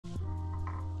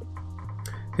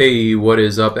Hey, what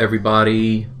is up,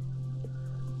 everybody?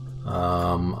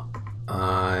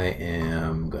 I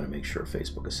am gonna make sure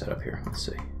Facebook is set up here. Let's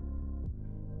see.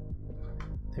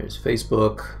 There's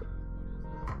Facebook.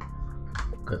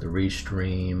 Got the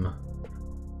restream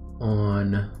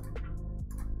on.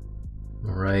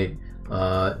 All right.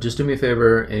 Just do me a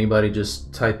favor. Anybody,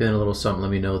 just type in a little something. Let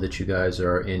me know that you guys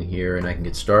are in here, and I can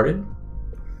get started.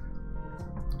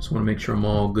 Just want to make sure I'm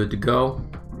all good to go.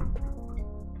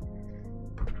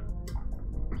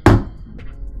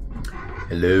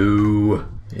 Hello,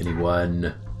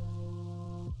 anyone?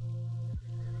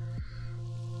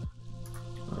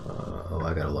 Oh,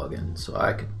 I gotta log in so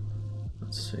I can,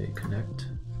 let's see, connect.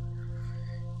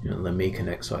 You know, let me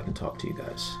connect so I can talk to you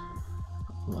guys.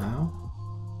 Allow.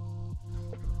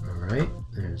 All right,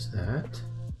 there's that.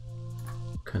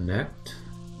 Connect.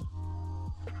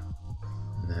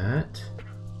 That.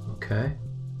 Okay.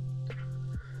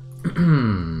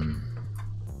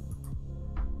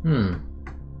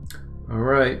 All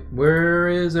right, where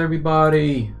is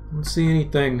everybody? I don't see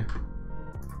anything.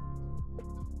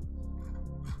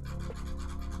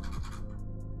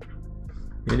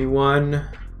 Anyone?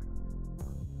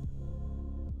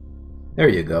 There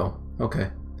you go.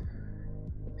 Okay.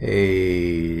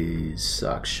 Hey,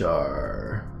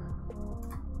 Sakshar.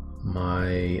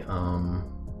 My,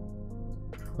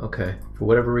 okay. For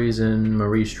whatever reason, my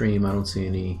restream, I don't see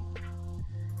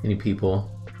any people.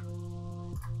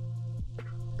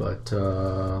 But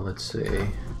let's see.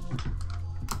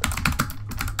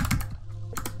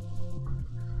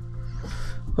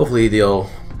 Hopefully they'll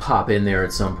pop in there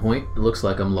at some point. It looks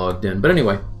like I'm logged in. But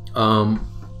anyway,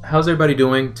 how's everybody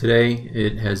doing today?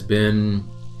 It has been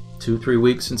 2-3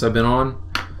 weeks since I've been on,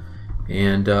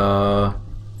 and a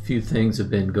few things have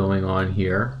been going on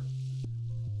here.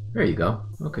 There you go.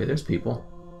 Okay, there's people.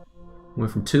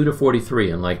 Went from 2 to 43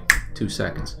 in like 2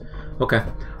 seconds. Okay.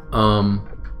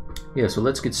 Yeah, so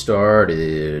let's get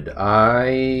started.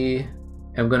 I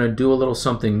am going to do a little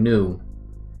something new.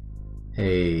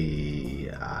 Hey,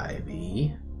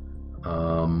 Ivy.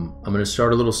 I'm going to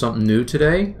start a little something new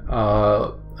today.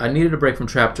 I needed a break from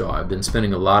TrapJaw. I've been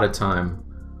spending a lot of time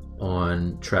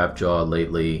on TrapJaw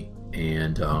lately,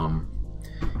 and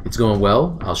it's going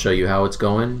well. I'll show you how it's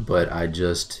going, but I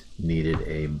just needed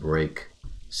a break.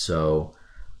 So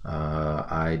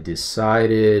I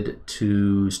decided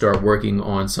to start working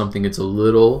on something that's a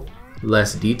little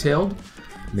less detailed,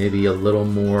 maybe a little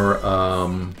more,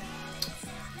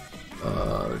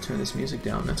 turn this music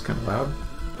down, that's kind of loud.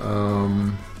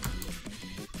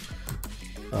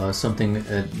 Something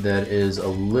that is a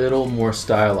little more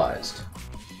stylized.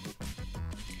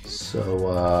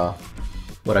 So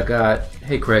what I got,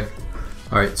 hey Craig.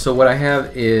 All right, so what I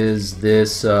have is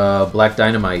this black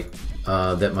dynamite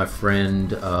that my friend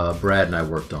Brad and I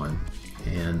worked on,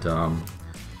 and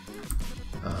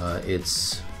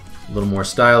it's a little more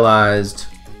stylized.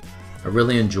 I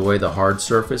really enjoy the hard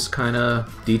surface kind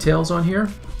of details on here.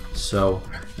 So,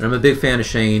 and I'm a big fan of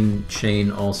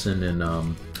Shane Olsen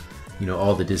and you know,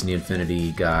 all the Disney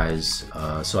Infinity guys.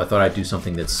 So I thought I'd do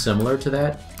something that's similar to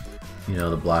that. You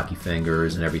know, the blocky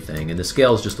fingers and everything, and the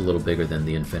scale is just a little bigger than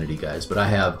the Infinity guys, but I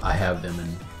have them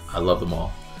and I love them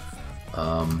all.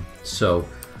 So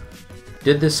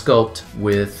did this sculpt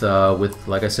with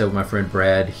like I said, with my friend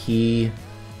Brad. He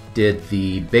did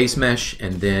the base mesh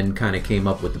and then kind of came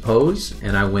up with the pose,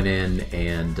 and I went in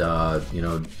and you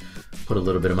know, put a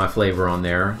little bit of my flavor on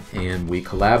there, and we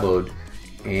collaboed.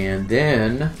 And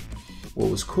then what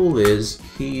was cool is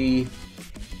he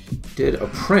did a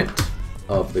print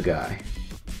of the guy.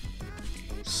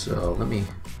 So let me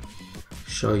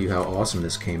show you how awesome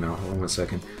this came out. Hold on 1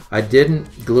 second. I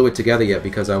didn't glue it together yet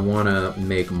because I want to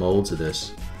make molds of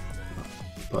this,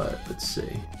 but let's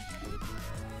see.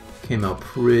 Came out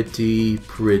pretty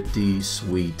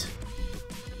sweet.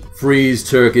 Freeze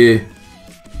turkey.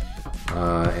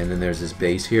 And then there's this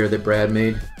base here that Brad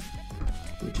made,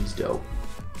 which is dope.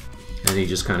 And he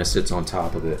just kind of sits on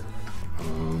top of it.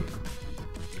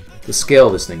 The scale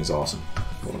of this thing is awesome.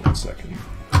 Hold on 1 second here.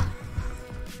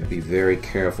 Gotta be very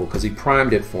careful because he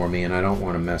primed it for me and I don't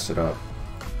want to mess it up.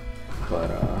 But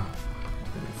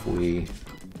if we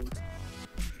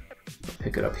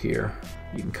pick it up here,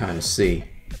 you can kind of see.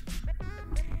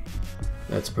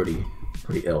 That's pretty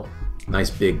ill. Nice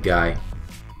big guy.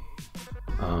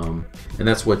 And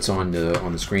that's what's on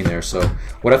the screen there. So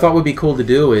what I thought would be cool to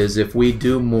do is if we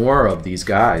do more of these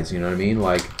guys, you know what I mean?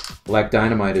 Like Black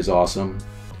Dynamite is awesome.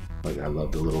 Like, I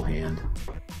love the little hand.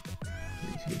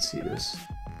 If you can see this.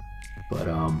 But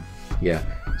yeah,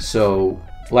 so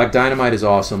Black Dynamite is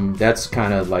awesome. That's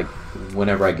kind of like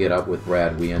whenever I get up with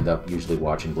Brad, we end up usually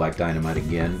watching Black Dynamite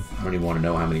again. I don't even want to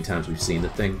know how many times we've seen the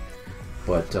thing.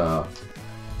 But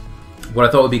what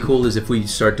I thought would be cool is if we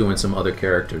start doing some other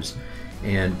characters.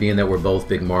 And being that we're both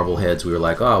big Marvel heads, we were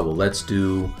like, oh, well, let's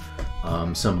do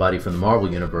somebody from the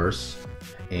Marvel Universe.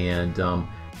 And,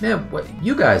 man, what,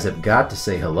 you guys have got to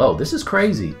say hello. This is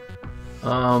crazy.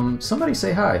 Somebody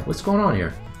say hi. What's going on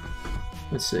here?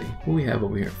 Let's see. What do we have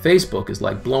over here? Facebook is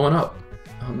like blowing up.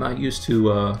 I'm not used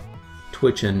to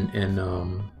Twitch and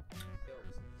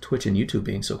YouTube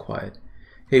being so quiet.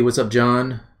 Hey, what's up,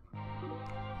 John?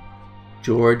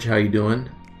 George, how you doing?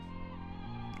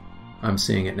 I'm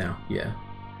seeing it now. Yeah.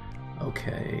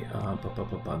 Okay.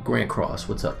 Grant Cross,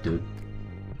 what's up, dude?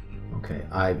 Okay,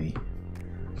 Ivy.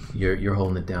 You're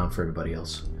holding it down for everybody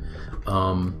else.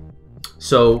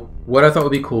 So what I thought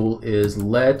would be cool is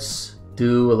let's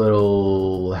do a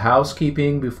little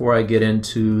housekeeping before I get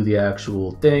into the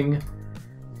actual thing.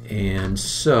 And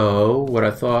so what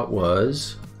I thought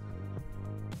was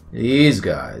these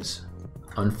guys,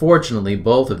 unfortunately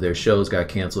both of their shows got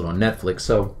canceled on Netflix,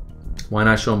 so why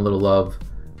not show them a little love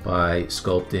by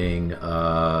sculpting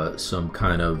some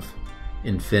kind of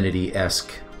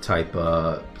Infinity-esque type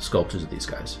sculptures of these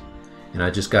guys. And I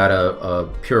just got a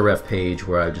Pure Ref page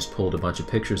where I just pulled a bunch of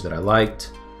pictures that I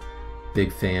liked.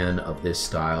 Big fan of this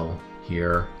style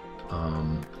here.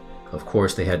 Of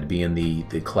course, they had to be in the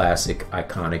classic,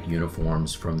 iconic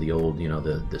uniforms from the old, you know,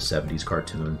 the 70s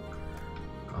cartoon.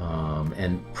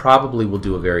 And probably we'll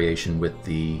do a variation with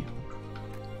the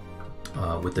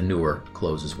newer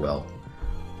clothes as well.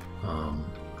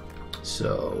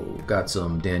 So got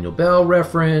some Daniel Bell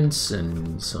reference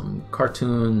and some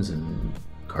comics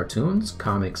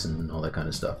and all that kind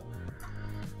of stuff.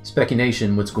 Specky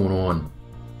Nation, what's going on?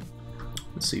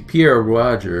 Let's see, Pierre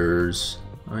Rogers.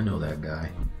 I know that guy.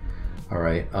 All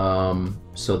right,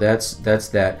 so that's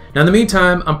that. Now in the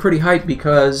meantime, I'm pretty hyped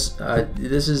because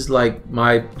this is like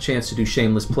my chance to do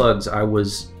shameless plugs. I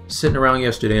was sitting around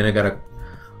yesterday and I got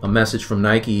a message from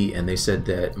Nike, and they said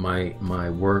that my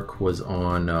work was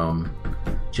on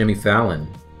Jimmy Fallon,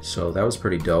 so that was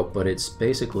pretty dope. But it's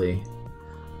basically,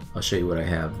 I'll show you what I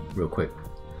have real quick.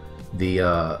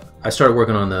 I started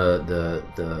working on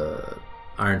the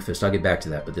Iron Fist. I'll get back to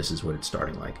that, but this is what it's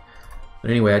starting like. But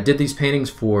anyway, I did these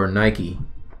paintings for Nike.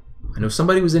 I know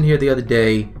somebody was in here the other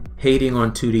day hating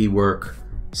on 2D work,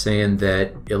 saying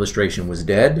that illustration was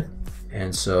dead,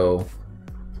 and so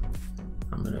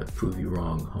I'm gonna prove you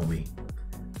wrong, homie.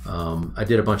 I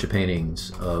did a bunch of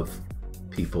paintings of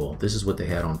people. This is what they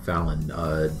had on Fallon.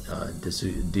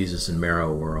 Desus and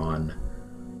Mero were on,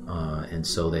 and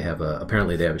so they have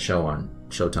apparently they have a show on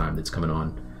Showtime that's coming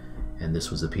on, and this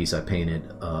was a piece I painted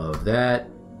of that.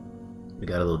 We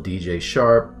got a little DJ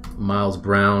Sharp, Miles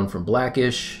Brown from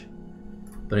Blackish.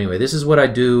 But anyway, this is what I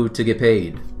do to get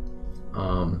paid.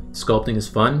 Sculpting is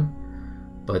fun,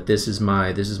 but this is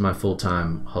my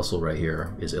full-time hustle right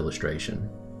here, is illustration.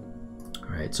 All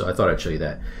right, so I thought I'd show you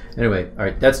that. Anyway, all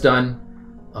right, that's done.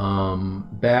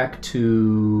 Back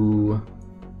to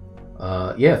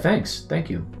yeah, thanks, thank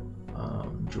you,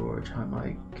 George. Hi,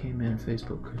 Mike. Came in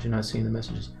Facebook. Could you not see the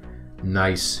messages?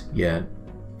 Nice. Yeah,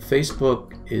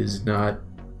 Facebook is not.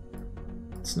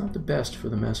 It's not the best for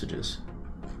the messages.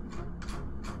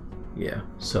 Yeah,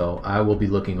 so I will be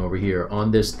looking over here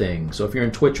on this thing. So if you're in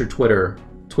Twitch or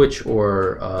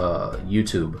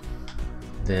YouTube,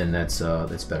 then that's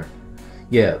better.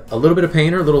 Yeah, a little bit of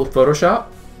Painter, a little Photoshop,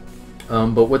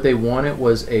 but what they wanted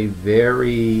was a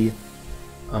very,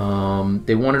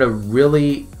 they wanted a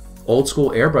really old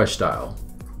school airbrush style.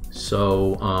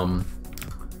 So,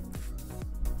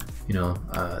 you know,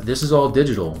 this is all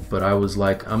digital, but I was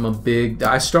like,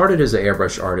 I started as an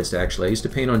airbrush artist, actually. I used to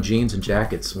paint on jeans and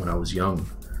jackets when I was young,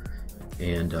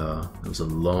 and it was a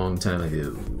long time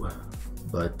ago.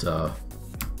 But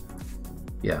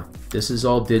yeah, this is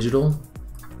all digital.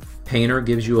 Painter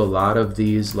gives you a lot of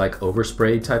these like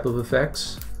overspray type of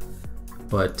effects,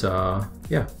 but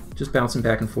yeah, just bouncing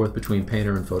back and forth between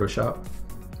Painter and Photoshop.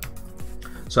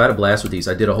 So I had a blast with these.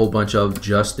 I did a whole bunch of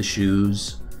just the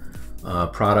shoes,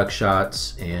 product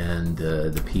shots, and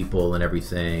the people and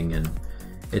everything, and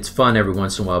it's fun every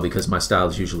once in a while because my style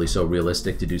is usually so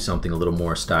realistic to do something a little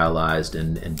more stylized,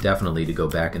 and definitely to go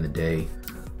back in the day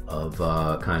of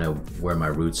kind of where my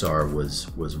roots are was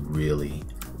really,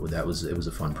 it was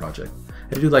a fun project. I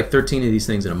had to do like 13 of these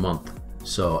things in a month,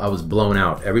 so I was blown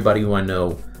out. Everybody who I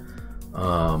know,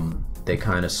 they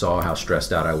kind of saw how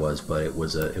stressed out I was, but it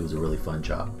was a really fun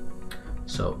job.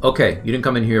 So, okay, you didn't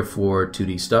come in here for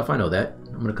 2D stuff. I know that.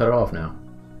 I'm gonna cut it off now.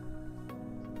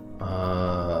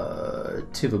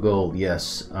 Tivagol,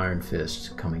 yes, Iron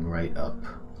Fist coming right up.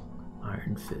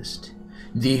 Iron Fist.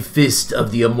 The fist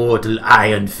of the immortal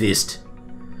Iron Fist.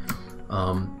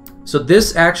 So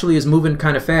this actually is moving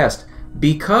kind of fast.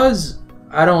 Because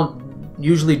I don't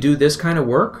usually do this kind of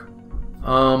work,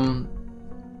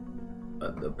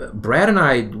 Brad and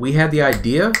I, we had the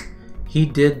idea. He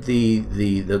did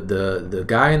the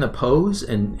guy in the pose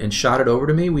and shot it over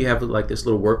to me. We have like this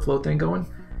little workflow thing going.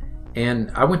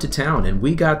 And I went to town and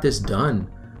we got this done.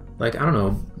 Like, I don't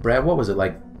know, Brad, what was it?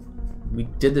 Like, we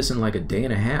did this in like a day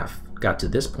and a half, got to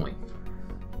this point.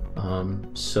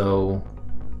 So,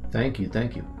 thank you.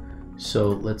 So,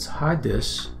 let's hide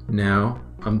this. Now,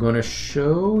 I'm going to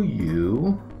show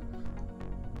you,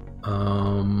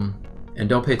 and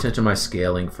don't pay attention to my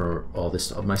scaling for all this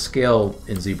stuff. My scale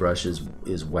in ZBrush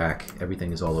is whack.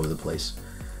 Everything is all over the place.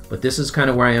 But this is kind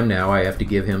of where I am now. I have to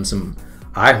give him some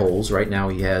eye holes. Right now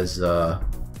he has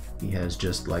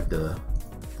just like the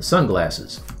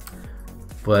sunglasses.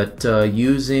 But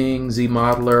using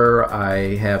ZModeler,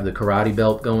 I have the karate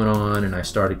belt going on, and I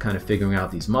started kind of figuring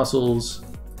out these muscles.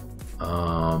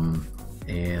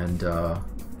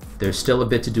 There's still a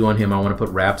bit to do on him. I want to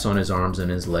put wraps on his arms and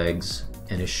his legs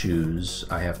and his shoes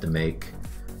I have to make.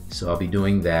 So I'll be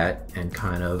doing that and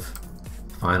kind of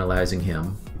finalizing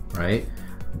him, right?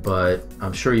 But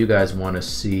I'm sure you guys want to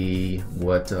see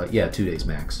what, yeah, 2 days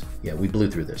max. Yeah, we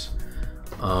blew through this.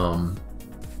 And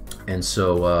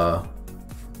so,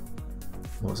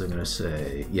 what was I going to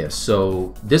say? Yes, yeah,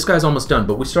 so this guy's almost done,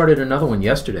 but we started another one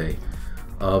yesterday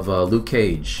of Luke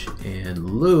Cage. And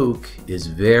Luke is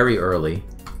very early,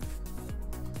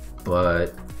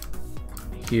 but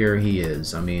here he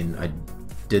is. I mean, I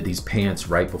did these pants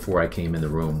right before I came in the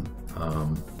room.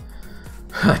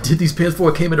 I did these pants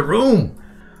before I came in the room!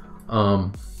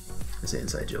 That's an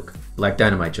inside joke. Black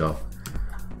Dynamite, y'all.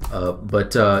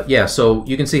 Yeah, so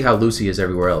you can see how loose he is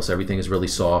everywhere else. Everything is really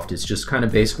soft. It's just kind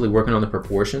of basically working on the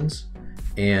proportions.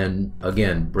 And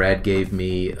again, Brad gave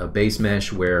me a base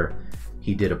mesh where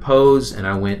he did a pose, and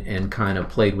I went and kind of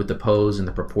played with the pose and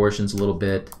the proportions a little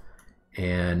bit.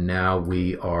 And now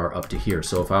we are up to here.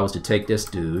 So if I was to take this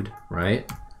dude, right?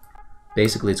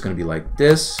 Basically, it's going to be like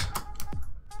this.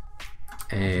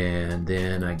 And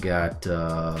then I got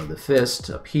the fist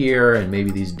up here, and maybe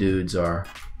these dudes are,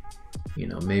 you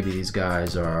know, maybe these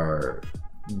guys are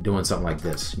doing something like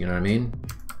this. You know what I mean? You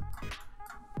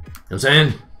know what I'm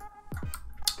saying?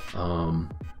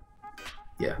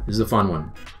 Yeah, this is a fun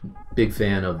one. Big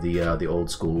fan of the old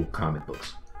school comic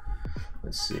books.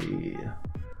 Let's see.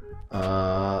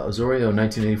 Osorio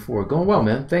 1984. Going well,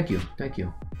 man. Thank you.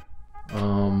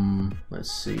 Let's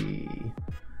see.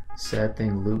 Sad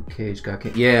thing, Luke Cage got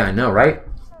Cage. Yeah, I know, right?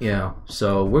 Yeah.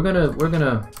 So we're gonna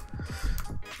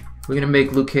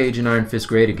make Luke Cage and Iron Fist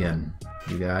great again,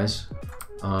 you guys.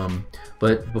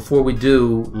 But before we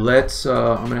do, let's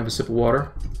I'm gonna have a sip of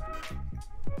water.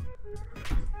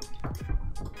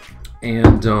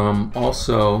 And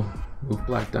also move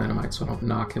Black Dynamite so I don't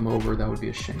knock him over. That would be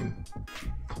a shame.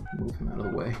 Move him out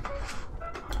of the way.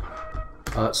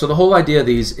 So the whole idea of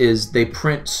these is they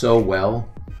print so well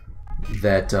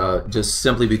that just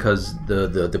simply because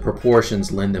the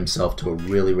proportions lend themselves to a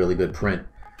really good print,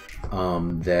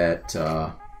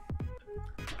 that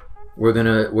we're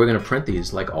gonna print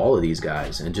these like all of these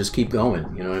guys and just keep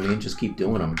going. You know what I mean? Just keep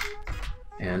doing them.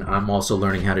 And I'm also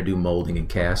learning how to do molding and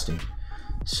casting.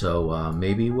 So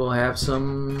maybe we'll have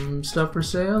some stuff for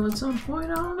sale at some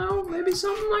point. I don't know. Maybe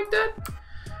something like that.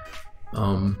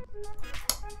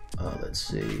 Let's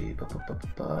see.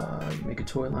 Make a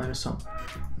toy line or something.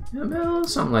 Yeah, well,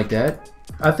 something like that.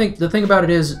 I think the thing about it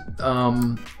is,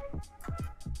 I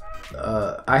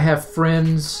have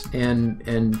friends,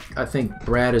 and I think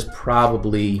Brad is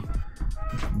probably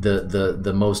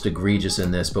the most egregious in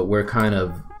this. But we're kind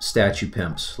of statue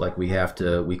pimps. Like we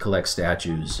collect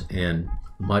statues, and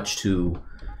much to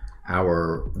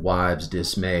our wives'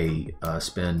 dismay,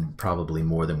 spend probably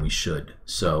more than we should.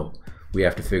 So we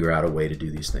have to figure out a way to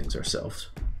do these things ourselves.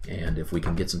 And if we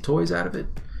can get some toys out of it,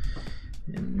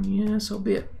 and yeah, so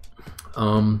be it.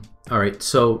 All right,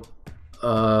 so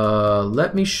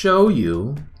let me show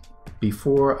you,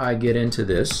 before I get into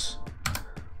this,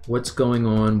 what's going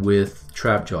on with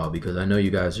Trapjaw, because I know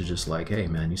you guys are just like, hey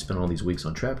man, you spent all these weeks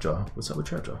on Trapjaw. What's up with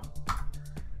Trapjaw?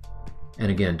 And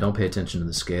again, don't pay attention to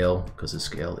the scale, because the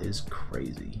scale is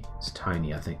crazy. It's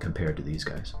tiny, I think, compared to these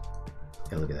guys.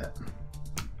 Yeah, look at that.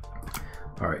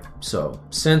 All right, so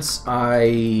since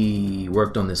I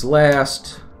worked on this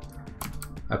last,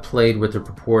 I played with the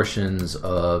proportions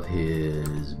of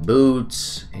his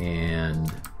boots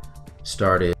and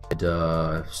started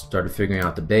figuring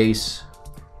out the base.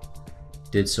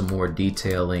 did some more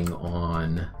detailing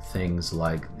on things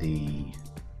like the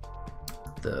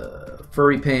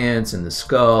furry pants and the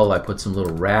skull. I put some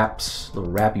little wraps,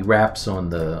 little wrappy wraps on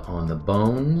the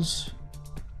bones.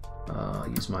 I'll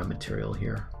use my material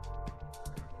here.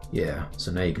 Yeah,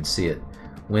 so now you can see it.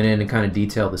 Went in and kind of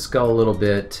detailed the skull a little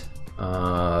bit.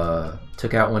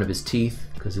 Took out one of his teeth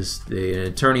because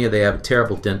in Eternia they have a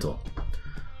terrible dental.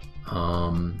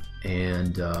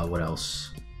 What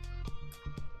else?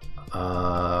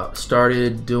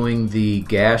 Started doing the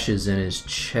gashes in his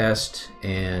chest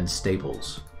and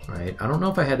staples. Right? I don't know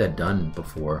if I had that done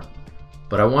before,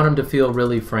 but I want him to feel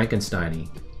really Frankenstein-y.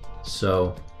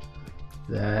 So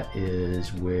that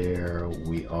is where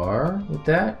we are with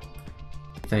that.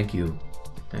 Thank you.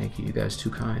 Thank you. You guys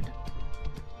too kind.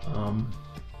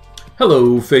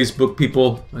 Hello, Facebook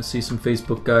people. I see some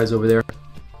Facebook guys over there.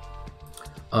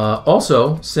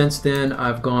 Also, since then,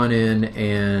 I've gone in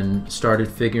and started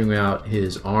figuring out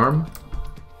his arm.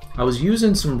 I was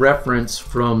using some reference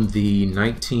from the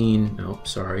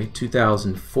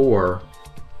 2004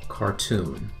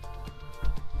 cartoon,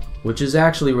 which is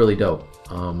actually really dope.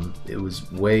 It was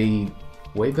way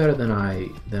better than I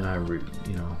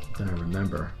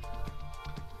remember.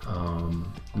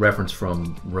 Reference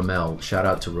from Ramel. Shout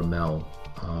out to Ramel.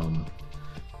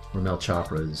 Ramel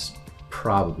Chopra is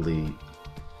probably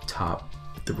top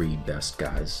 3 best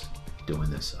guys doing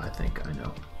this. I think I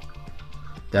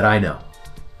know.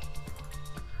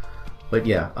 But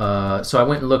yeah, so I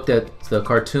went and looked at the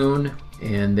cartoon,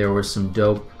 and there were some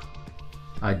dope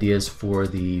ideas for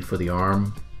the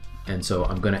arm, and so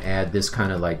I'm going to add this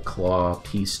kind of like claw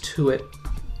piece to it.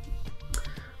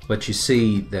 But you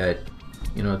see that,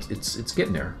 you know, it's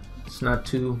getting there. It's not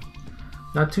too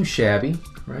shabby,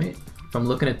 right? If I'm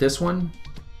looking at this one,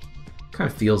 kind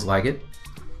of feels like it.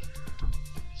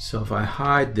 So if I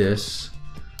hide this,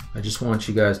 I just want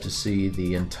you guys to see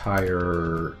the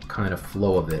entire kind of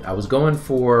flow of it. I was going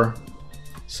for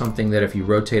something that if you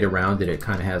rotate around it, it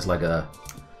kind of has like a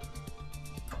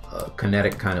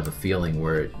kinetic kind of a feeling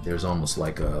where there's almost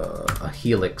like a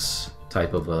helix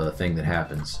type of a thing that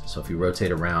happens. So if you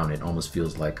rotate around, it almost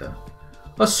feels like a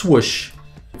swoosh,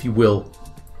 if you will,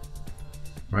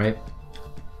 right?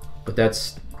 But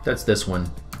that's this one.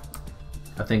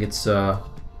 I think it's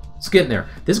getting there.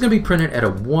 This is going to be printed at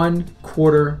a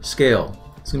 1/4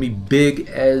 scale. It's going to be big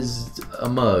as a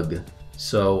mug.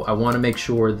 So I want to make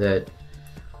sure that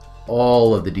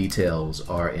all of the details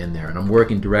are in there. And I'm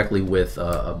working directly with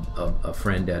a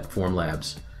friend at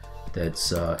Formlabs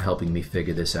that's helping me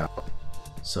figure this out.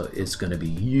 So it's going to be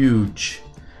huge.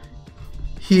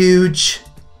 Huge.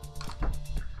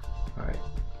 All right.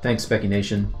 Thanks, Specky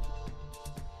Nation.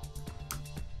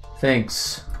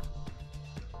 Thanks,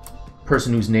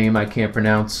 person whose name I can't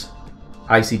pronounce,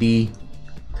 ICD.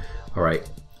 All right,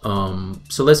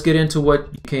 so let's get into what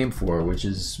you came for, which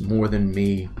is more than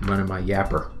me running my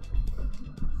yapper.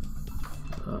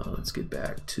 Let's get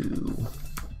back to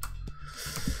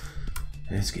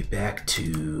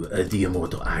the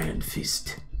Immortal Iron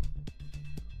Fist.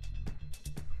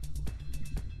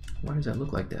 Why does that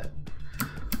look like that?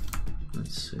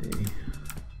 Let's see.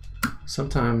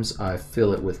 Sometimes I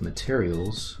fill it with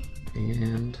materials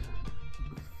and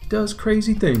it does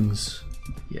crazy things.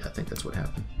 Yeah, I think that's what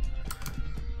happened.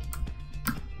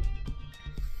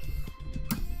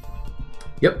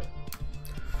 Yep.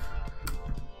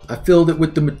 I filled it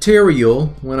with the material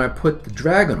when I put the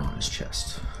dragon on his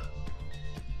chest.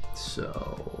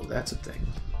 So that's a thing.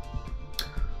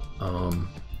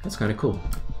 That's kind of cool.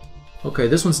 Okay,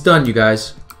 this one's done, you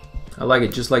guys. I like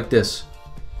it just like this.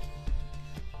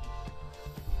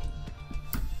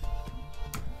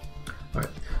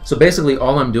 So basically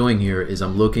all I'm doing here is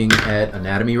I'm looking at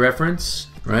anatomy reference,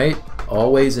 right?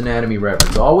 Always anatomy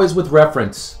reference, always with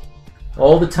reference,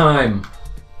 all the time.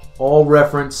 All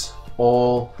reference,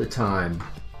 all the time.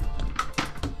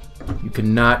 You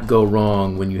cannot go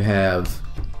wrong when you have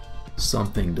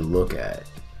something to look at,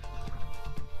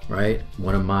 right?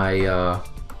 One of my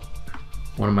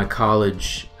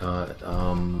college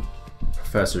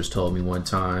professors told me one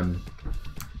time,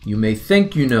 you may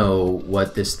think you know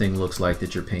what this thing looks like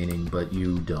that you're painting, but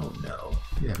you don't know.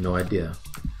 You have no idea.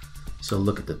 So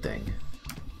look at the thing.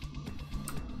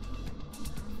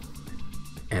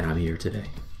 And I'm here today.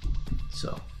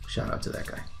 So shout out to that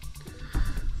guy.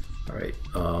 All right,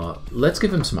 let's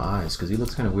give him some eyes because he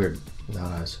looks kind of weird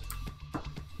without eyes.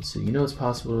 Let's see, you know it's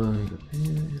possible to make a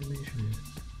fan animation.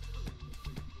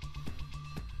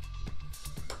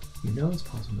 You know it's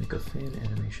possible to make a fan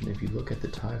animation if you look at the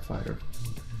TIE Fighter.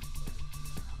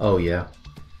 Oh yeah,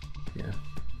 yeah,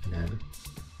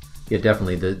 yeah,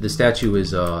 definitely. The statue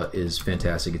is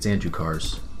fantastic. It's Andrew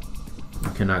Carr's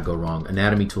cannot go wrong.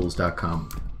 anatomytools.com.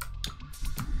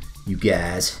 You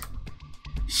guys.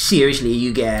 Seriously,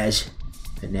 you guys.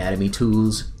 Anatomy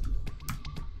tools.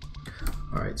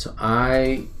 Alright, so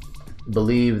I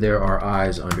believe there are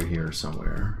eyes under here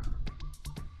somewhere.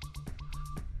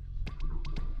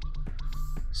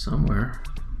 Somewhere.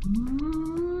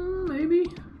 Maybe?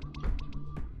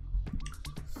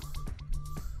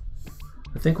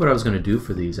 I think what I was going to do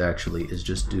for these actually is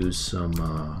just do some...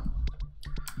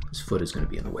 this foot is going to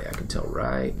be in the way, I can tell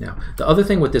right now. The other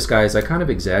thing with this guy is I kind of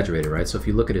exaggerated, right? So if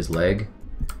you look at his leg,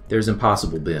 there's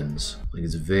impossible bends. Like,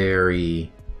 it's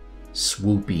very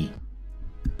swoopy.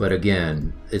 But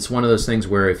again, it's one of those things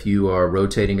where if you are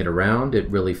rotating it around, it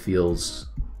really feels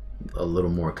a little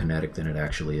more kinetic than it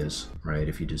actually is, right?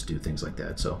 If you just do things like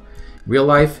that. So in real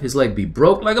life, his leg be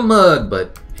broke like a mug,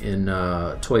 but in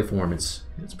toy form, it's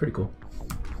pretty cool.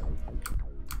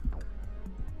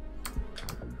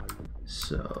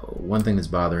 So one thing that's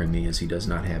bothering me is he does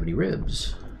not have any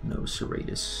ribs. No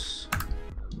serratus.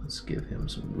 Let's give him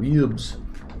some ribs.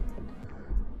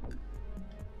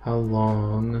 How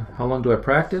long do I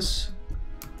practice?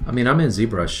 I mean, I'm in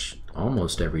ZBrush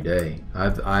almost every day.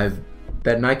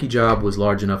 That Nike job was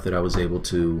large enough that I was able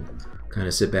to kind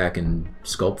of sit back and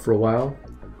sculpt for a while.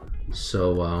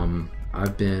 So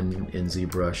I've been in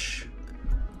ZBrush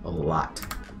a lot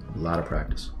of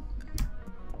practice.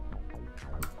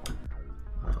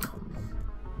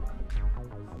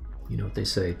 You know what they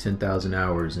say, 10,000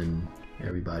 hours and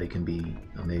everybody can be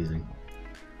amazing.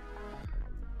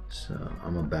 So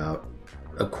I'm about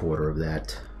a quarter of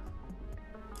that.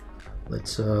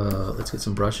 Let's get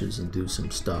some brushes and do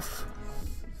some stuff.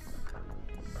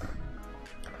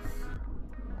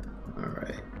 All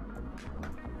right.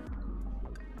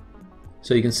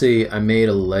 So you can see I made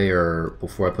a layer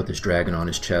before I put this dragon on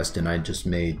his chest, and I just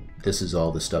made, this is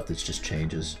all the stuff that just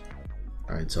changes.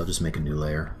 All right, so I'll just make a new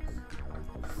layer.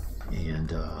 And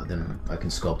then I can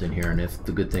sculpt in here, and if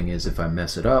the good thing is if I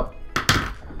mess it up,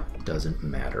 it doesn't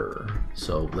matter.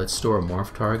 So let's store a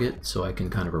morph target so I can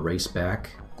kind of erase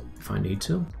back if I need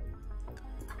to.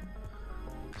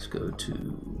 Let's go to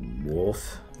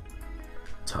morph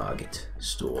target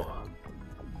store.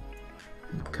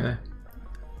 Okay.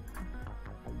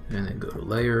 And then go to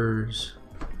layers.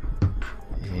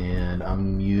 And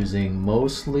I'm using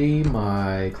mostly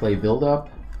my clay buildup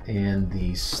and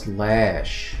the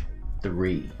 /3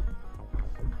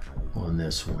 on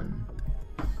this one.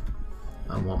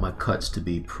 I want my cuts to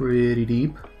be pretty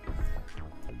deep,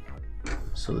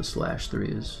 so the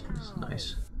 /3 is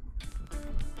nice.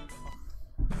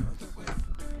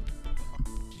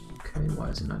 Okay, why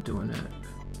is it not doing that?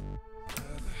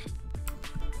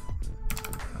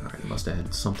 Alright, must have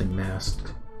had something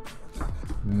masked.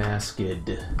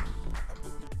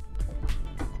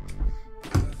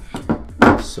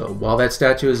 So while that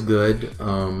statue is good,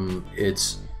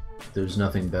 there's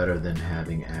nothing better than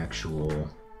having actual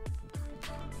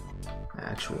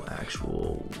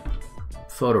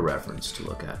photo reference to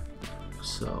look at.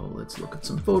 So let's look at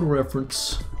some photo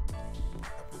reference.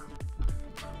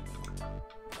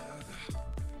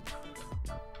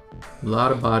 A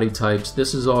lot of body types.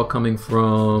 This is all coming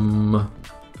from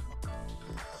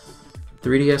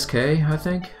 3DSK, I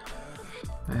think.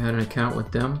 I had an account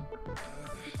with them.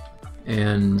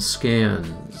 And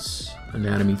scans,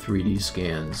 Anatomy 3D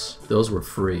scans. Those were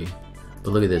free.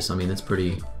 But look at this. I mean, it's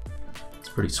pretty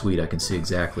sweet. I can see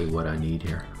exactly what I need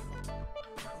here.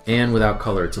 And without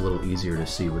color, it's a little easier to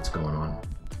see what's going on.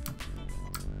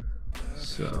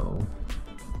 So,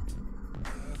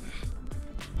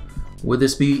 would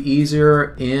this be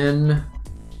easier in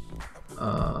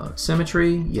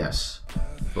symmetry? Yes,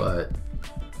 but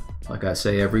like I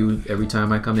say, every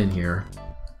time I come in here,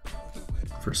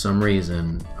 for some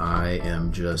reason,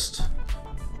 I'm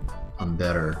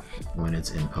better when it's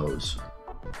in pose.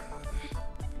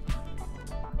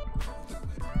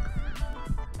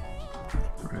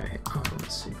 Right,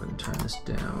 let's see if I can turn this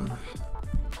down.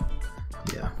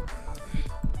 Yeah,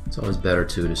 it's always better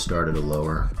too to start at a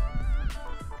lower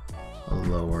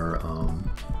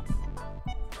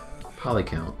poly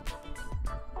count.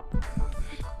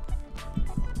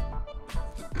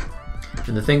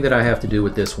 And the thing that I have to do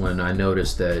with this one, I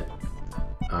noticed that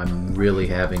I'm really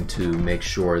having to make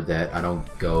sure that I don't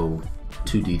go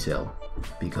too detailed,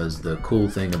 because the cool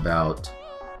thing about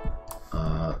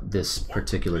this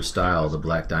particular style, the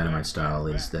Black Dynamite style,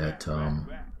 is that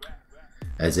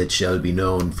as it shall be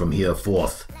known from here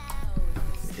forth,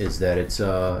 is that it's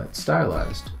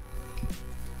stylized.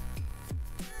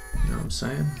 You know what I'm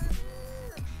saying?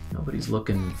 Nobody's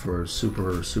looking for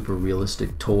super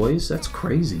realistic toys. That's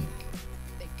crazy.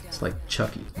 It's like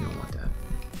Chucky. You don't want that.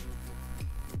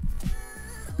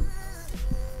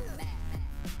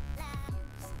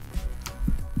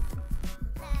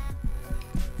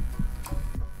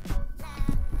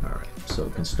 So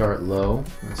we can start low.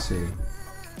 Let's see.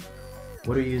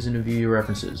 What are you using to view your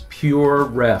references? Pure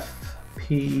Ref.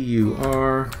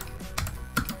 P-U-R-R-E-F.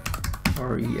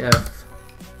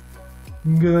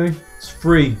 Okay, it's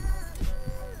free.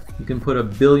 You can put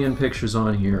 1 billion pictures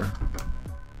on here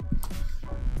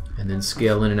and then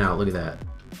scale in and out. Look at that.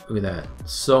 Look at that.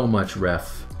 So much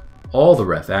ref. All the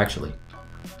ref, actually.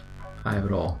 I have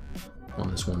it all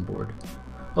on this one board.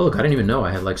 Oh, look, I didn't even know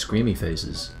I had like screamy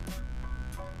faces.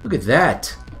 Look at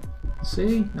that.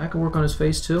 See, I can work on his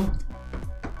face too.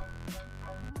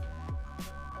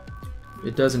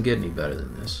 It doesn't get any better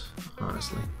than this,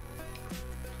 honestly.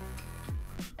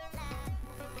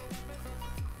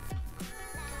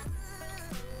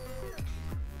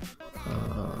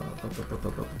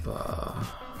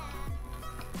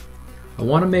 I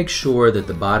want to make sure that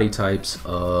the body types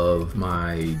of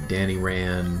my Danny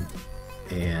Rand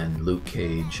and Luke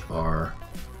Cage are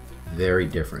very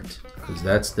different, because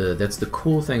that's the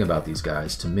cool thing about these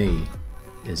guys to me,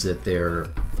 is that they're,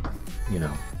 you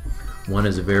know, one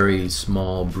is a very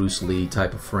small Bruce Lee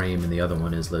type of frame and the other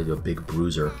one is like a big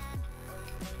bruiser.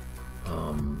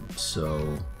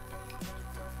 So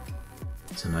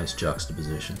it's a nice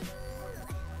juxtaposition.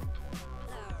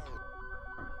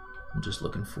 I'm just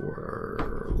looking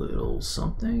for a little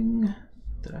something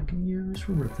that I can use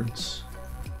for reference.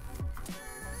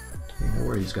 Hey, no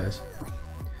worries, guys.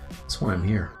 That's why I'm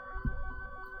here.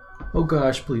 Oh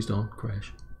gosh, please don't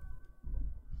crash.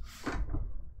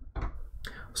 I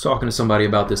was talking to somebody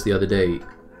about this the other day.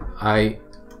 I'm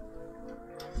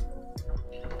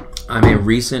a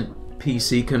recent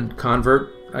PC convert,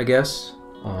 I guess.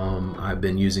 I've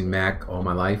been using Mac all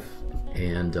my life,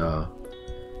 and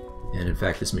in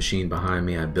fact, this machine behind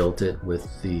me, I built it with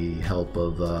the help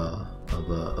of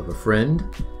a friend.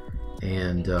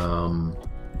 And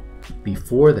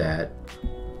before that,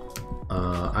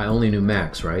 I only knew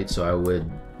Macs, right? So I would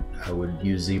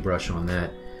use ZBrush on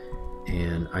that.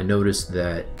 And I noticed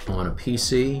that on a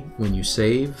PC, when you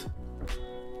save,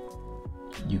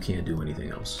 you can't do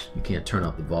anything else. You can't turn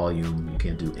up the volume. You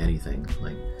can't do anything.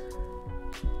 Like,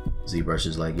 ZBrush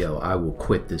is like, yo, I will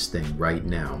quit this thing right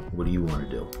now. What do you want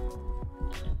to do?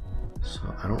 So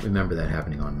I don't remember that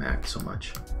happening on Mac so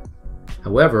much.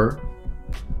 However,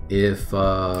 if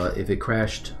it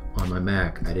crashed on my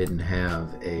Mac, I didn't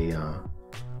have a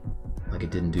like,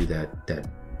 it didn't do that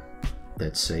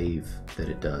save that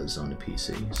it does on the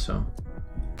PC. So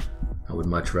I would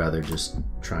much rather just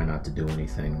try not to do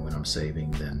anything when I'm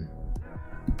saving than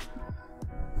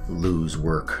lose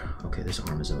work. Okay, this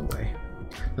arm is in the way.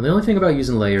 And the only thing about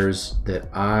using layers that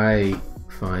I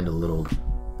find a little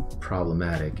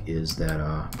problematic is that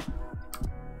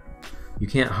you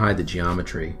can't hide the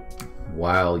geometry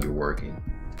while you're working.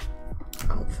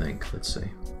 I don't think. Let's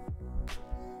see.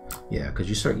 Yeah, because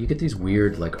you get these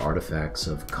weird like artifacts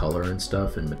of color and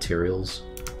stuff and materials.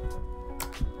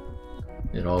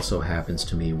 It also happens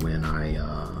to me when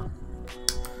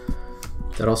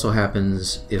that also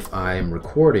happens if I'm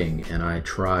recording and I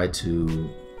try to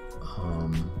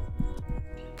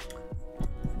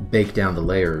bake down the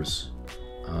layers.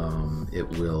 It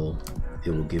will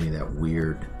give me that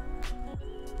weird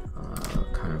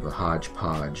kind of a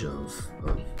hodgepodge of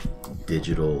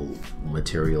digital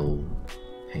material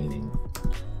painting.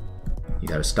 You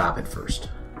got to stop it first.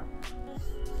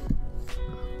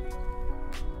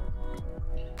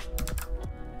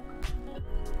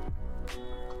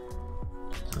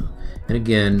 And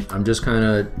again, I'm just kind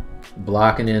of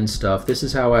blocking in stuff. This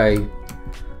is how I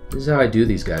do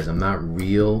these guys. I'm not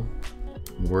real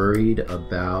worried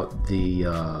about the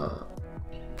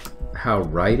how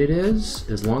right it is.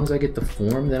 As long as I get the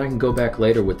form, then I can go back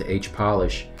later with the H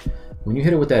polish. When you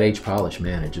hit it with that H polish,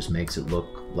 man, it just makes it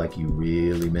look like you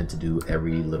really meant to do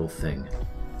every little thing.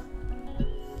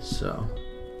 So,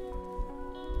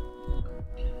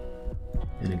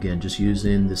 and again, just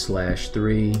using the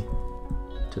 /3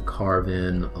 to carve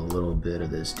in a little bit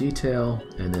of this detail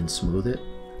and then smooth it.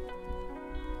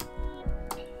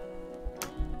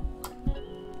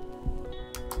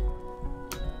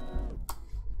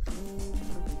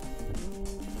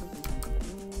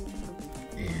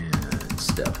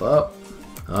 Step up.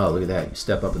 Oh, look at that. You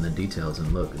step up in the details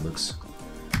and look, it looks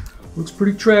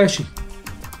pretty trashy.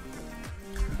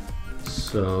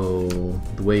 So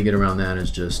the way you get around that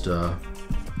is just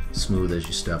smooth as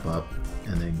you step up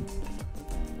and then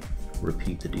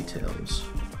repeat the details.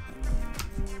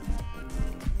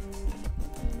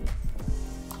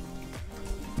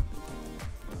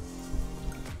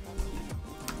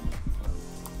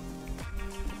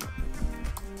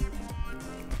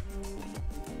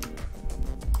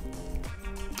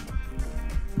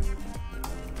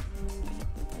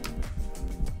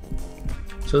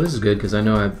 So this is good because I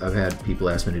know I've had people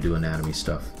ask me to do anatomy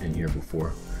stuff in here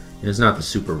before. And it's not the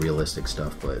super realistic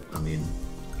stuff, but I mean,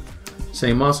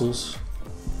 same muscles,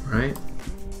 right?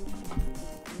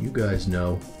 You guys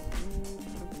know.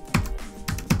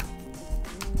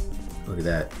 Look at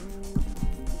that.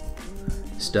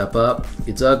 Step up.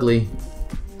 It's ugly.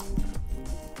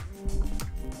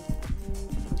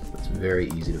 It's very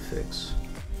easy to fix.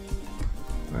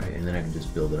 Alright, and then I can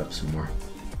just build it up some more.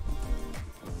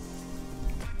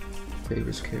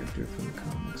 Favorites character from the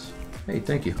comics. Hey,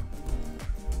 thank you.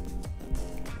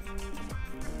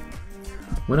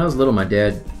 When I was little, my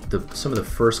dad, some of the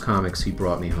first comics he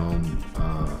brought me home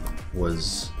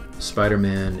was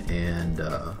Spider-Man and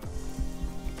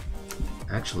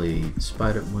actually it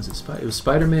was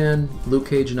Spider-Man, Luke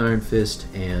Cage and Iron Fist,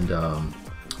 and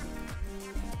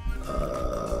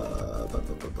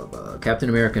Captain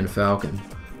America and Falcon.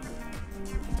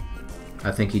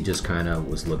 I think he just kind of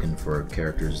was looking for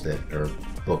characters that are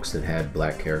books that had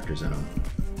black characters in them,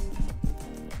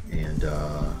 and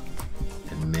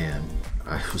man,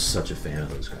 I was such a fan of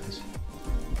those guys.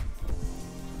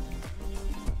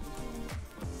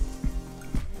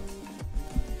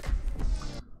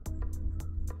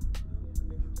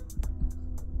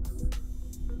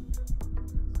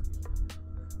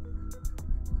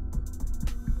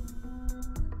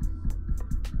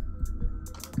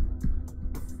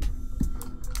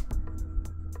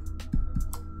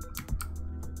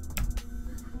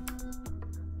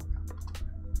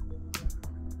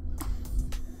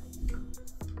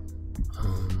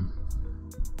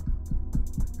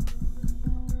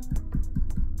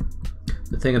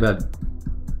 The thing about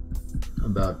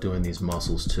doing these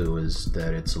muscles too is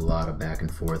that it's a lot of back and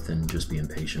forth and just being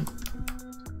patient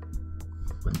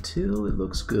until it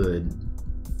looks good.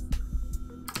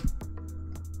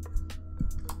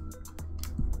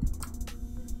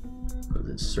 But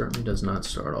it certainly does not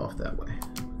start off that way.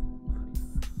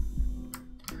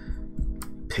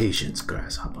 Patience,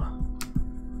 grasshopper.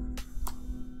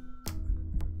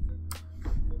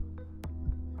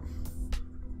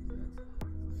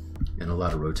 And a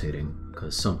lot of rotating,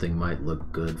 because something might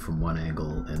look good from one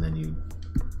angle and then you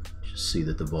just see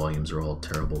that the volumes are all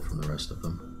terrible from the rest of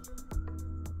them.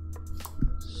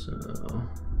 So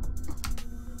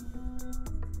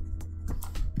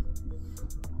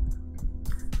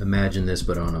imagine this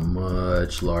but on a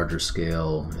much larger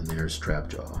scale, and there's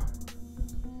Trapjaw.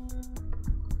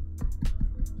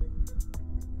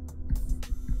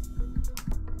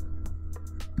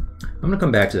 I'm gonna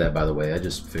come back to that, by the way. I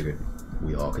just figured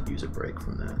we all could use a break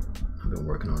from that. I've been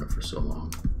working on it for so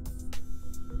long.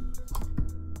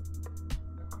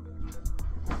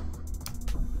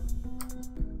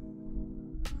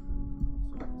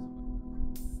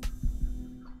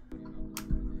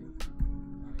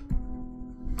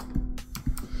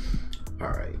 All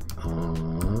right,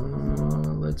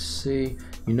 let's see.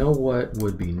 You know what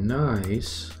would be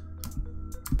nice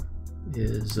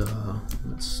is,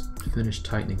 let's finish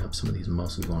tightening up some of these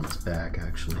muscles on its back,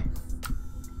 actually.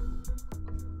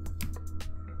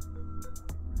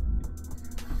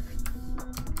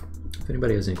 If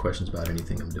anybody has any questions about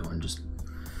anything I'm doing, just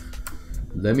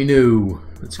let me know.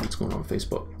 Let's see what's going on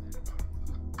Facebook.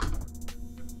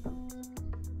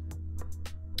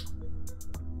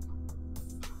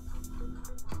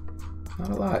 Not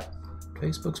a lot.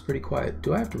 Facebook's pretty quiet.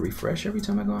 Do I have to refresh every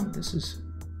time I go on? This is...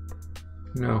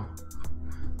 No.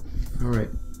 All right.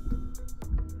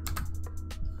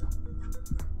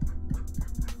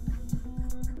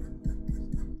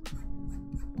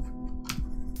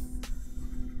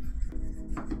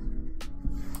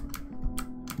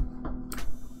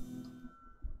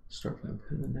 Start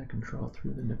from the neck and draw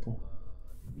through the nipple.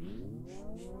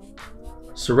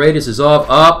 Serratus is off.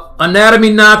 Up. Anatomy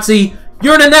Nazi.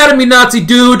 You're an anatomy Nazi,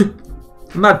 dude.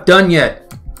 I'm not done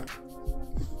yet.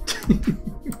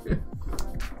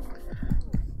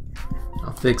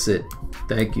 I'll fix it.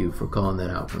 Thank you for calling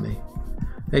that out for me.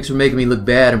 Thanks for making me look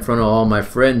bad in front of all my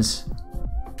friends.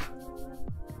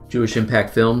 Jewish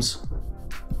Impact Films.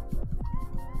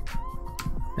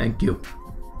 Thank you.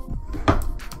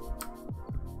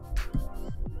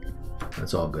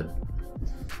 That's all good.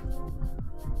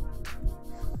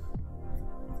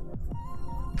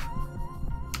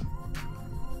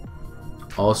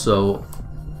 Also,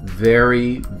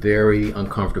 very, very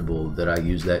uncomfortable that I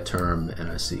use that term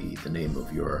and I see the name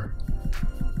of your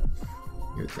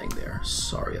thing there.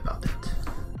 Sorry about that.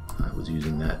 I was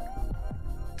using that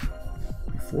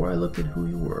before I looked at who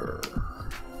you were.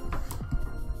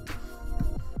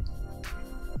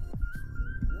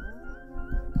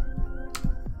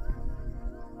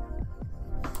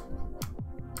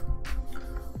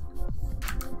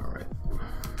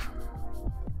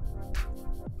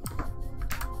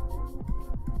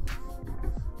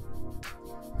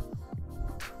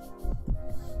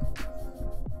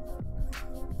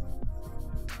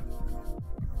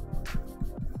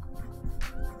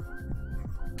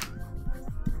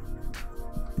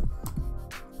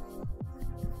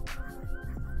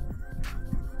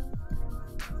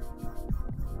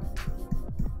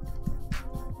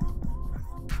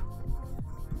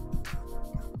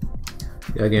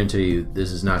 I guarantee you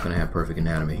this is not going to have perfect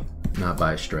anatomy, not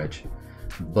by a stretch.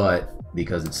 But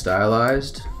because it's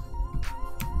stylized,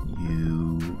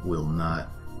 you will not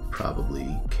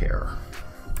probably care.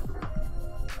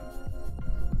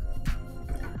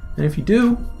 And if you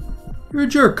do, you're a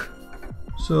jerk.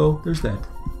 So there's that.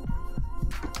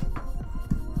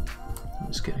 I'm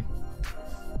just kidding.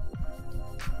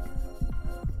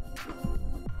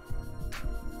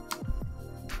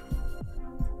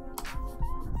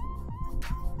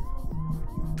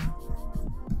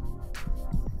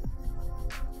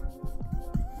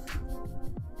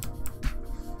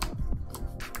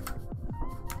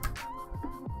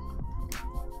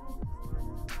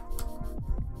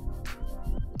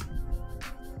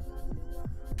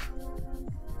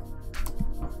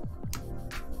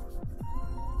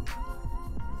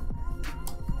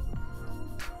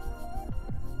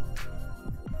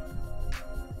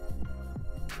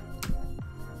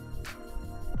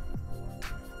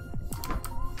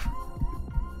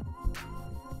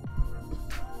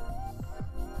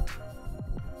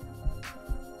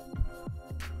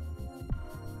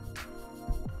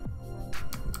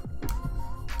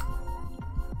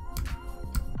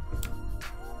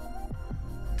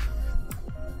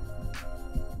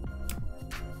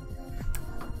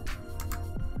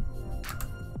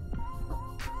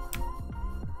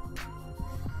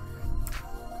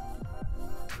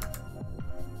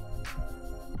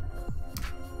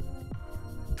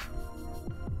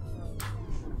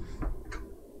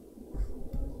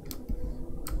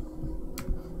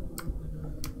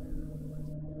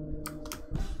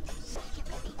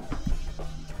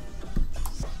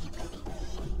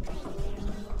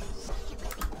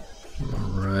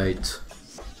 Right.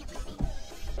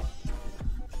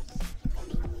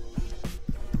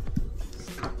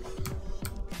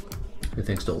 Hey,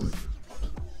 thanks, Dalton.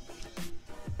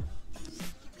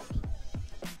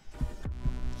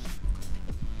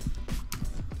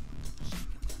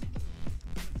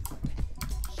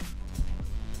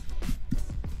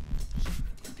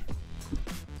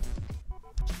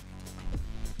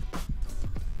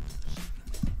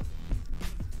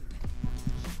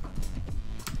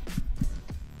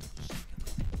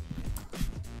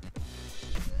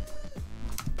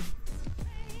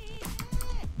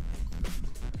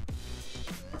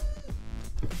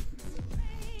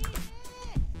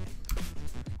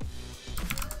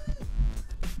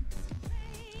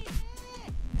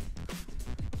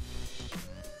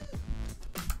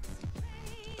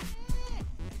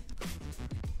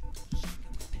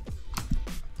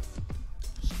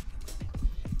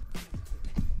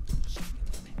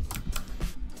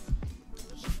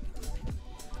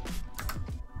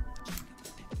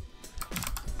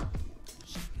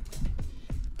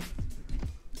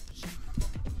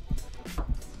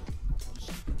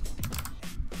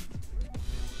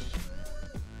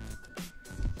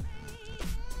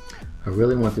 I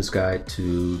really want this guy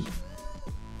to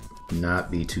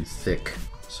not be too thick,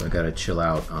 so I gotta chill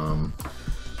out. I'm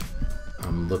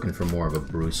looking for more of a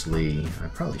Bruce Lee. I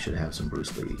probably should have some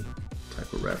Bruce Lee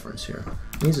type of reference here.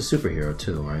 He's a superhero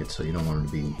too, right? So you don't want him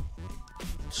to be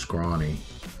scrawny,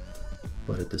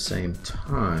 but at the same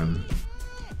time,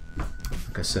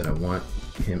 like I said, I want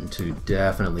him to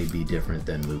definitely be different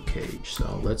than Luke Cage.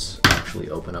 So let's actually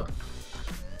open up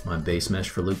my base mesh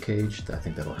for Luke Cage. I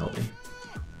think that'll help me.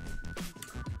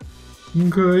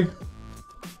 Okay.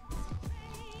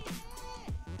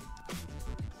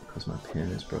 Because my pen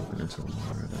is broken into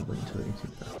water, I wait until you do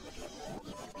that.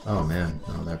 Oh man,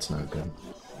 no, that's not good.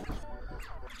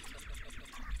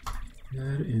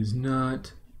 That is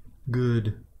not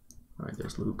good. Alright,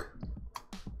 there's Luke.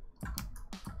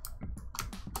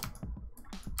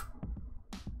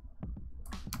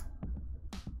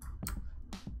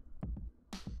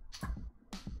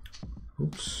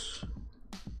 Oops.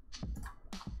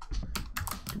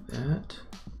 That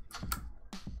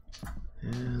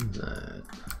and that.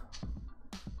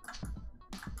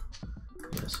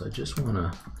 Yes, I just want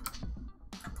to.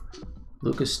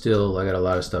 Luke is still. I got a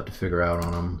lot of stuff to figure out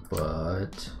on him,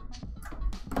 but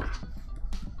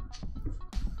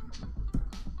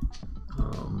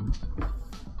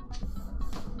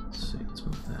let's see. Let's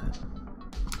move that.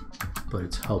 But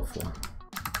it's helpful.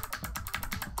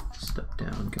 Step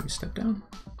down. Can we step down?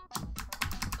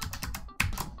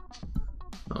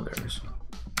 Oh, there it is.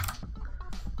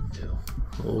 No.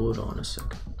 Hold on a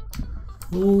second.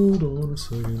 Hold on a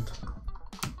second.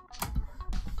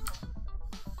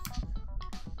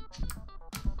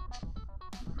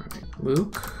 Alright,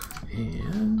 Luke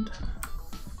and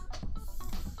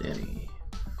Danny.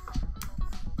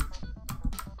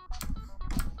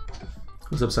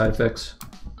 What's up, side effects?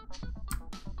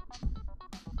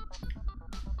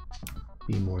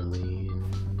 Be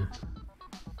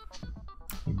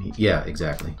Yeah,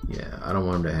 exactly. Yeah, I don't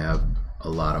want him to have a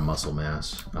lot of muscle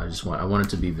mass. I want it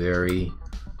to be very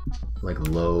like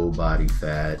low body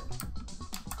fat,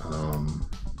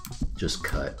 just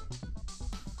cut.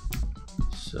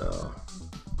 So,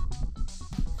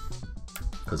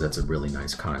 because that's a really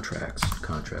nice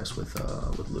contrast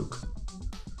with Luke.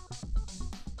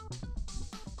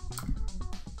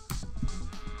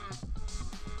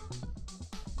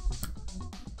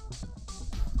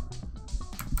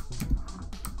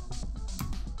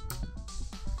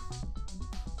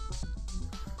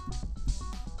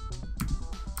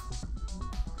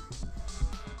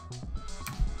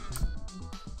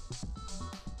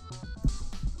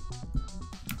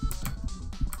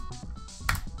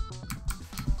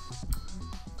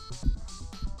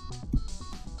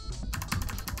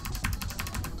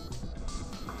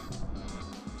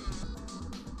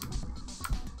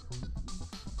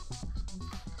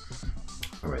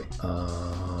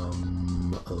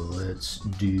 Let's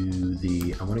do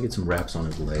the, I want to get some wraps on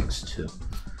his legs too.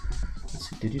 Let's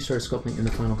see, did you start sculpting in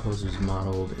the final poses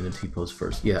modeled in the T-pose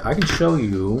first? Yeah, I can show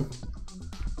you.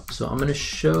 So I'm going to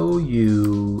show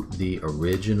you the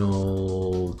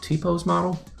original T-pose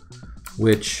model,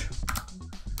 which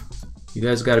you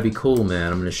guys got to be cool,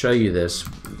 man. I'm going to show you this.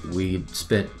 We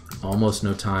spent almost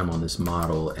no time on this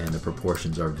model and the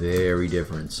proportions are very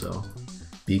different, so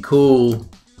be cool.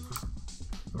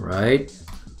 All right,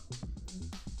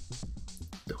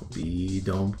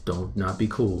 don't not be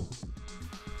cool.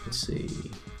 Let's see,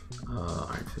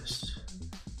 Iron Fist,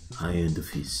 Iron the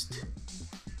Fist,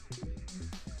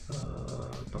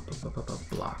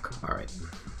 block. All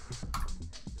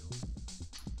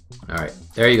right,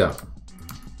 there you go.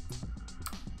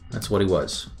 That's what he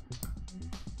was,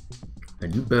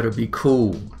 and you better be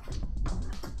cool.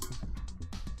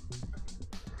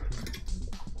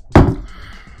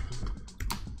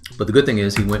 But the good thing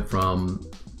is he went from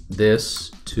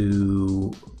this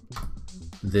to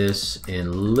this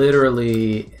in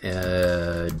literally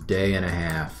a day and a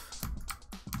half.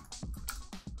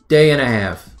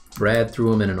 Brad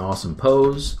threw him in an awesome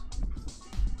pose.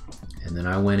 And then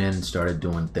I went in and started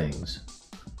doing things.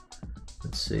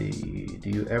 Let's see, do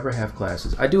you ever have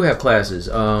classes? I do have classes.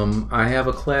 I have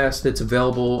a class that's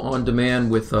available on demand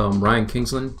with Ryan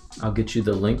Kingsland. I'll get you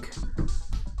the link.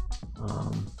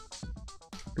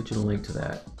 Get you the link to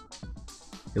that.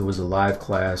 It was a live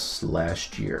class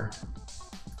last year.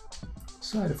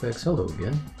 Side effects, hello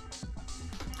again.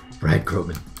 Brad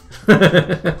Groban.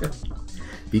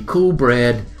 Be cool,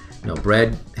 Brad. No,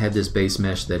 Brad had this base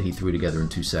mesh that he threw together in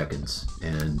 2 seconds,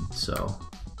 and so.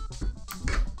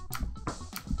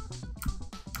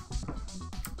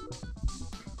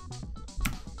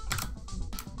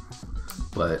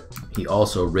 But he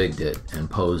also rigged it and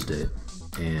posed it,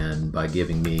 and by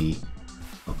giving me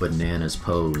a bananas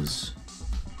pose,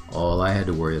 all I had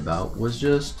to worry about was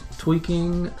just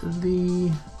tweaking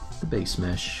the base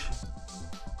mesh,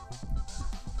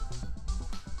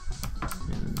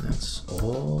 and that's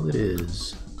all it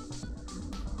is.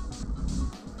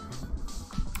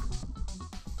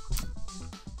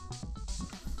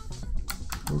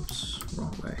 Oops,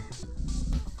 wrong way.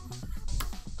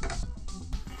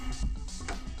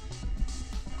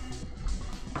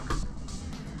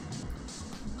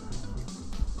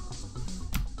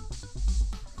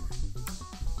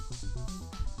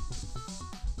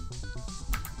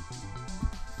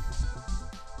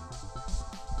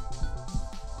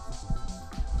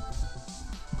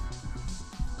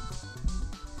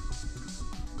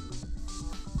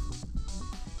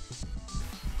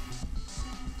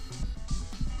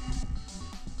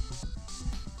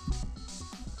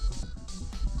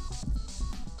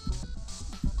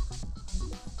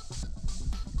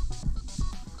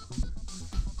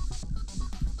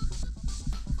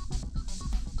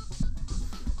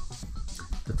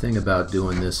 The thing about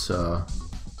doing this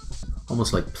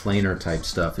almost like planar type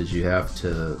stuff is you have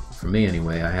to, for me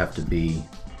anyway, I have to be,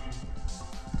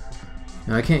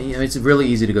 I can't, it's really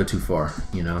easy to go too far,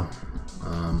 you know,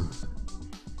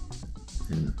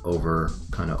 and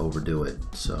kind of overdo it.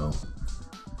 So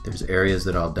there's areas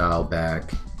that I'll dial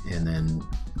back, and then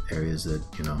areas that,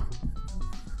 you know,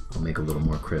 I'll make a little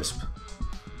more crisp.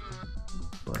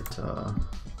 But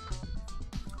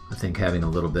I think having a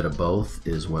little bit of both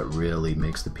is what really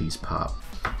makes the piece pop.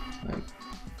 Like,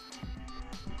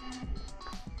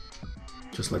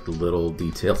 just like the little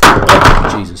detail.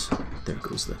 Oh, Jesus, there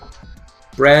goes the.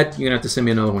 Brad, you're gonna have to send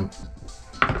me another one.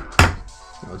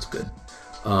 Oh, it's good.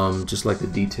 Just like the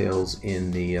details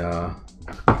in the.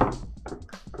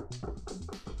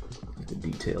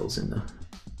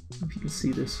 If you can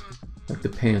see this, like the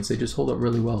pants, they just hold up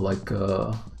really well. Like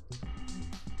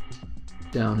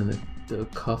down in the the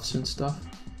cuffs and stuff.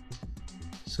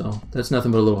 So that's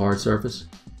nothing but a little hard surface.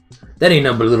 That ain't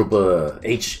nothing but a little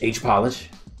H polish.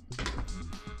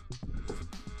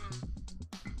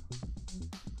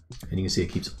 And you can see it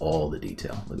keeps all the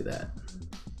detail. Look at that.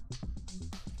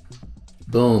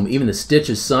 Boom. Even the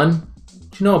stitches, son.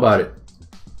 What you know about it?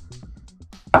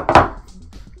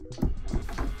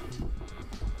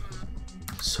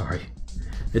 Sorry.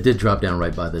 It did drop down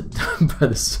right by the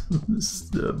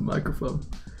the microphone.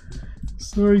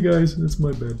 Sorry guys, that's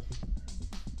my bad.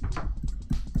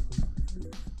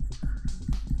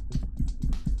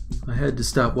 I had to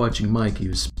stop watching Mike. He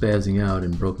was spazzing out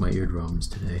and broke my eardrums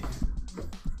today.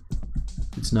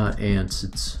 It's not ants,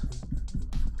 it's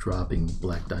dropping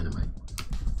black dynamite.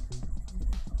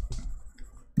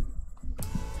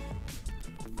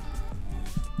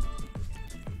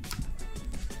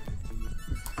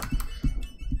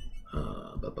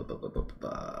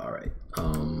 Alright,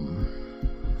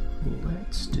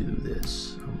 let's do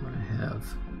this. I'm gonna have,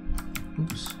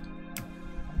 oops.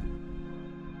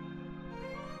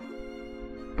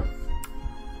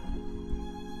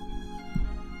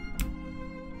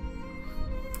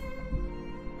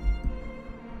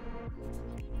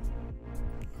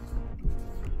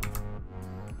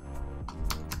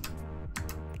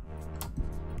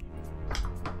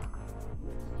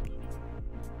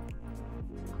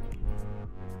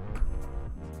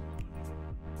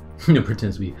 It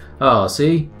pretends to be. Oh,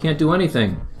 see? Can't do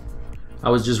anything. I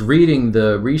was just reading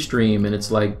the restream and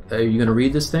it's like, are you going to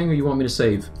read this thing or you want me to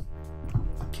save?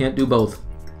 Can't do both.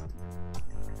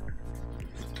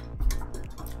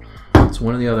 It's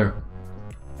one or the other.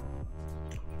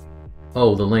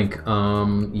 Oh, the link.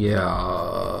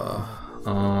 Yeah.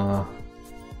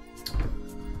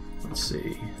 Let's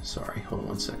see. Sorry, hold on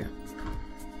one second.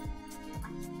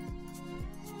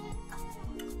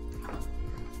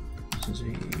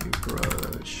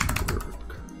 ZBrush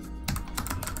work.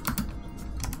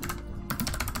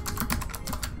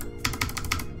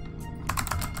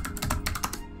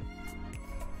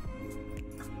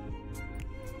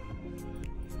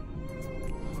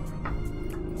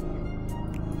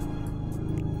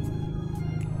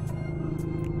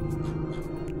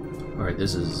 All right,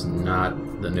 this is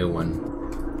not the new one.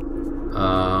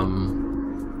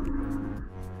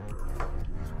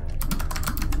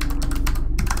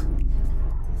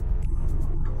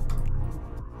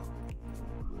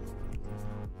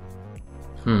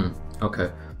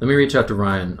 Okay. Let me reach out to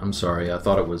Ryan. I'm sorry. I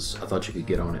thought you could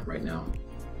get on it right now.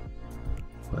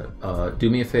 But do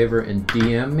me a favor and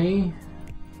DM me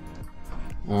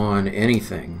on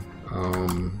anything.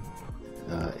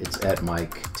 It's at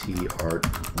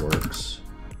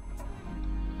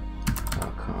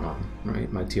MikeTArtworks.com,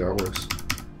 right? MikeTArtworks.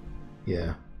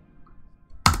 Yeah.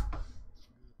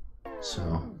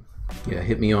 So, yeah,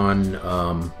 hit me on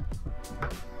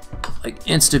like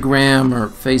Instagram or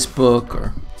Facebook,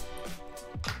 or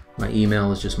my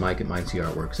email is just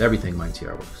Mike@MikeTArtworks. Everything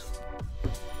MikeTArtworks.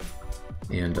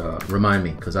 And remind me,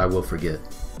 because I will forget,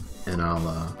 and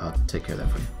I'll take care of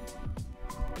that for you.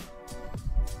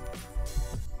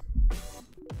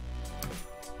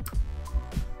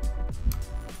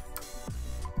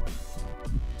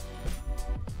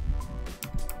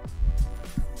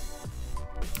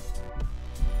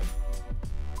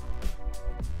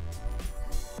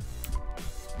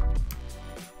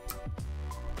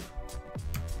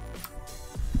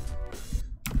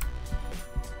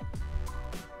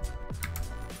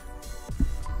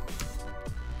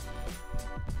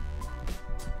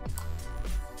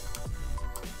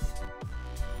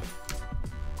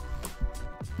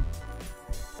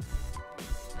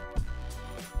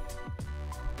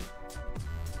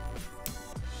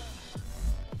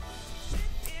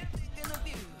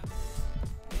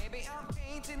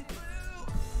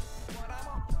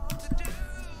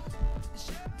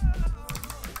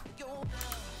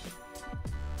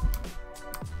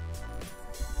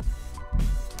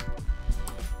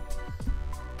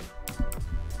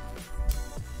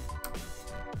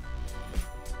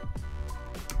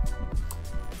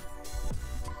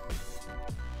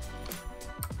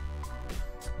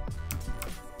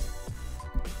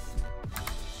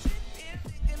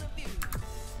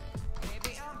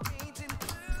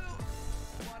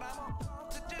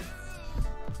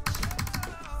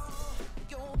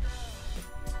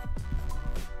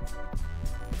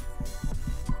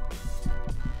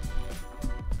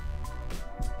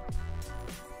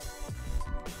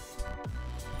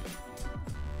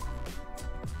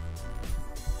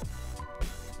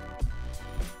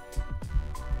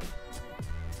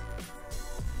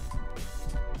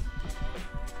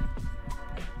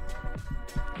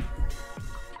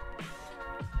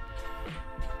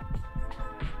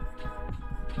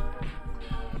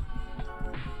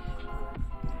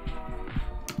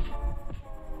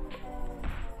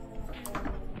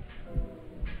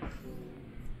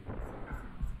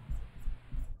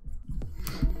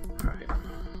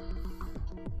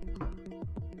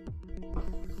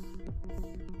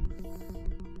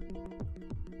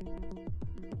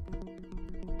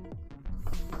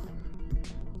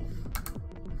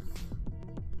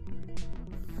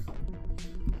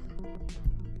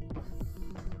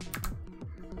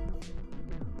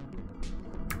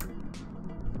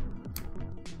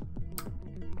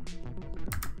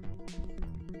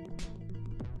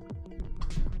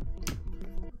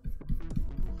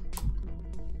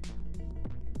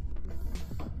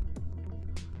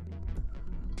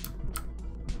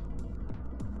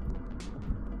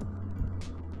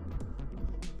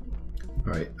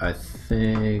 All right, I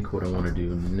think what I want to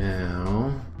do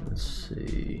now, let's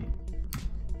see.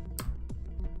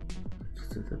 I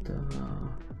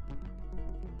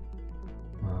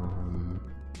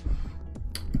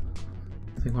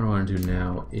think what I want to do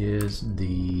now is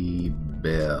the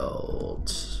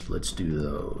belt. Let's do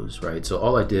those, right? So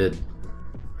all I did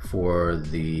for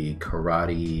the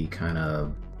karate kind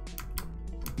of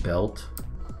belt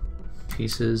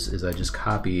pieces is I just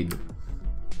copied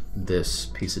this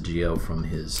piece of geo from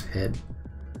his head.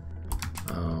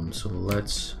 So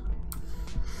let's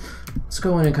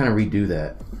go in and kind of redo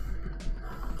that,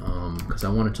 because I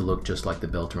want it to look just like the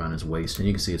belt around his waist, and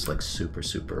you can see it's like super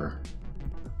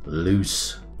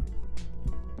loose.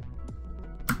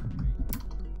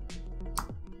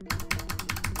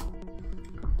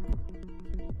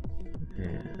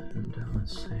 And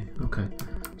let's see. Okay,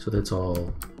 so that's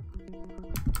all.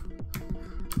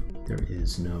 There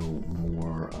is no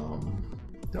more.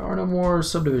 There are no more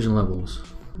subdivision levels.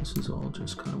 This is all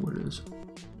just kind of what it is.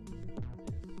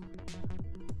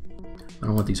 I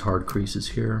don't want these hard creases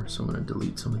here, so I'm going to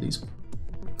delete some of these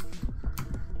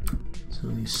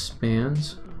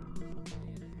spans.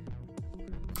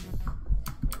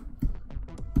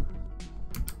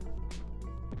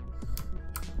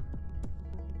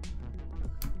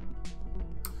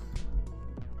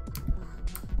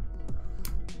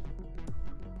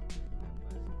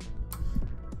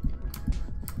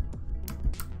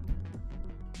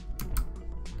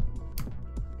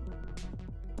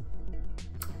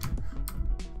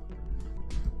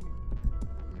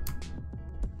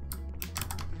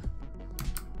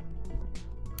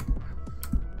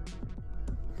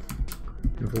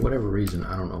 And for whatever reason,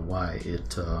 I don't know why,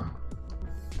 if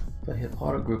I hit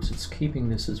auto groups, it's keeping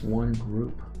this as one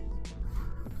group.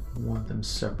 I want them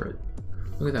separate.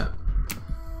 Look at that.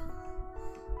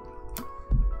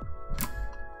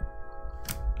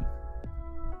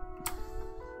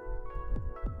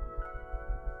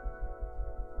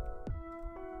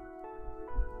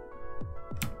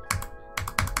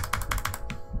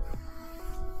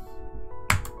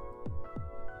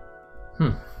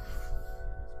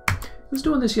 I was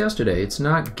doing this yesterday. It's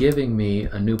not giving me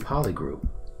a new poly group,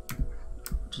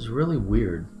 which is really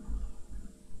weird.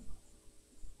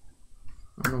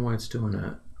 I don't know why it's doing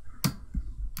that.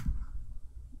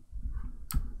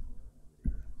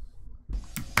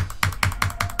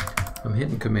 I'm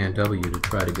hitting Command W to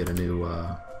try to get a new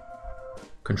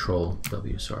Control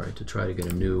W, sorry, to try to get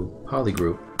a new poly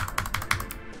group.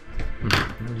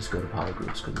 Let me just go to poly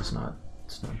groups because it's not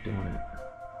doing it.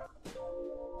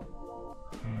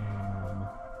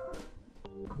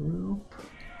 Group.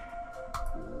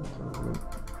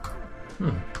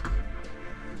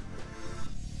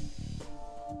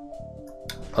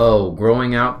 Oh,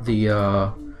 growing out the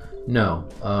no.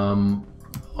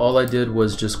 All I did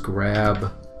was just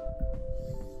grab.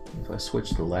 If I switch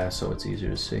the lasso, it's easier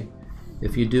to see.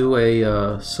 If you do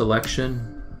a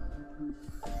selection,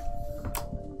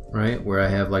 right, where I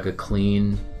have like a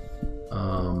clean,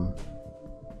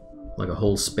 like a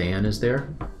whole span is there,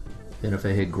 then if I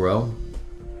hit grow,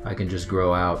 I can just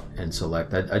grow out and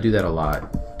select. I do that a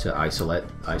lot to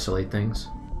isolate things.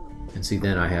 And see,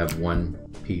 then I have one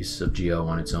piece of geo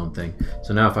on its own thing.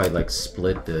 So now if I like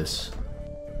split this,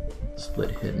 split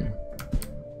hidden,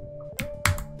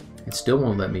 it still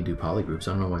won't let me do polygroups.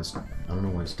 I don't know why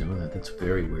it's doing that. That's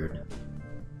very weird.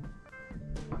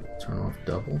 Turn off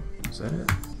double. Is that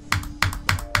it?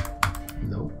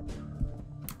 Nope.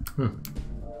 I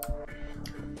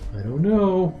don't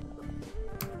know.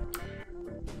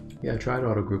 Yeah, I tried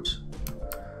auto groups.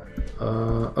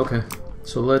 Okay,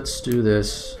 so let's do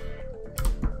this.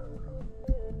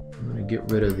 I'm gonna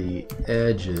get rid of the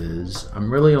edges.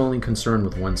 I'm really only concerned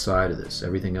with one side of this.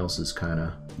 Everything else is kind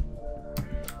of,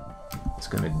 it's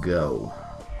gonna go.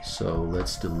 So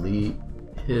let's delete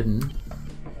hidden.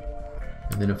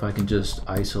 And then if I can just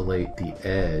isolate the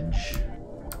edge,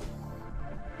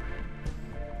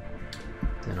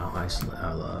 then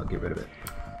I'll get rid of it,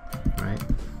 right?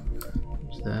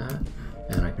 There's that,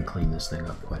 and I can clean this thing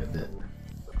up quite a bit.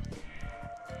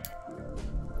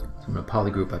 So I'm gonna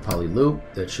polygroup by polyloop.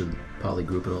 That should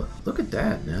polygroup it all. Look at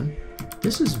that, man.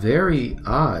 This is very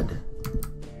odd.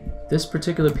 This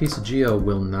particular piece of geo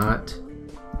will not,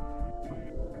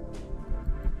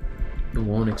 it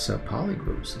won't accept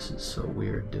polygroups. This is so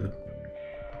weird, dude.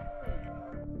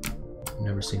 I've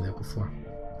never seen that before.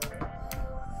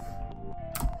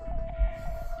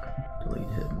 Delete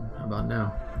hidden. How about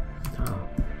now? Oh.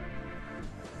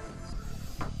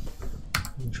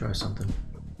 Let me try something.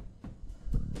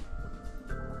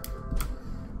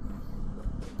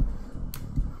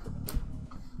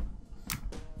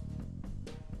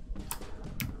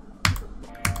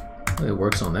 it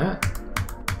works on that.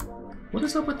 What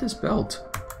is up with this belt?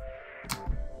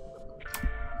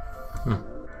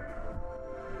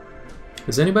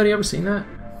 Has anybody ever seen that?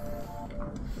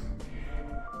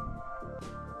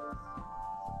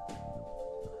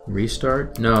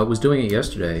 Restart? No, it was doing it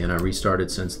yesterday and I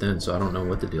restarted since then, so I don't know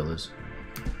what the deal is.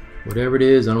 Whatever it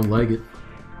is, I don't like it.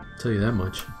 I'll tell you that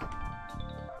much.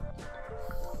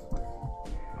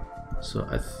 So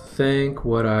I think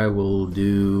what I will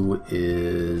do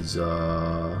is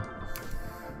I'm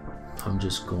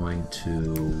just going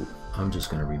to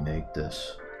remake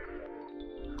this.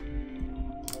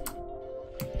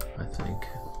 I think.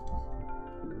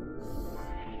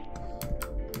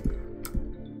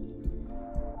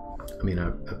 I mean,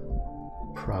 I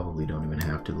probably don't even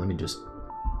have to.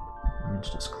 Let's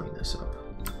just clean this up.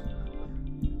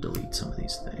 Delete some of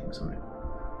these things. I'm gonna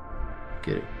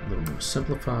get it a little more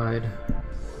simplified.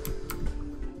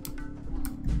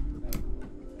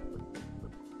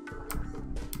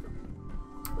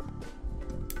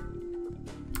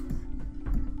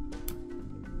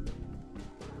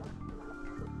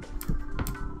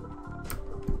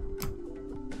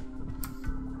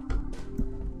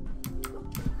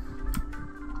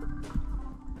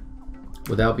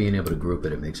 Without being able to group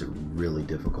it, it makes it really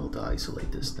difficult to isolate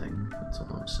this thing. That's all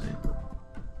I'm saying.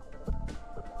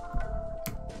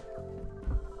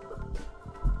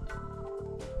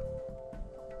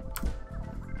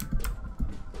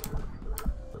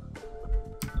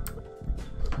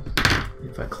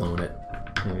 If I clone it,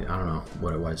 maybe, I don't know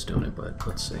why it's doing it, but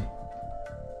let's see.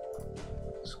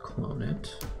 Let's clone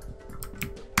it.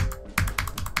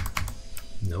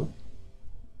 Nope.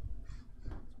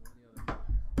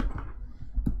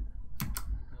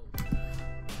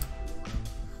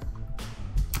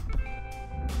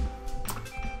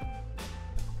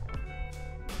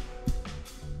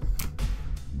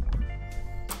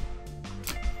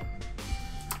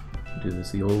 Do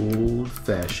this the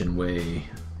old-fashioned way.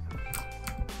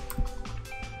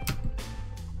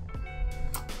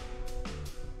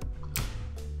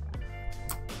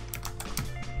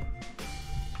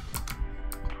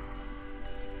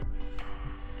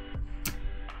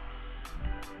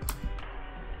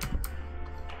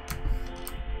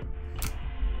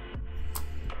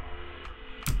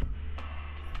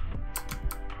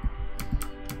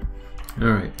 All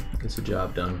right, gets the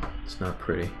job done. It's not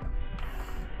pretty.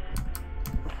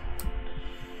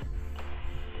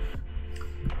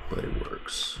 But it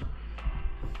works.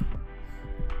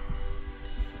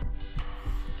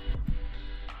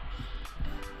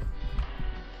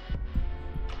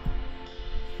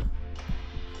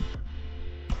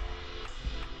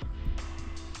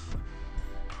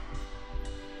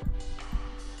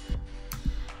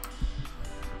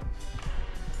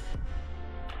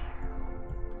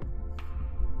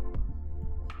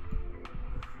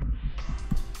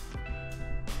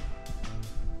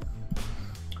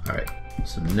 All right.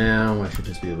 So now I should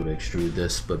just be able to extrude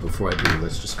this, but before I do,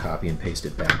 let's just copy and paste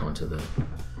it back onto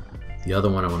the other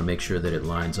one. I want to make sure that it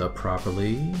lines up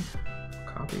properly.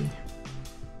 Copy.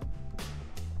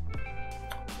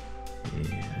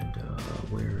 And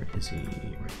where is he?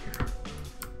 Right here.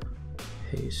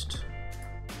 Paste.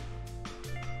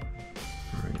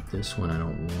 All right, this one I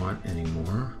don't want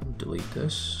anymore. Delete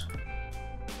this.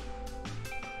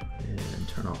 And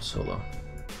turn off solo.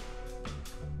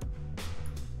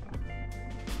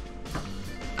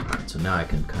 So now I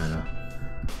can kind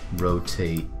of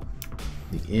rotate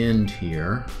the end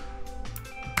here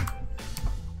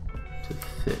to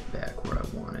fit back where I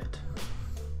want it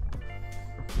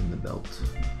in the belt.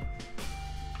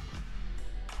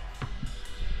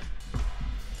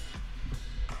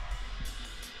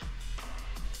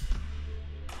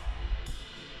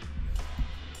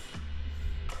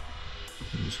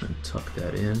 I'm just going to tuck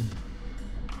that in.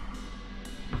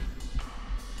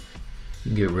 You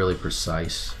can get really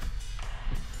precise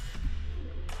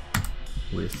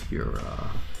with your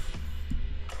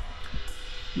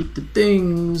with the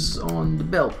things on the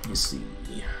belt, you see.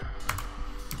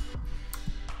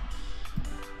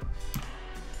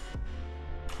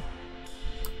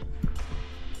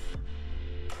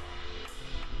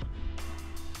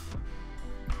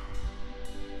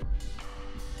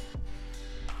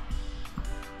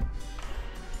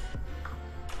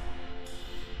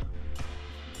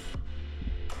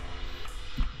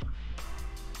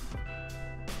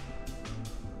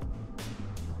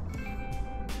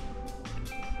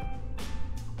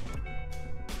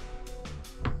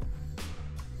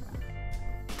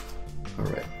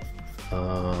 Alright,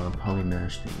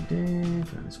 polymesh thing,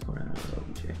 trying to support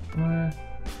OBJ.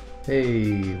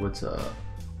 Hey, what's up?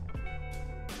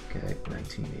 Okay,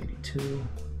 1982.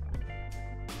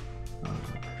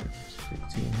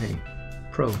 16. Hey,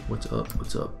 Pro, what's up?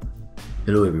 What's up?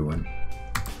 Hello, everyone.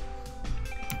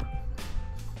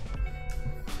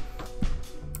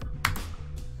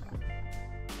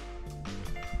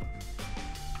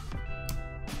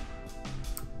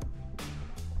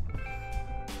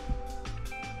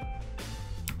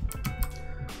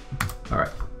 All right,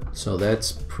 so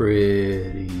that's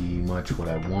pretty much what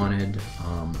I wanted.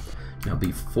 Now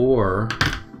before,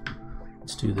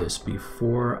 let's do this.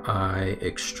 Before I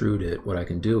extrude it, what I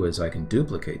can do is I can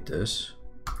duplicate this,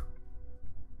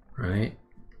 right?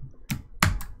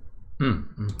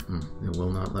 It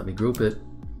will not let me group it.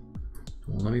 It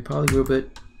won't let me polygroup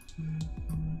it.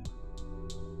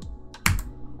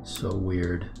 So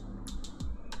weird.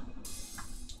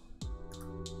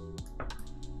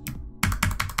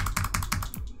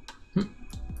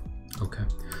 Okay.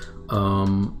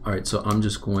 All right, so I'm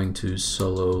just going to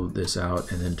solo this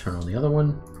out and then turn on the other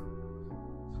one.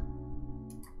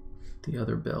 The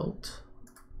other belt.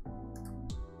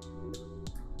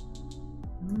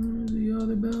 The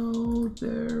other belt,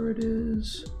 there it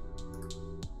is.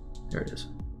 There it is.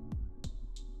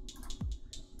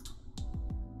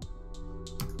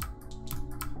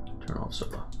 Turn off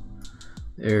solo.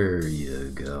 There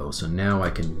you go. So now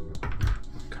I can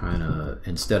kind of,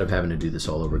 instead of having to do this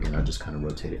all over again, I just kind of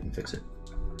rotate it and fix it.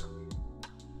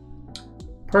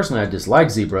 Personally, I dislike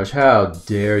ZBrush. How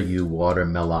dare you,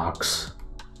 Watermelox?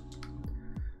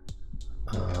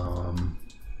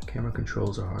 Camera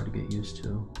controls are hard to get used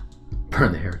to.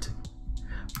 Burn the heretic.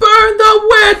 Burn the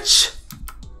witch!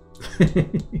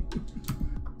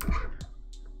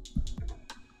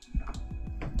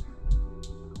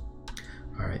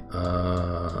 All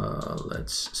right,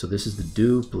 so this is the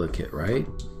duplicate, right?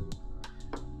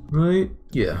 Right?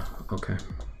 Yeah, okay.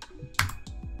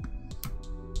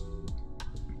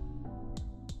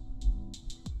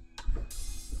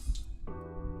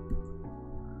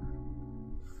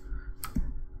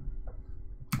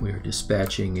 We're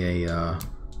dispatching an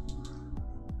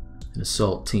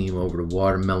assault team over to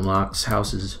Watermelox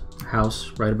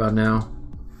house right about now.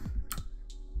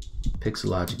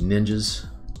 Pixelogic ninjas.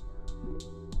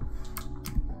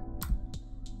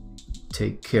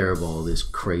 Take care of all this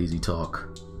crazy talk.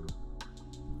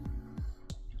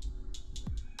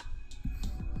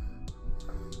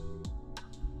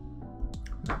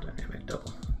 Dynamic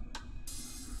double.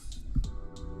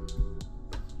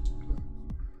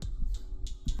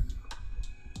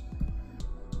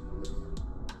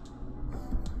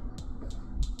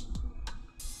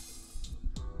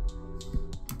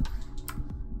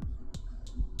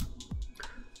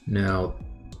 Now,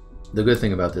 the good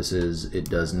thing about this is it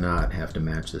does not have to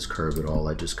match this curve at all.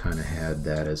 I just kind of had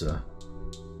that as a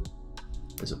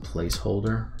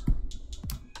placeholder.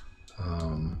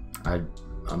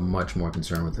 I'm much more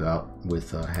concerned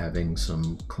with having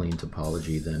some clean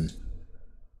topology than,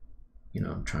 you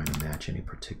know, trying to match any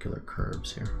particular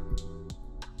curves here.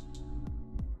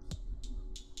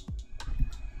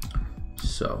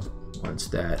 So once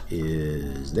that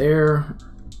is there,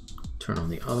 turn on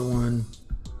the other one.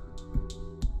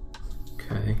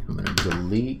 Okay, I'm going to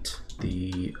delete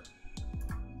the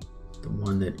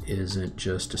one that isn't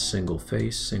just a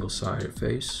single-sided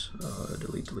face.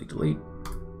 Delete, delete, delete.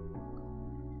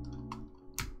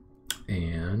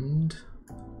 And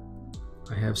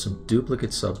I have some duplicate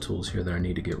subtools here that I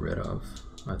need to get rid of.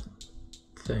 I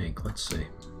think, let's see.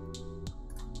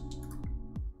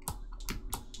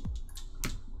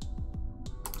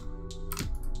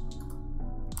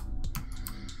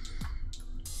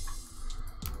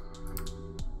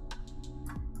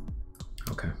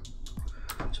 Okay,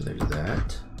 so there's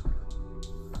that.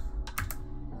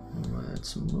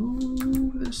 Let's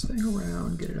move this thing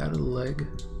around, get it out of the leg.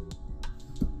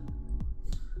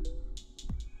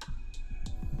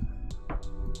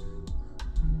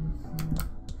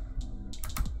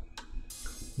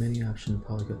 Many option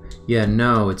polygon. Yeah,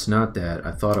 no, it's not that.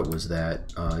 I thought it was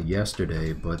that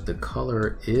yesterday, but the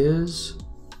color is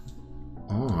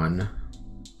on.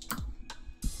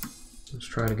 Let's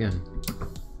try it again.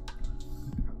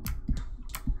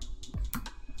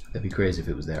 That'd be crazy if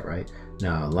it was that, right?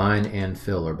 Now, line and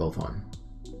fill are both on.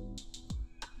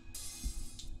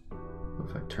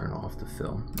 If I turn off the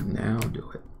fill, now do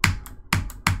it.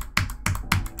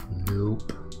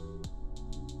 Nope.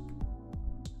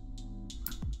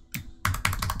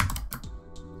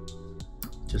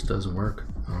 Just doesn't work.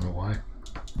 I don't know why.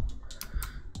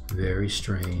 Very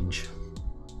strange.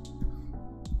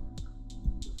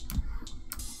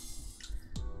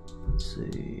 Let's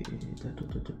see.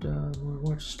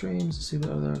 Watch streams to see what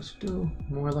others do.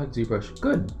 More like ZBrush.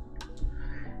 Good.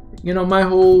 You know, my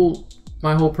whole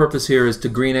purpose here is to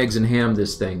green eggs and ham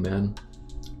this thing, man.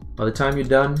 By the time you're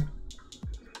done,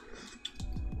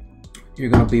 you're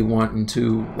gonna be wanting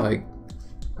to like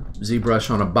ZBrush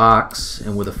on a box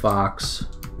and with a fox.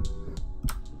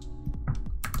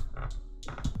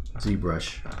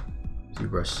 ZBrush,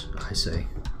 I say.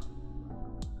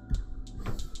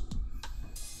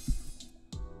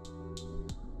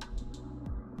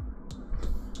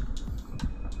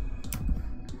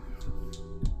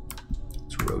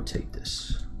 Let's rotate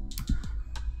this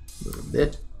a little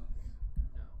bit.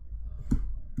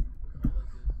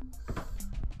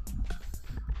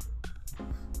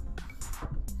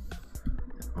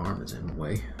 That arm is in the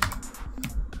way.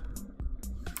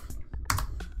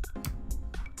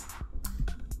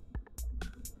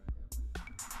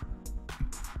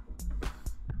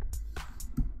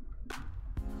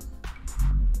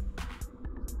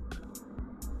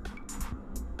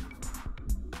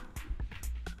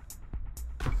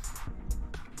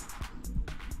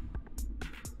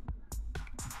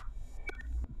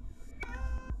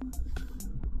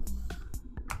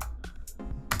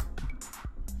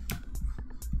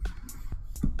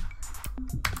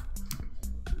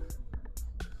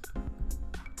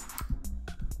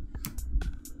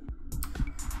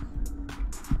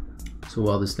 So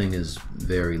while this thing is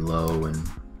very low and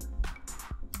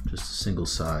just a single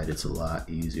side, it's a lot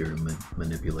easier to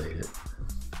manipulate it.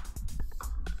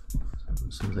 So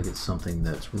as soon as I get something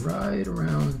that's right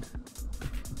around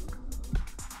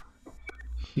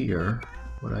here,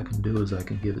 what I can do is I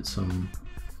can give it some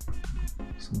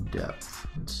depth.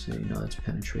 Let's see, now that's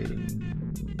penetrating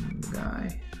the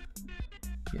guy.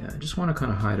 Yeah, I just want to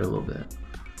kind of hide it a little bit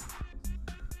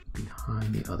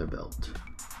behind the other belt.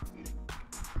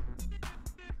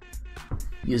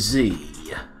 You see.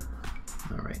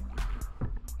 All right.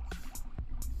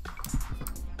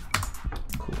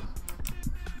 Cool.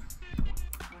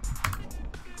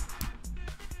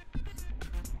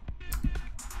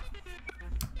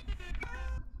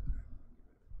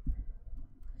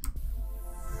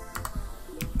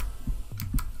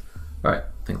 All right,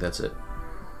 I think that's it.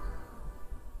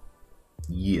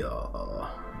 Yeah,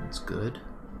 that's good.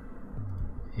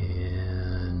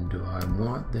 And do I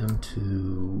want them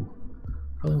to...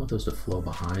 Probably want those to flow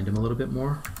behind him a little bit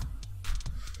more.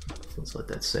 So let's let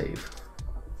that save.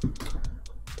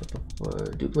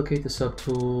 Duplicate the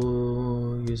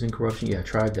subtool using corruption. Yeah, I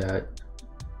tried that.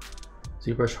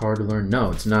 ZBrush hard to learn? No,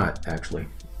 it's not actually.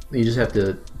 You just have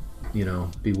to, you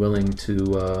know, be willing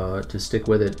to stick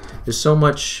with it. There's so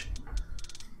much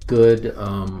good. You're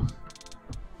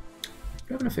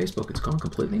having a Facebook. It's gone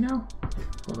completely now.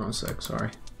 Hold on a sec.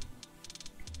 Sorry.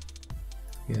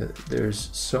 Yeah, there's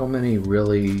so many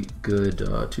really good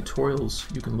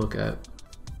tutorials you can look at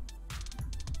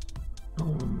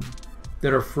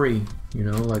that are free, you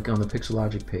know, like on the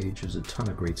Pixelogic page, there's a ton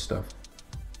of great stuff.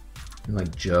 And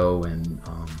like Joe and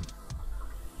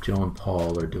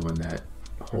Paul are doing that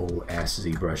whole Ask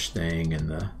ZBrush thing, and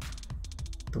the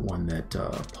one that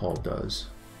Paul does.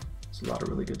 It's a lot of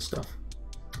really good stuff.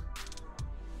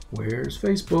 Where's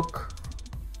Facebook?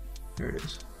 There it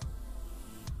is.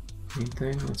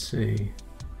 Anything? Let's see.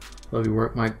 Love your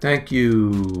work, Mike. Thank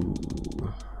you.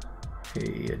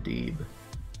 Hey, Adib.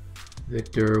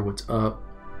 Victor, what's up?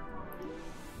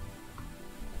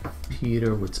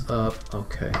 Peter, what's up?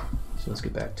 Okay, so let's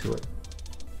get back to it.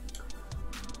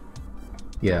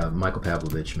 Yeah, Michael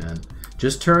Pavlovich, man.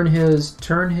 Just turn his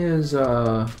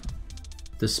the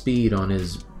speed on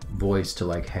his voice to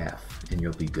like half, and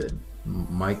you'll be good.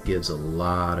 Mike gives a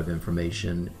lot of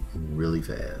information really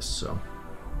fast, so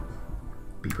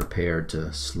be prepared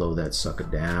to slow that sucker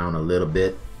down a little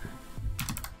bit.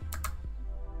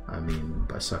 I mean,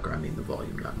 by sucker, I mean the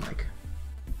volume, not Mike.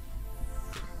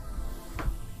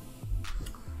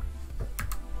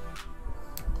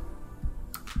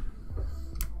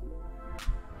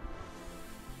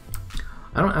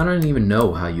 I don't even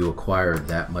know how you acquire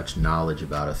that much knowledge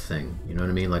about a thing. You know what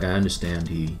I mean? Like, I understand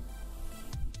he's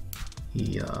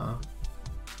a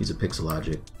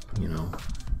Pixelogic, you know,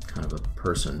 kind of a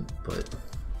person, but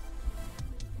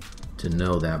to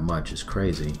know that much is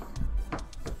crazy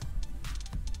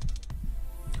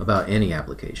about any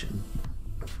application.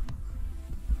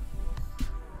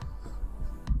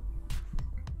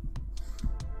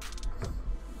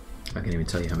 I can't even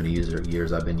tell you how many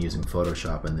years I've been using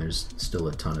Photoshop, and there's still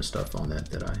a ton of stuff on that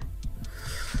that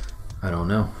I don't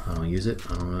know. I don't use it.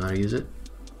 I don't know how to use it.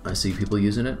 I see people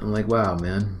using it. I'm like, wow,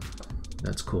 man,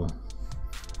 that's cool.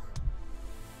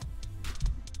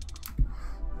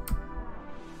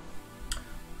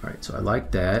 All right, so I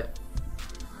like that.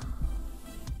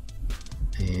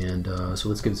 And so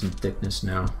let's give it some thickness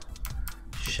now,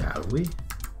 shall we?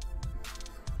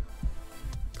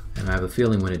 And I have a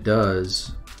feeling when it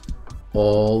does,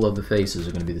 all of the faces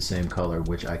are going to be the same color,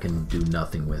 which I can do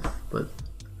nothing with, but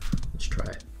let's try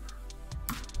it.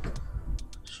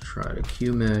 Let's try to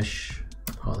Q mesh,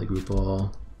 polygroup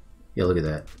all. Yeah, look at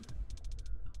that.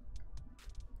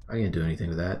 I can't do anything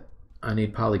with that. I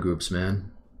need polygroups,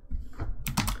 man.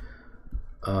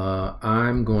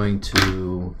 I'm going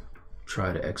to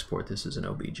try to export this as an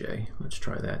OBJ. Let's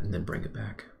try that and then bring it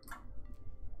back.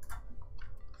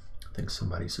 I think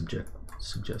somebody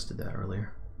suggested that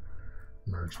earlier.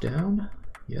 Merge down,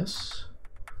 yes.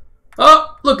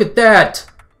 Oh, look at that!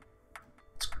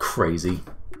 It's crazy.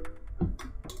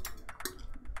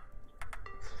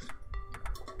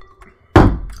 I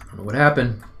don't know what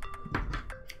happened.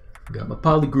 Got my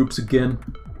polygroups again.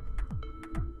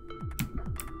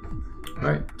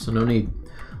 Alright, so no need.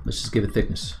 Let's just give it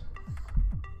thickness.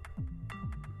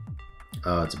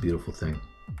 Oh, it's a beautiful thing.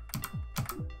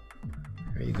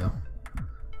 There you go.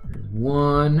 There's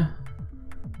 1,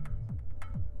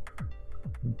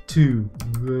 2.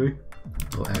 Okay.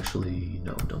 Oh, actually,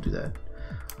 no, don't do that.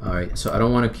 Alright, so I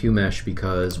don't want to Q mesh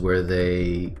because where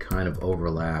they kind of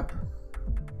overlap,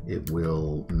 it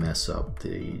will mess up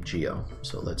the geo.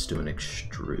 So let's do an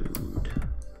extrude.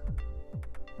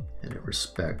 And it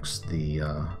respects the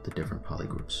different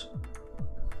polygroups.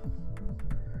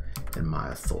 And my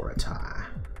authority.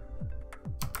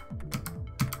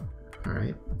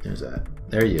 Alright, there's that.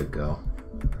 There you go.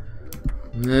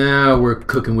 Now we're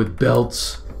cooking with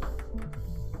belts.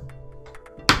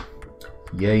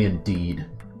 Yay indeed.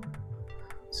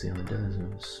 See on the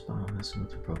desert, spawn messing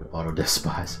with the program. Auto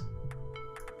despise.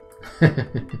 I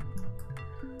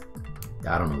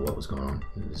don't know what was going on.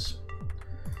 It's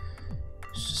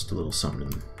just a little something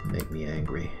to make me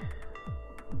angry.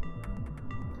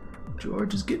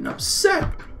 George is getting upset.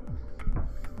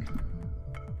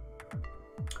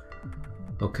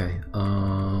 Okay,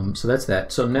 so that's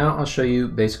that. So now I'll show you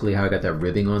basically how I got that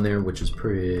ribbing on there, which is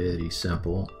pretty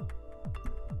simple.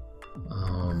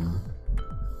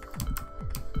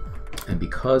 And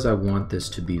because I want this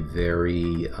to be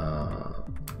very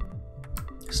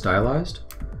stylized,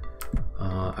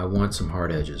 I want some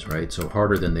hard edges, right? So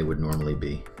harder than they would normally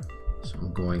be. So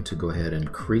I'm going to go ahead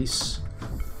and crease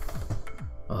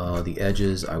the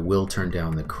edges. I will turn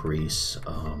down the crease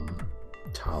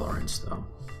tolerance though.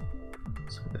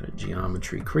 So I've got a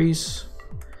geometry crease.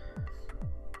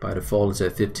 By default it's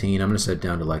at 15. I'm going to set it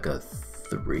down to like a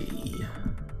 3.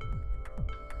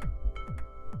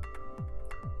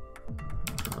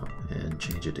 And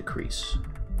change it to crease.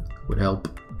 Would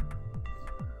help.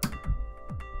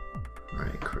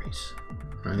 Alright, crease.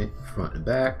 Right, front and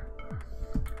back.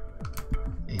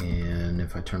 And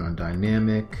if I turn on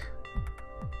dynamic,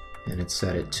 and it's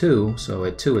set at 2, so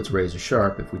at 2 it's razor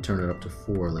sharp. If we turn it up to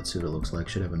 4, let's see what it looks like.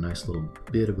 Should have a nice little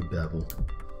bit of a bevel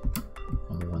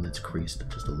on the one that's creased,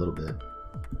 just a little bit.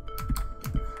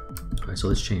 Alright, so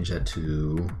let's change that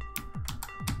to,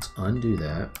 let's undo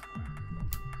that.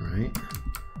 Alright,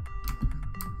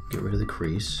 get rid of the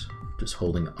crease, just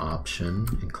holding Option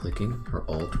and clicking, or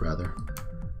Alt rather.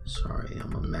 Sorry,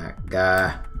 I'm a Mac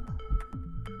guy.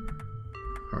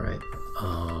 Alright,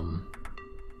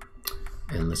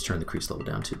 and let's turn the crease level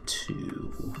down to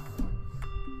 2.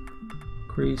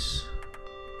 Crease.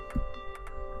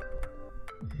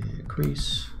 And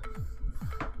crease.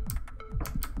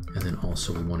 And then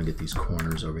also we want to get these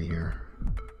corners over here.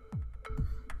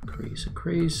 Crease and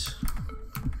crease.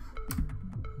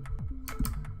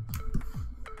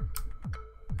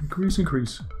 Crease and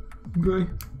crease.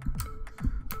 Okay.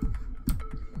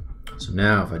 So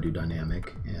now if I do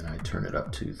dynamic and I turn it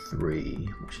up to 3,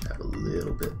 we should have a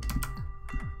little bit.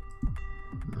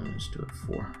 Let's do it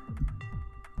 4.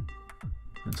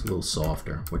 It's a little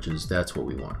softer, that's what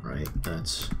we want, right?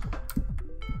 It's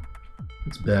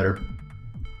better.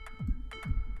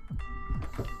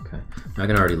 Okay. Now I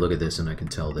can already look at this and I can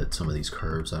tell that some of these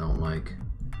curves I don't like.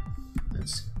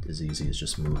 It's as easy as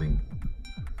just moving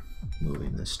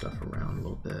this stuff around a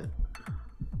little bit.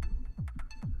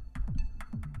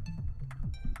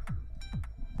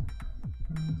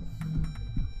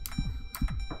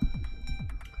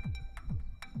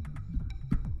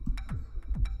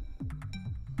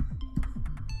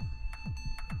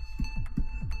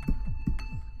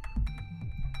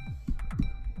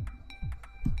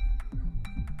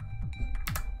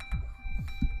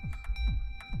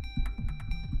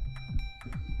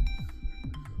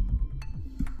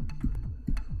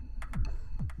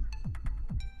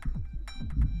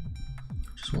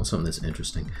 Want something that's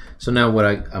interesting. So now what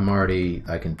I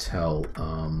can tell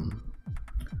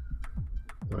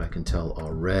what I can tell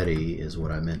already is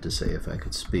what I meant to say if I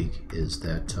could speak, is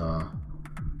that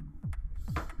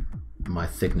my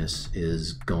thickness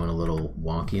is going a little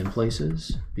wonky in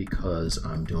places because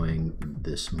I'm doing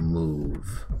this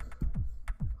move.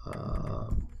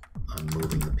 I'm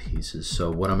moving the pieces. So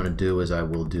what I'm going to do is I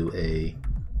will do a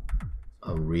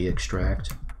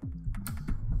re-extract,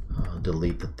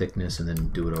 delete the thickness, and then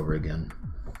do it over again.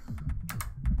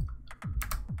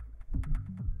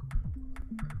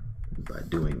 By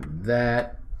doing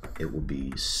that, it will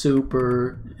be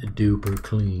super duper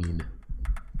clean.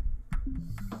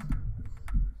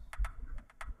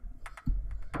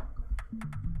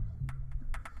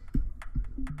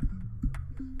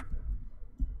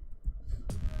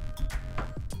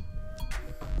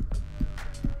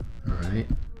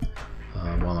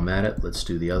 While I'm at it, let's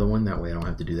do the other one. That way I don't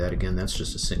have to do that again. That's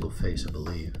just a single face, I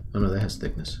believe. Oh no, that has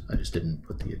thickness. I just didn't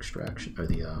put the extraction or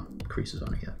the creases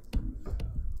on it yet.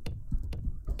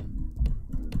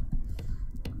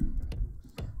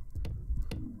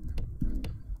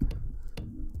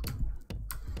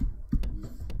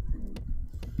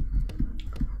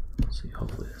 Let's see,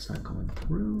 hopefully that's not going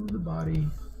through the body.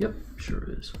 Yep, sure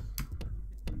is.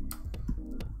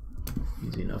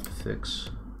 Easy enough to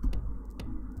fix.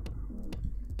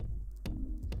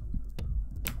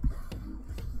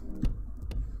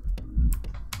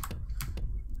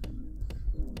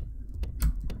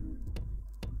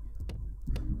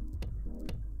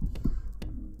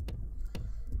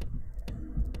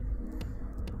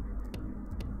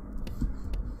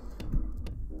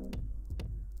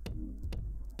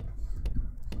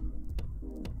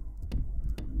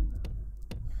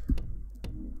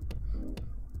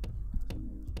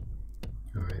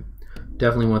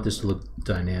 Definitely want this to look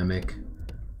dynamic.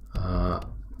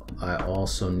 I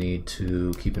also need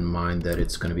to keep in mind that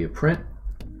it's going to be a print,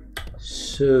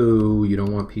 so you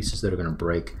don't want pieces that are going to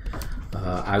break.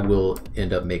 I will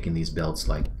end up making these belts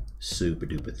like super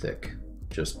duper thick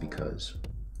just because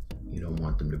you don't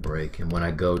want them to break. And when I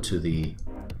go to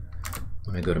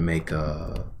make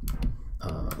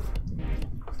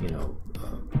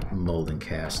mold and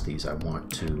cast these, I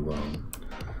want to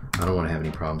I don't want to have any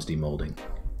problems demolding.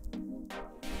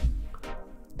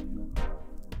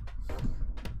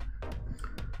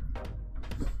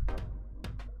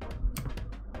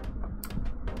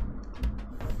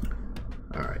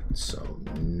 So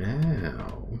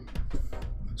now,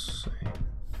 let's see.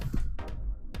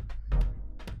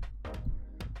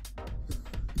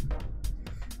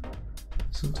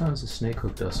 Sometimes the snake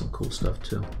hook does some cool stuff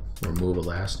too. Remove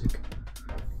elastic.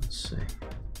 Let's see.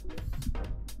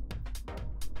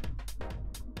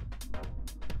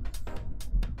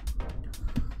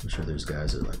 I'm sure there's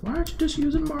guys that are like, why aren't you just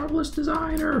using Marvelous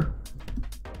Designer?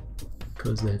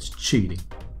 Because that's cheating.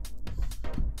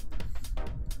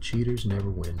 Cheaters never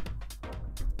win.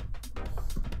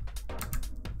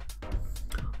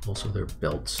 Also, they're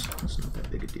belts. It's not that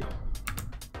big a deal.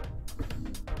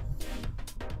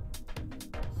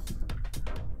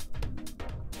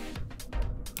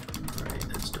 Alright,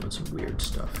 that's doing some weird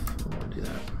stuff. I don't want to do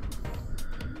that.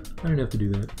 I didn't have to do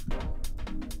that.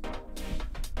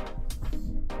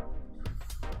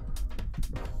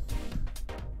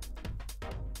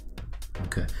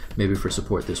 Okay, maybe for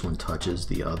support this one touches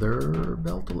the other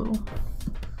belt a little.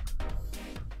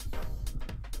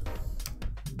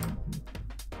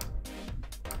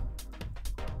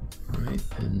 All right,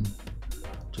 and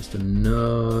just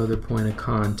another point of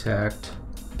contact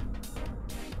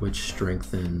which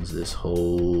strengthens this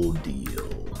whole deal.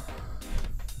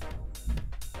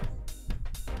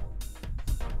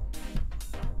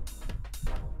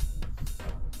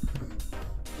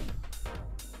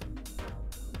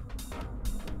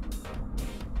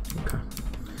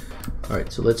 All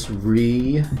right, so let's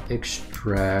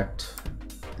re-extract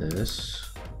this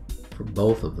for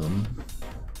both of them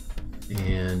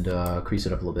and crease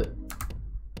it up a little bit.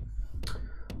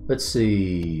 Let's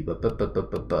see.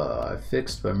 I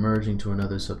fixed by merging to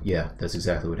another sub. Yeah, that's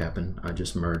exactly what happened. I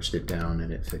just merged it down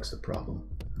and it fixed the problem.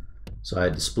 So I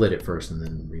had to split it first and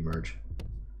then remerge.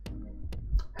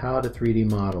 How to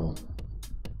 3D model?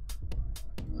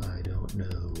 I don't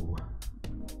know.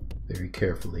 Very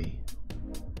carefully.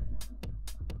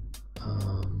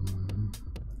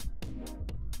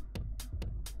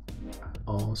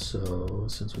 Also,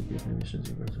 since we give missions,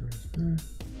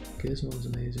 Gizmo's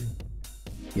amazing.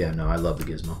 Yeah, no, I love the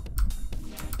Gizmo.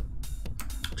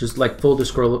 Just like full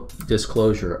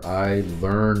disclosure, I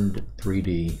learned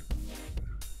 3D,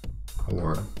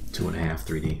 or 2.5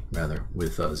 3D rather,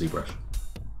 with ZBrush.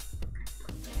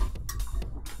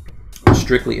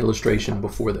 Strictly illustration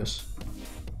before this.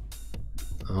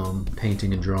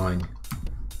 Painting and drawing.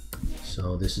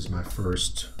 So this is my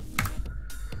first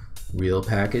real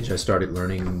package. I started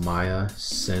learning Maya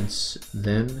since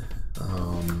then.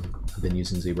 I've been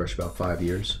using ZBrush about 5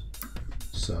 years.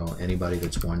 So anybody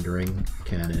that's wondering,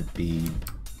 can it be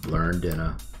learned in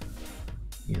a,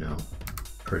 you know,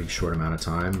 pretty short amount of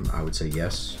time, I would say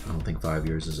yes. I don't think 5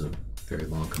 years is a very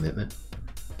long commitment.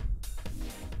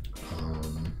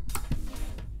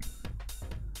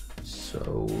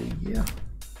 So yeah,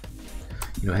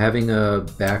 you know, having a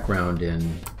background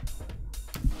in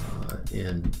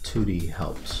 2D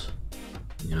helps.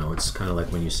 You know, it's kind of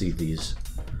like when you see the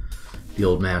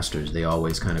old masters, they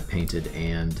always kind of painted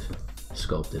and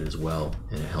sculpted as well,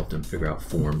 and it helped them figure out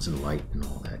forms and light and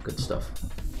all that good stuff.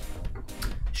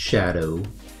 Shadow.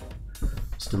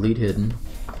 Let's delete hidden.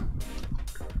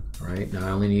 All right, now I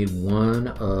only need one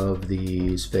of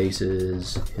these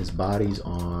faces. His body's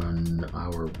on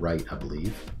our right, I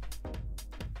believe.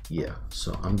 Yeah,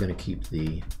 so I'm gonna keep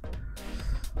the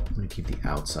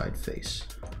outside face.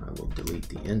 I will delete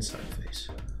the inside face.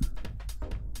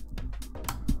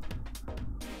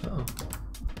 Uh-oh.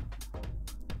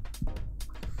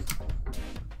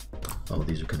 Oh,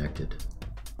 these are connected.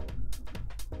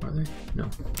 Are they? No,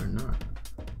 they're not.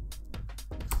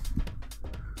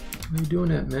 Why are you doing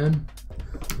that, man?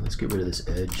 Let's get rid of this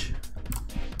edge.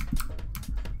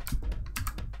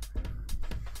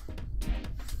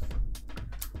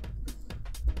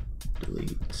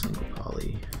 Delete single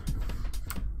poly.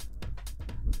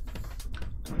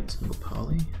 Delete single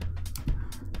poly.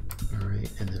 All right,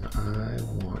 and then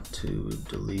I want to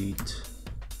delete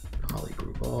poly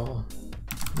group all.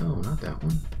 No, not that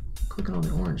one. Clicking on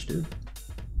the orange, dude.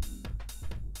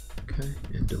 Okay,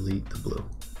 and delete the blue.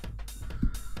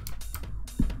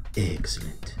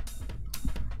 Excellent.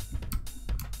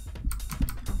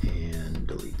 And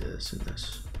delete this and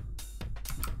this.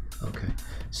 Okay,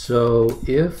 so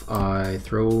if I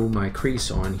throw my crease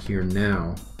on here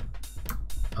now,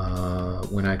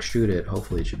 when I extrude it,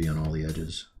 hopefully it should be on all the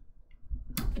edges.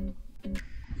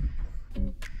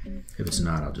 If it's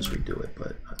not, I'll just redo it,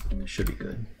 but it should be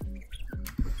good.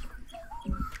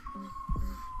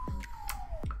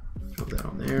 Throw that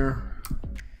on there.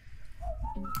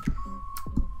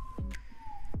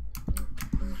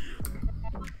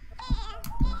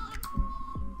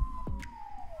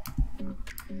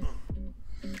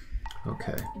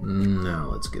 Okay, now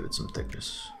let's give it some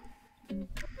thickness.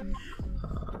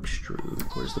 Extrude,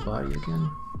 where's the body again?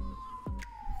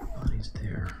 Body's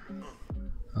there.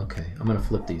 Okay, I'm gonna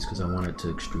flip these because I want it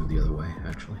to extrude the other way,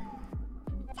 actually.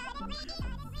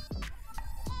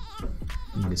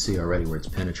 You can see already where it's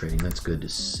penetrating. That's good to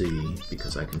see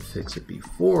because I can fix it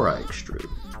before I extrude.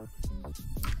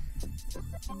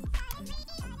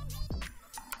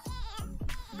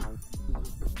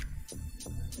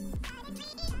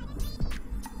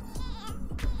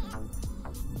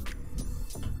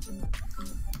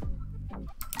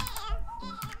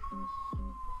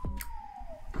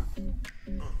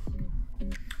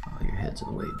 Oh, your head's in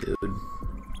the way, dude.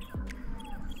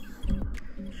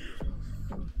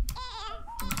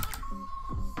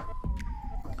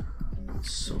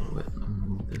 Silhouette, I'll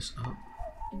move this up.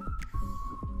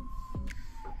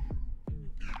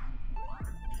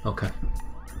 Okay.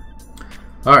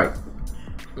 All right.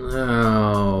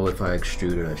 Now, if I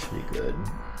extrude it, I should be good.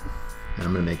 And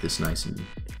I'm gonna make this nice and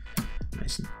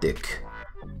thick.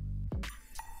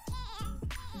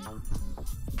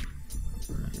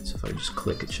 Alright, so if I just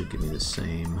click, it should give me the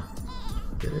same.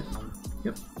 Did it?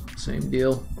 Yep, same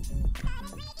deal.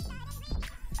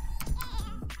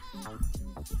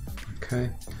 Okay.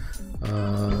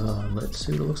 Let's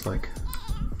see what it looks like.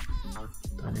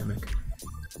 Dynamic.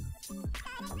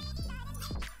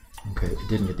 Okay, it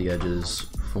didn't get the edges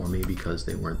for me because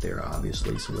they weren't there,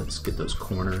 obviously. So let's get those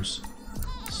corners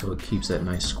so it keeps that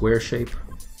nice square shape.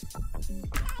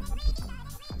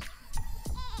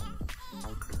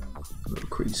 Little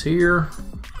crease here,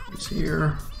 crease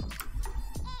here,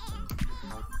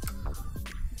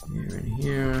 here and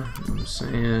here. You know what I'm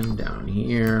saying? Down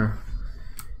here.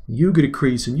 You get a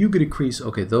crease and you get a crease.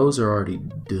 Okay, those are already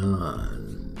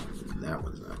done. That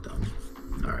one's not done.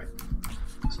 All right.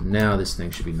 So now this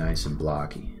thing should be nice and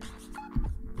blocky.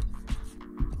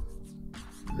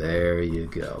 There you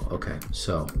go. Okay,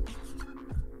 so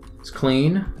it's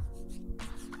clean,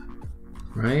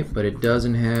 right? But it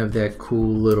doesn't have that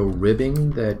cool little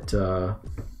ribbing that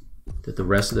that the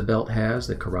rest of the belt has,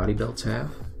 that karate belts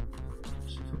have.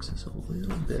 Just fix this a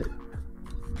little bit.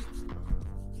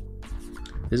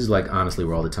 This is like honestly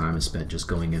where all the time is spent, just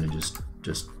going in and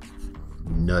just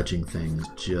nudging things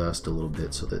just a little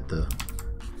bit so that the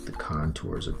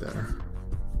contours are better.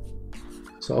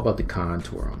 It's all about the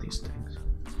contour on these things.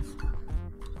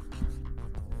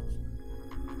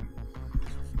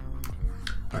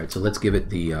 All right, so let's give it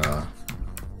the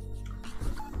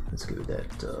Let's give it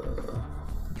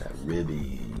that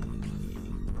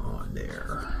ribbing on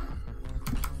there.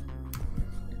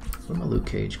 Where'd my Luke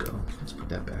Cage go? Let's put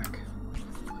that back.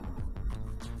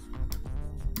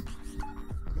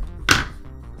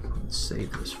 Let's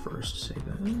save this first. Save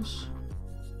as.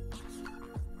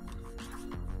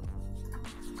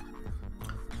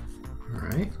 All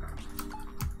right.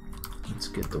 Let's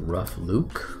get the rough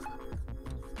Luke.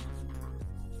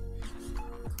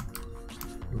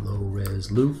 Low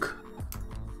res Luke.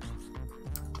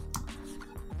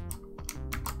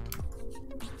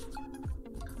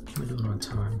 What am I doing on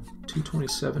time?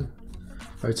 2:27.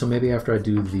 All right, so maybe after I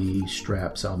do the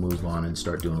straps, I'll move on and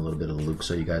start doing a little bit of the Luke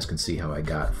so you guys can see how I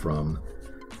got from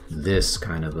this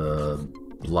kind of a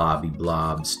blobby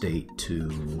blob state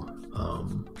to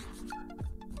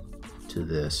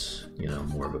this, you know,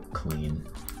 more of a clean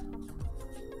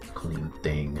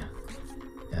thing.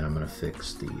 And I'm gonna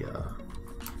fix the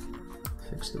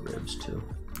ribs too.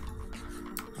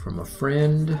 From a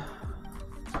friend.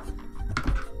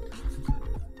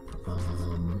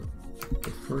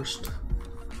 But first,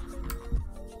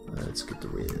 let's get the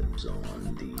ribs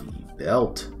on the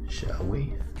belt, shall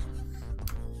we?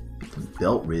 Get them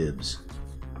belt ribs.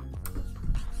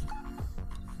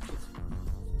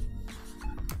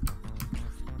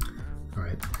 All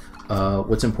right.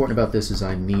 What's important about this is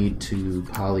I need to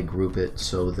poly group it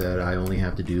so that I only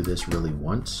have to do this really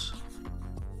once.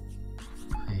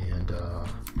 And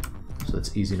so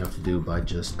it's easy enough to do by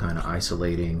just kind of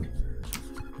isolating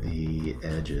the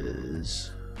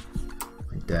edges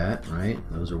like that, right?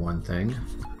 Those are one thing.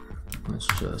 Let's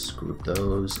just group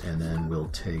those, and then we'll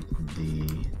take the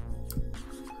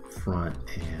front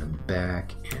and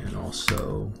back and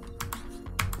also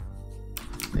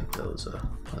make those a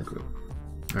poly group.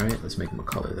 All right, let's make them a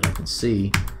color that I can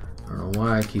see. I don't know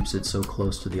why it keeps it so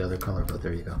close to the other color, but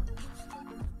there you go.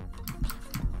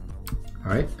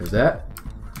 All right, there's that.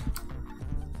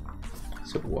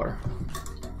 Sip of water.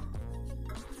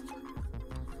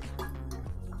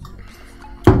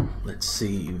 Let's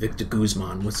see, Victor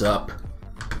Guzman, what's up?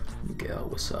 Miguel,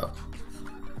 what's up?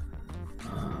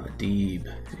 Deeb,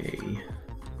 hey,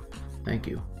 thank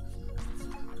you.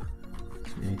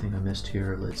 Anything I missed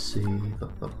here? Let's see.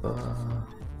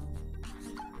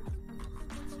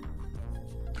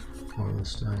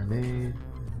 Marvelous designer made.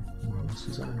 Marvelous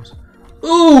designers.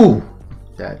 Ooh!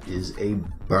 That is a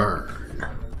burn.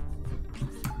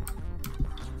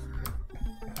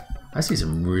 I see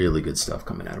some really good stuff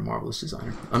coming out of Marvelous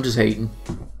Designer. I'm just hating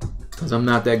because I'm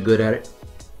not that good at it.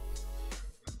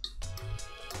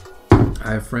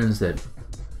 I have friends that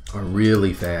are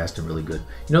really fast and really good.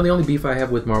 You know, the only beef I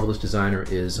have with Marvelous Designer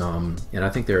is, and I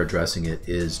think they're addressing it,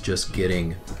 is just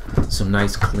getting some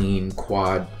nice clean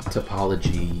quad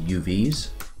topology UVs.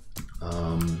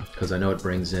 Because I know it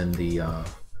brings in the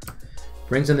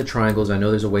triangles. I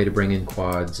know there's a way to bring in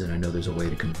quads, and I know there's a way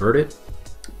to convert it.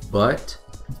 But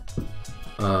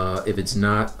if it's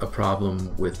not a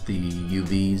problem with the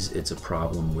UVs, it's a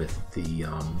problem with the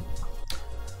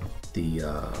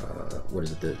what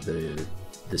is it?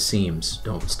 The seams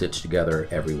don't stitch together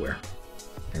everywhere,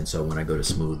 and so when I go to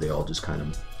smooth, they all just kind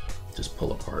of just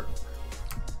pull apart.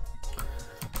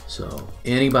 So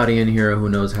anybody in here who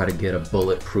knows how to get a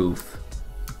bulletproof,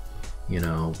 you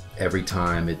know, every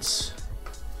time it's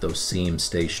those seams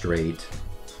stay straight,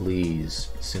 please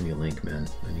send me a link, man.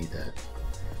 I need that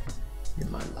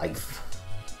in my life.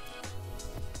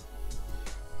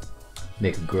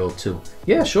 Make a girl too.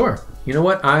 Yeah, sure. You know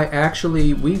what? I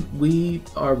actually, we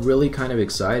are really kind of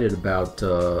excited about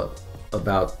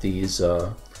these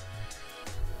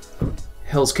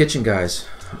Hell's Kitchen guys.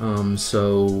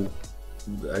 So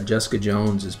Jessica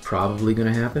Jones is probably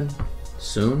going to happen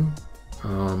soon.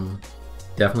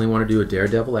 Definitely want to do a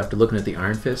Daredevil after looking at the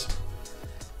Iron Fist.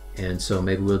 And so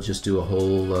maybe we'll just do a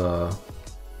whole,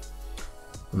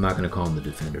 I'm not going to call them the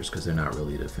Defenders because they're not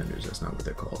really Defenders. That's not what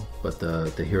they're called. But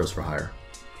the Heroes for Hire.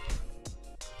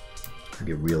 I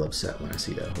get real upset when I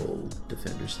see that whole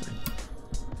Defenders thing.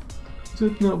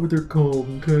 That's not what they're called,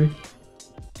 okay?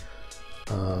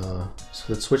 So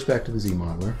let's switch back to the Z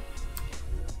modeler.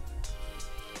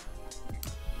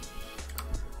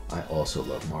 I also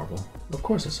love Marvel. Of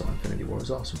course I saw Infinity War. It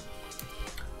was awesome.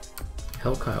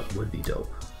 Hellcat would be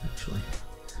dope, actually.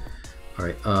 All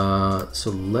right, so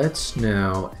let's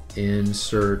now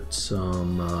insert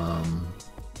some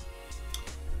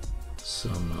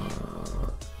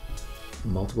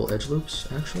multiple edge loops,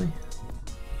 actually.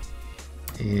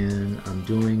 And I'm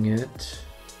doing it,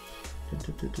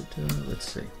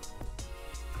 let's see.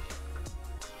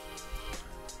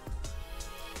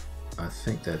 I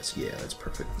think that's, yeah, that's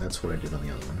perfect. That's what I did on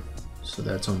the other one. So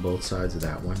that's on both sides of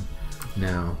that one.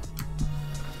 Now,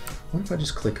 what if I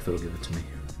just click if it'll give it to me?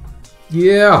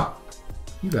 Yeah!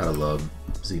 You gotta love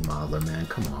ZModeler, man.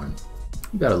 Come on.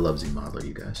 You gotta love ZModeler,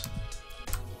 you guys.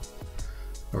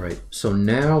 Alright, so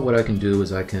now what I can do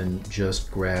is I can just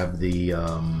grab the...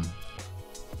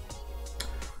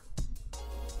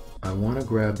 I want to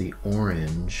grab the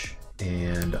orange,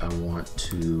 and I want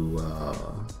to...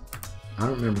 I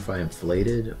don't remember if I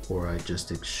inflated or I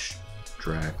just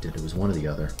extracted. It was one or the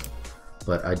other.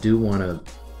 But I do want to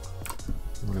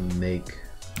make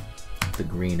the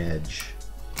green edge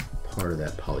part of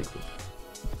that poly group.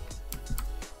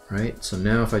 Right, so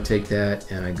now if I take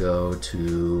that and I go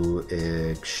to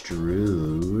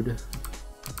extrude,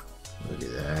 look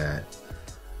at that.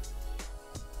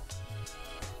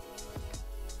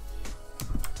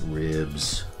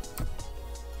 Ribs.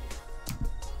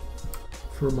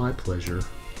 For my pleasure.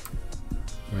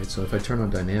 Right, so if I turn on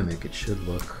dynamic, it should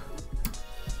look...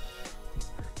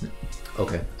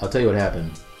 Okay, I'll tell you what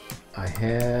happened. I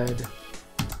had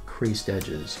creased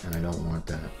edges, and I don't want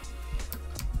that.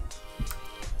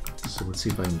 So let's see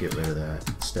if I can get rid of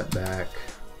that. Step back.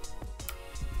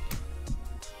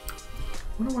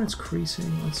 I wonder why it's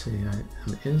creasing. Let's see,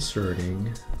 I'm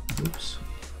inserting, oops.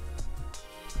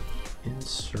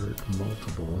 Insert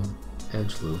multiple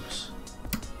edge loops,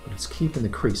 but it's keeping the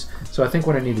crease. So I think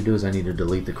what I need to do is I need to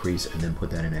delete the crease and then put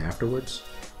that in afterwards.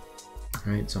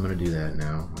 All right, so I'm going to do that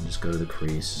now. I'll just go to the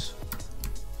crease,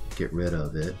 get rid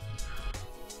of it.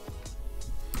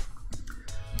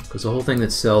 Because the whole thing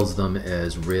that sells them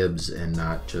as ribs and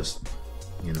not just,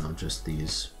 you know, just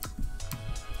these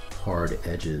hard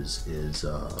edges is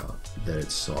that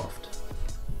it's soft.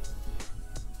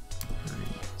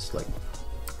 Right, it's like,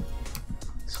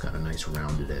 it's got a nice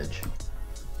rounded edge.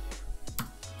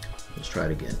 Let's try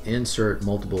it again. Insert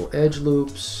multiple edge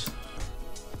loops.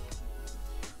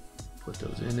 Put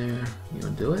those in there. You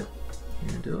gonna do it? You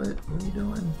gonna do it? What are you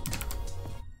doing?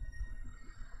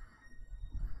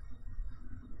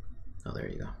 Oh, there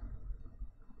you go.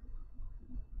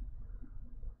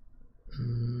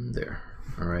 There.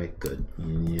 All right, good.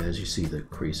 As you see, the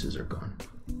creases are gone.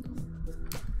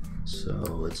 So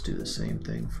let's do the same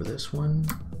thing for this one.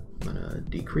 I'm gonna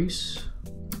decrease,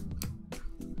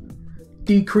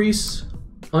 decrease,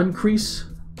 uncrease.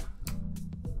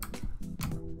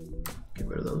 Get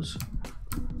rid of those.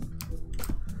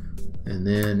 And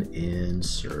then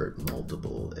insert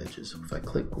multiple edges. If I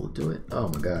click, we'll do it. Oh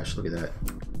my gosh, look at that.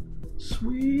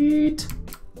 Sweet.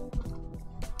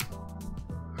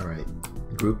 All right,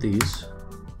 group these.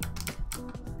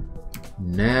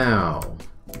 Now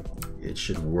it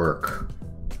should work.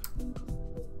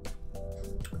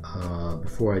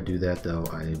 Before I do that though,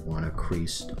 I want to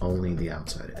crease only the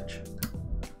outside edge.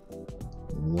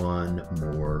 One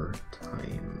more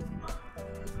time.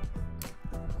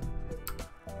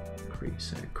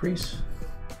 Crease and crease.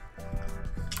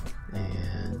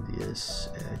 And this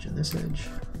edge and this edge.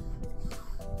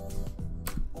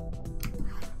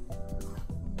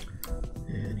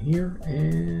 And here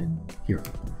and here.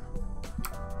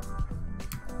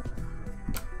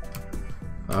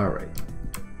 All right.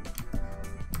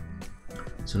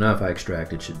 So now if I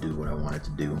extract, it should do what I want it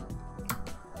to do.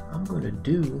 I'm going to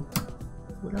do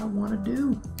what I want to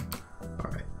do.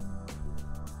 All right.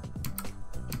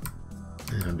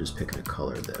 And I'm just picking a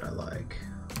color that I like.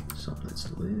 Something that's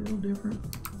a little different.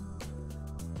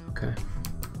 Okay.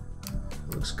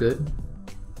 Looks good.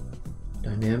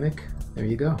 Dynamic. There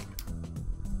you go.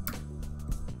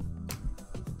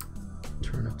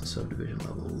 Turn up the subdivision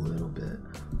level a little bit.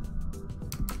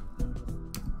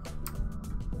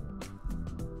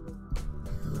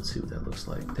 Let's see what that looks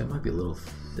like. That might be a little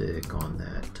thick on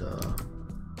that.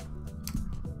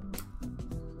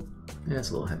 Yeah,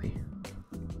 it's a little heavy.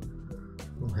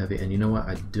 A little heavy. And you know what?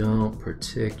 I don't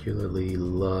particularly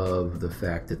love the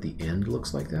fact that the end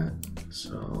looks like that.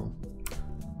 So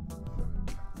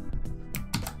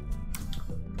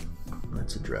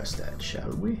let's address that,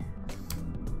 shall we?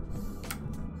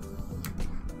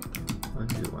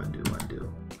 Undo, undo,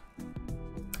 undo.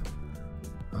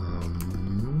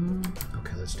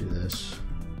 Okay, let's do this.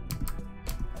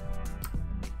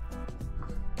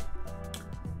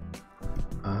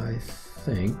 I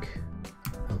think,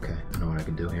 okay, I know what I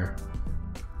can do here.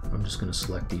 I'm just going to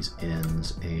select these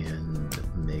ends and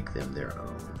make them their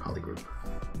own polygroup.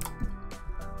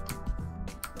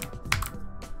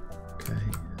 Okay,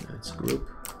 that's group.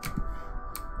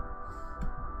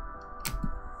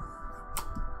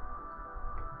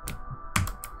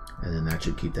 And then that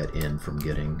should keep that end from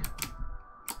getting,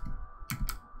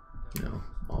 you know,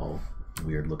 all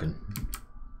weird looking.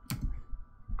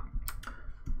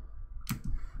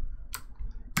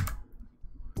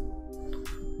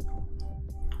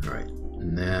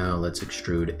 let's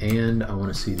extrude, and I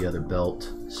want to see the other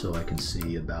belt so I can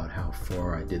see about how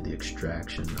far I did the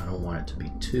extraction. I don't want it to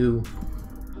be too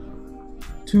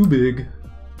big.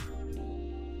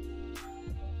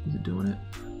 Is it doing it?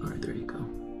 All right, there you go.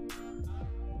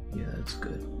 Yeah, that's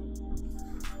good.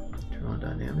 Turn on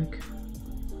dynamic.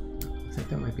 I think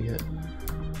that might be it.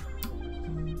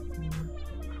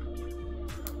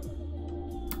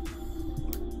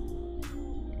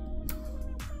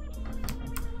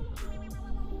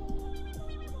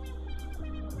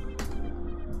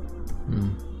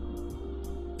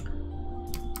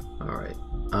 All right,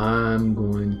 I'm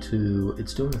going to,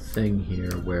 it's doing a thing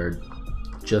here where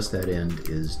just that end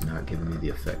is not giving me the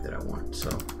effect that I want.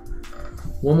 So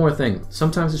one more thing,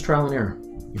 sometimes it's trial and error,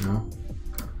 you know,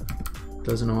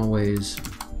 doesn't always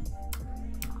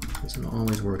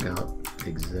work out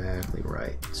exactly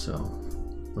right. So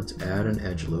let's add an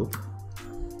edge loop,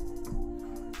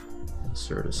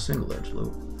 insert a single edge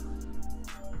loop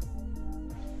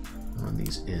on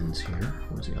these ends here.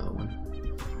 Where's the other one?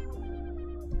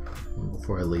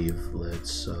 Before I leave,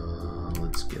 let's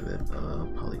give it a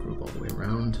poly group all the way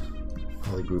around.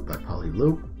 Poly group by poly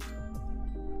loop.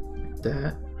 Like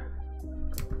that.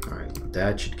 All right,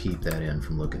 that should keep that end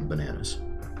from looking bananas.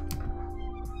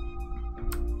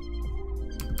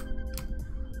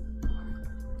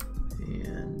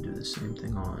 And do the same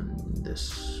thing on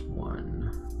this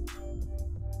one.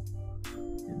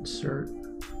 Insert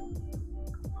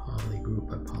poly group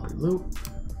by poly loop.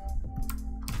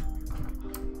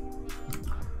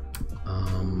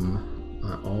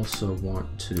 I also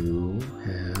want to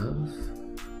have,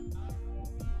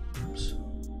 oops,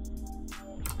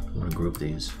 I want to group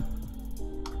these,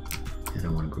 and I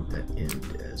want to group that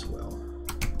end as well.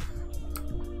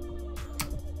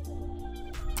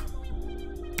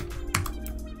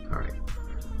 All right,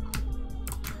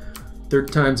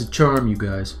 third time's a charm, you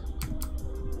guys.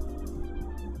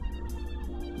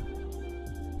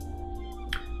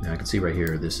 Now I can see right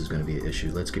here, this is going to be an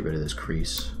issue. Let's get rid of this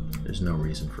crease. There's no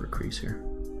reason for a crease here.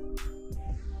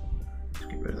 Let's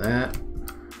get rid of that.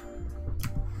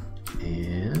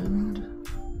 And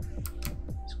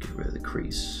let's get rid of the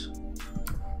crease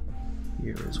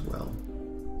here as well.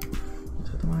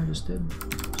 Is that the one I just did?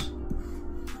 Oops.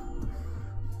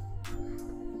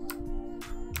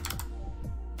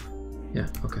 Yeah,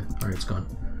 okay. All right, it's gone.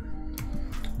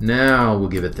 Now we'll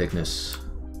give it thickness.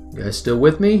 You guys still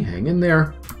with me? Hang in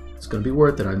there. It's going to be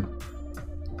worth it, I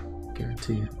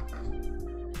guarantee you.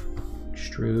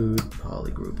 Extrude,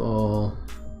 poly group all.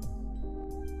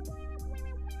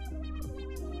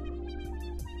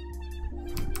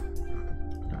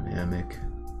 Dynamic.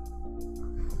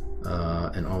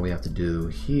 And all we have to do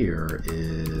here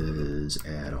is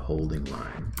add a holding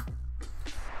line.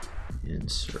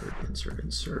 Insert, insert,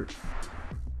 insert.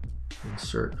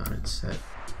 Insert, not inset.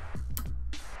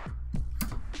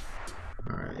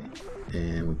 All right,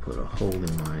 and we put a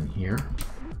holding line here.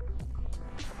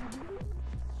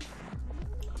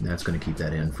 And that's going to keep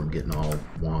that end from getting all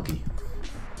wonky.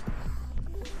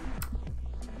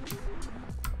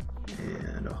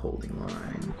 And a holding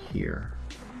line here.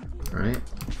 All right,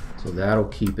 so that'll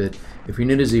keep it. If you're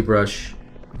new to ZBrush,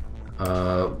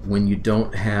 when you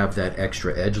don't have that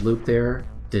extra edge loop there,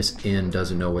 this end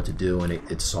doesn't know what to do, and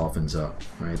it softens up.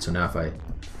 Right, so now if I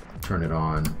turn it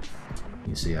on,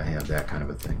 you see I have that kind of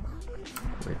a thing,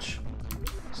 which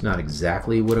is not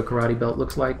exactly what a karate belt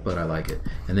looks like, but I like it.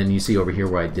 And then you see over here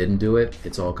where I didn't do it,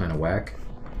 it's all kind of whack.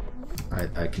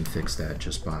 I can fix that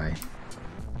just by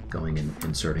going and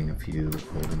inserting a few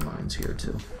holding lines here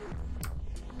too.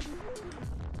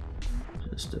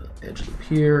 Just an edge loop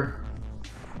here,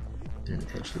 and an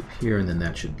edge loop here, and then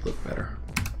that should look better.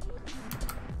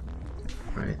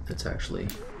 Right, that's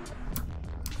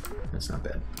not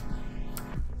bad.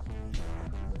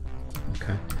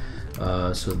 Okay,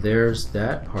 so there's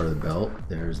that part of the belt.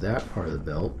 There's that part of the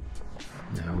belt.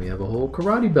 Now we have a whole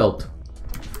karate belt.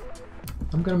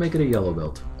 I'm gonna make it a yellow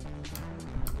belt.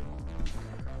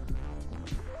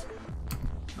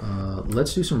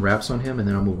 Let's do some wraps on him, and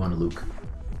then I'll move on to Luke.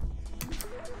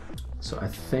 So I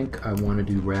think I want to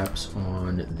do wraps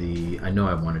on the, I know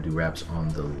I want to do wraps on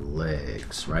the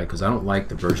legs, right? Because I don't like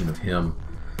the version of him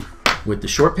with the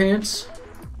short pants.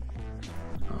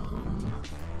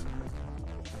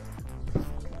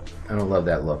 I don't love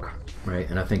that look, right?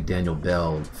 And I think Daniel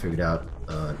Bell figured out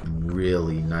a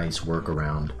really nice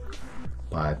workaround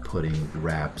by putting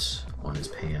wraps on his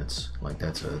pants. Like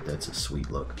that's a sweet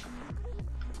look.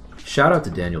 Shout out to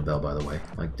Daniel Bell, by the way.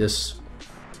 Like this,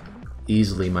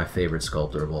 easily my favorite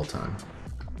sculptor of all time.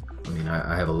 I mean,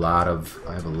 I have a lot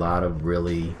of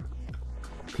really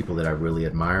people that I really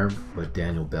admire, but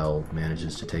Daniel Bell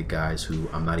manages to take guys who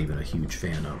I'm not even a huge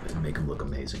fan of and make them look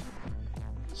amazing.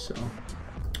 So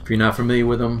if you're not familiar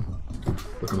with him,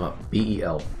 look him up.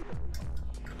 B-E-L.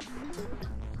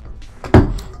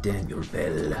 Daniel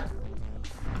Bell.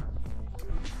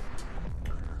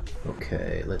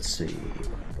 Okay, let's see.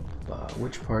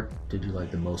 Which part did you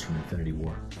like the most from Infinity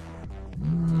War?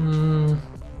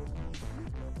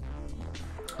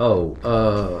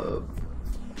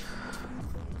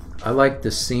 I like the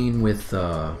scene with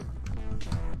I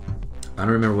don't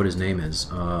remember what his name is.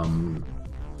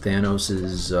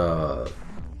 Thanos's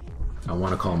I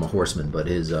want to call him a horseman, but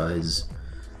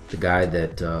the guy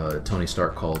that Tony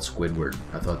Stark called Squidward.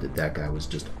 I thought that guy was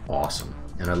just awesome,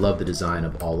 and I love the design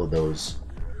of all of those,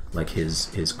 like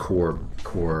his core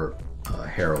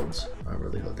heralds. I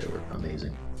really thought they were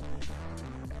amazing.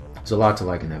 There's a lot to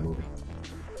like in that movie.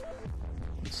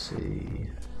 Let's see.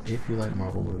 If you like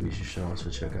Marvel movies, you should also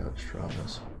check out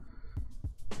Strauss.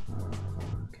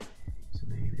 Okay.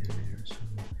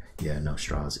 Yeah, no,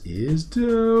 Strauss is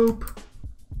dope.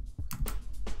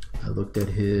 I looked at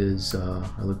his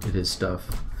stuff.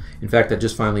 In fact, I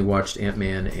just finally watched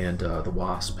Ant-Man and the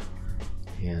Wasp,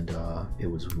 and it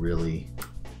was really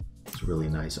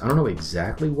nice. I don't know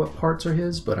exactly what parts are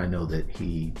his, but I know that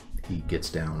he gets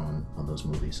down on those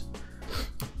movies.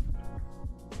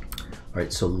 All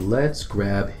right, so let's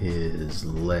grab his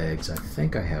legs. I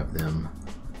think I have them.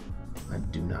 I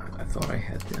do not. I thought I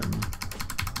had them.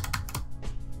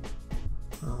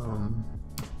 All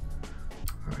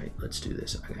right, let's do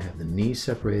this. I have the knee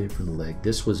separated from the leg.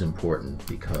 This was important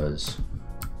because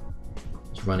I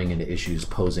was running into issues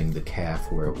posing the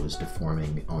calf where it was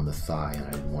deforming on the thigh, and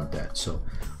I didn't want that. So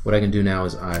what I can do now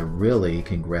is I really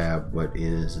can grab what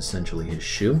is essentially his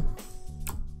shoe.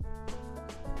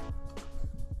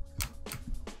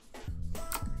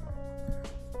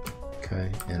 Okay,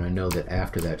 and I know that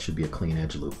after that should be a clean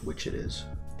edge loop, which it is.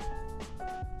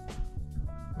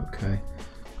 Okay,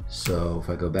 so if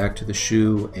I go back to the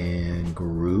shoe and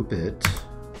group it,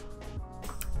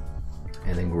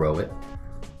 and then grow it.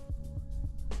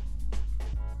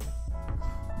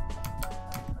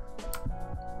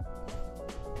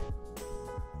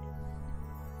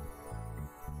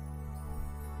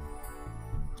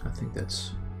 I think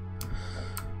that's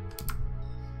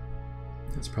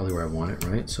probably where I want it,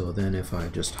 right? So then if I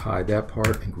just hide that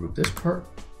part and group this part,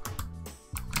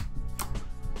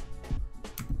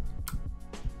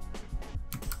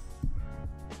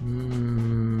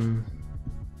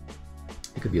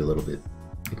 it could be a little bit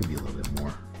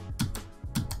more.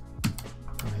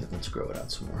 All right, let's grow it out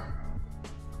some more.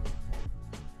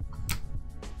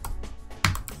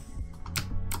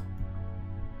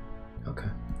 Okay,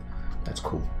 that's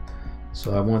cool.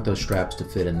 So I want those straps to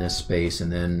fit in this space,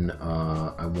 and then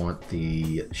I want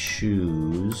the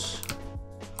shoes,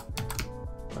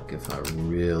 like if I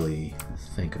really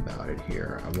think about it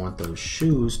here, I want those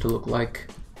shoes to look like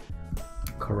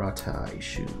karate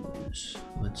shoes.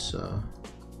 Let's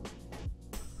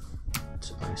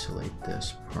isolate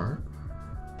this part.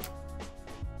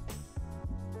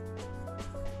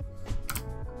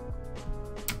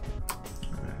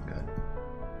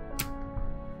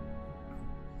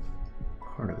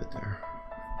 Part of it there.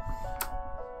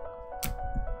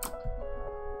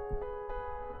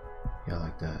 Yeah, I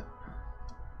like that.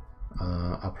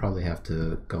 I'll probably have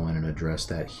to go in and address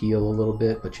that heel a little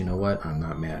bit, but you know what? I'm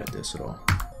not mad at this at all.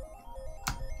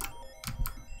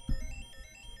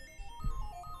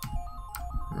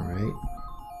 All right.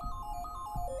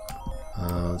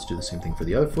 Let's do the same thing for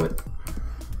the other foot.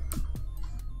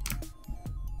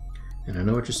 And I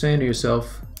know what you're saying to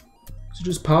yourself. These are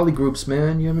just poly groups,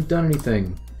 man. You haven't done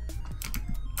anything.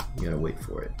 You gotta wait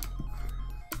for it.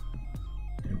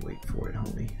 And wait for it,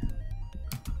 homie.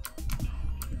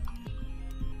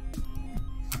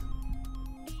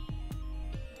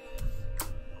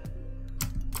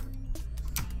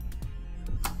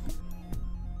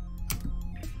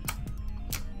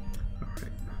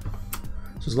 Alright.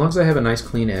 So as long as I have a nice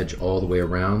clean edge all the way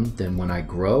around, then when I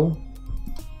grow,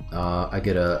 I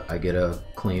get a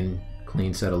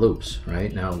clean set of loops,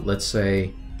 right? Now let's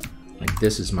say, like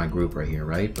this is my group right here,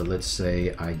 right? But let's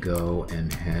say I go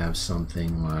and have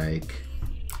something like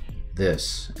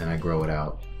this and I grow it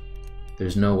out.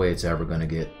 There's no way it's ever gonna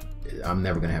get, I'm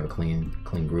never gonna have a clean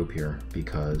group here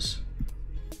because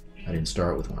I didn't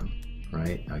start with one,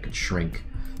 right? I could shrink.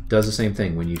 Does the same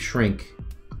thing. When you shrink,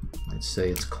 let's say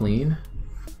it's clean,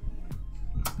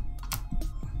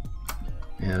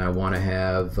 and I want to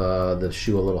have the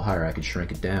shoe a little higher, I could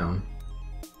shrink it down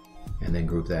and then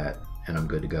group that, and I'm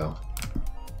good to go.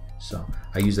 So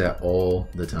I use that all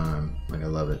the time. Like, I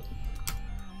love it.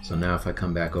 So now if I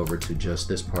come back over to just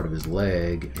this part of his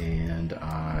leg and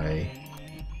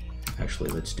actually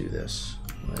let's do this.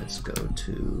 Let's go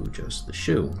to just the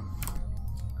shoe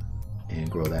and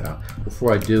grow that out.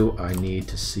 Before I do, I need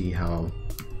to see how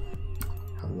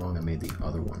long I made the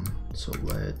other one. So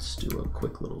let's do a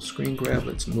quick little screen grab.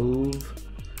 Let's move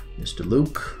Mr.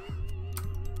 Luke.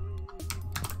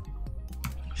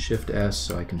 Shift S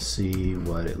so I can see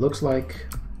what it looks like.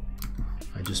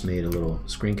 I just made a little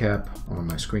screen cap on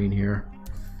my screen here,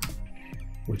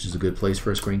 which is a good place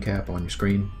for a screen cap on your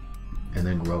screen, and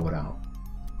then grow it out.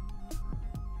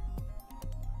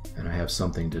 And I have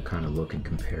something to kind of look and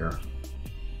compare.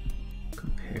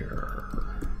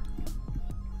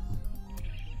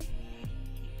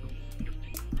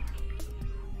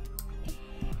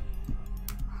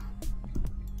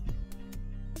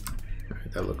 All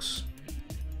right, that looks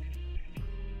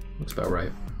about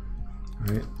right.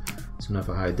 All right, so now if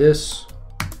I hide this,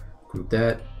 group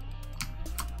that,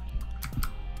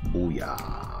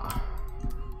 booyah.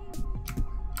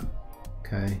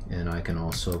 Okay, and I can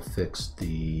also fix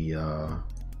the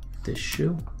this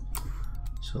shoe.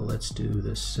 So let's do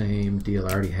the same deal.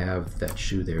 I already have that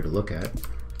shoe there to look at.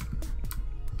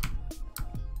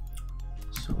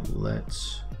 So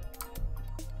let's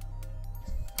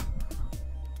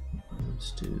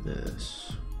do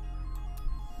this.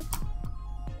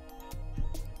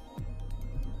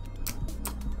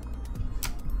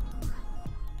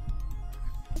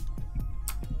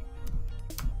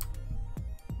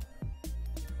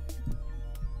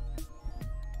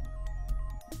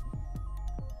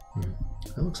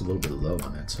 That looks a little bit low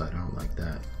on that side. I don't like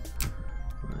that.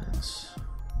 Let's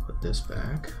put this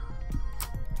back.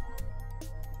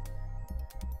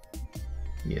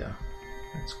 Yeah,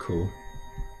 that's cool.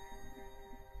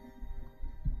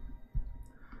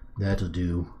 That'll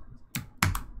do.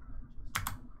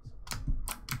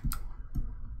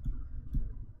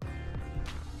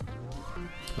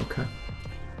 Okay.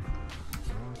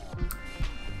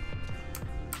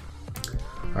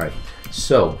 All right,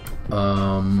 so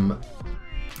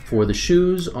for the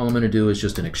shoes, all I'm going to do is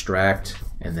just an extract,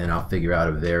 and then I'll figure out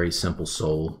a very simple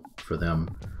sole for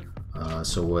them.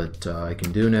 So what I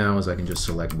can do now is I can just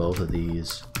select both of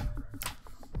these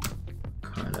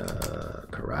kind of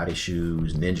karate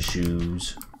shoes, ninja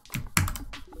shoes,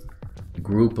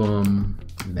 group them,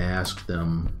 mask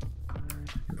them,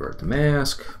 invert the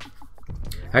mask.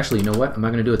 Actually, you know what? I'm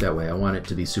not going to do it that way. I want it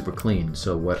to be super clean.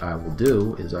 So what I will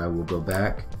do is I will go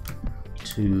back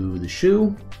to the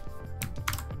shoe.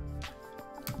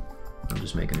 I'm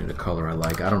just making it a color I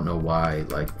like. I don't know why,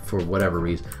 like for whatever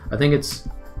reason. I think it's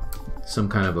some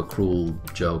kind of a cruel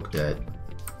joke that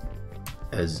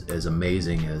as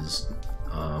amazing as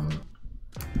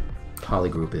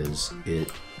Polygroup is,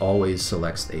 it always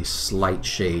selects a slight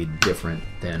shade different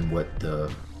than what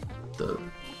the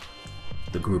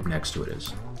group next to it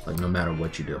is. Like no matter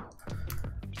what you do.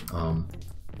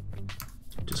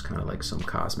 Just kind of like some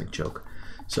cosmic joke.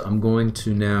 So I'm going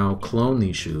to now clone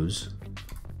these shoes,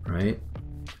 right?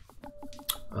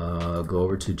 Go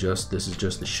over to this is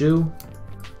just the shoe,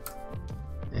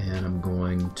 and I'm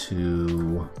going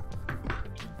to,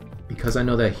 because I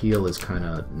know that heel is kind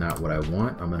of not what I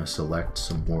want, I'm going to select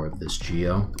some more of this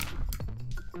geo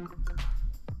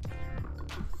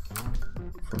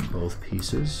from both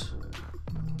pieces.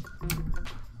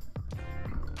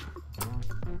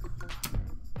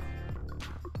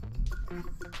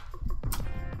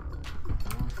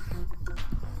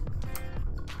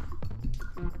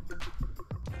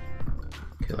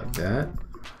 Okay, like that.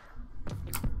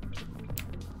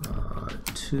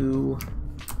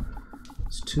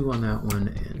 It's two on that one,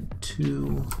 and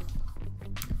two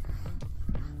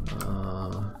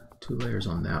layers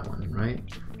on that one, right?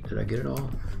 Did I get it all?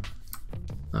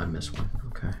 I missed one.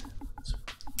 Okay,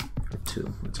 for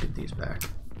two. Let's get these back.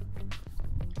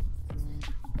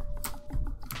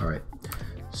 All right,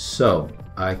 so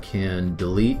I can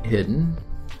delete hidden.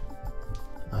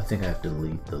 I think I have to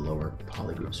delete the lower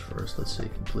polygroups first. Let's see,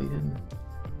 complete hidden.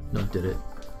 No, did it.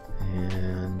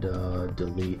 And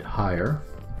delete higher.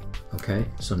 Okay,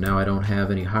 so now I don't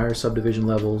have any higher subdivision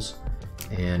levels,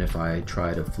 and if I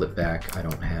try to flip back, I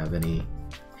don't have any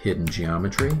hidden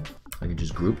geometry. I can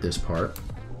just group this part.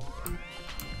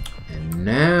 And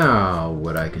now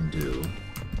what I can do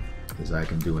is I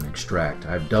can do an extract.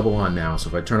 I have double on now, so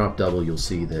if I turn off double, you'll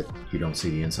see that you don't see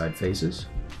the inside faces.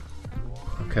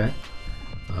 Okay,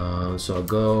 so I'll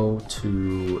go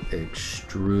to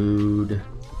extrude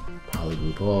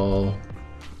polygroup all,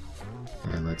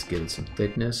 and let's give it some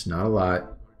thickness, not a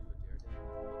lot,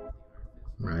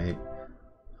 right?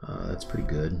 That's pretty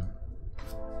good.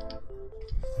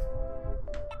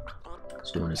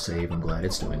 It's doing a save. I'm glad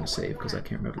it's doing a save because I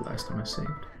can't remember the last time I saved.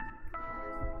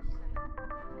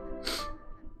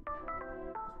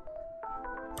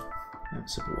 Have a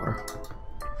sip of water.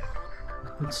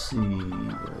 Let's see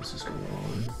what else is going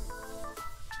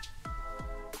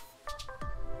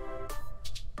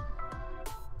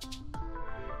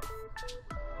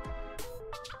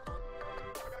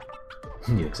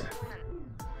on. Yeah, exactly.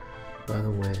 By the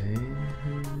way,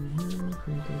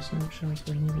 snapshots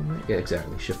by moving. Yeah,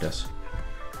 exactly. Shift S.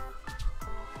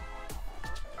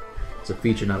 It's a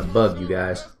feature, not a bug, you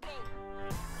guys.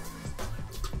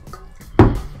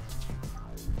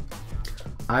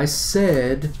 I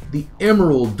said the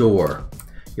Emerald Door.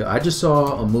 Yo, I just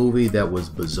saw a movie that was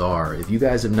bizarre. If you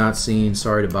guys have not seen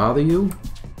Sorry to Bother You,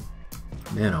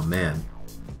 man, oh man.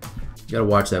 You gotta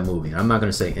watch that movie. I'm not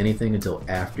gonna say anything until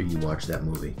after you watch that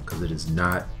movie, because it is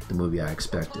not the movie I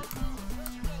expected.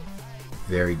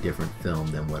 Very different film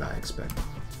than what I expected.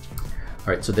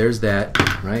 Alright, so there's that,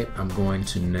 right? I'm going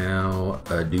to now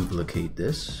duplicate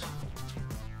this.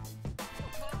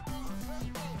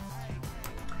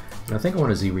 And I think I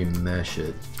want to ZRemesh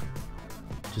it,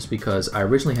 just because I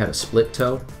originally had a split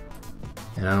toe,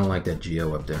 and I don't like that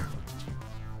geo up there.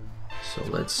 So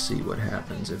let's see what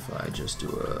happens if I just do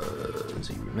a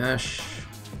ZRemesh.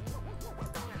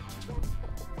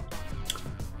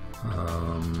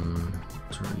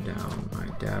 Turn down my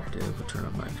adaptive, turn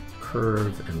up my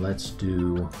curve, and let's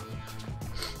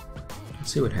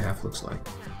see what half looks like.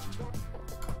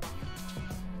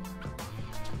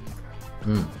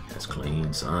 That's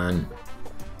clean, son.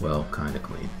 Well, kind of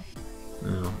clean.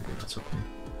 No, maybe not so clean.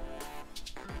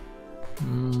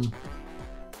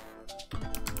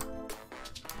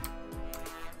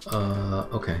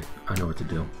 Okay, I know what to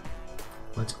do.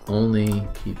 Let's only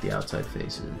keep the outside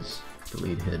faces,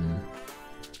 delete hidden.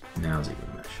 Now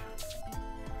ZRemesh.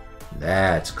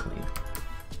 That's clean.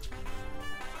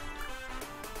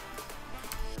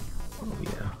 Oh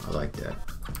yeah, I like that.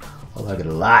 I like it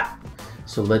a lot.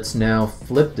 So let's now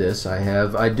flip this.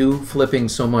 I do flipping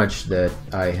so much that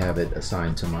I have it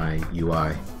assigned to my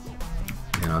UI,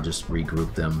 and I'll just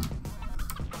regroup them.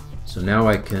 So now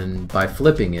I can, by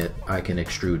flipping it, I can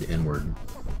extrude inward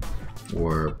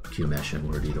or Q-mesh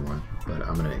inward, either one. But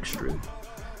I'm gonna extrude.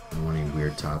 I don't want any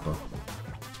weird topo.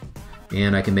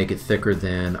 And I can make it thicker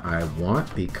than I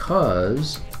want,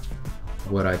 because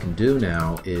what I can do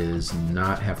now is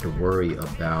not have to worry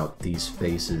about these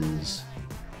faces,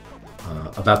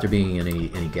 about there being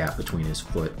any gap between his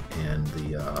foot and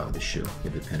the shoe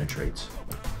if it penetrates.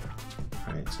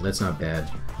 All right, so that's not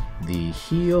bad. The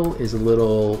heel is a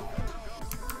little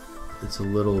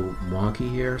wonky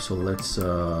here, so let's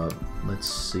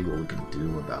see what we can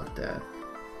do about that.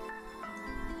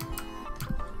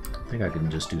 I think I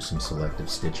can just do some selective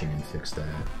stitching and fix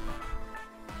that.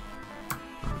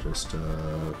 I'll just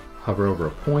hover over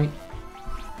a point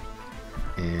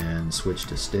and switch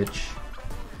to stitch,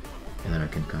 and then I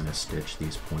can kind of stitch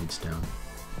these points down.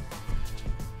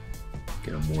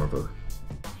 Get a more of a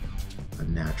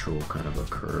natural kind of a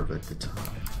curve at the top.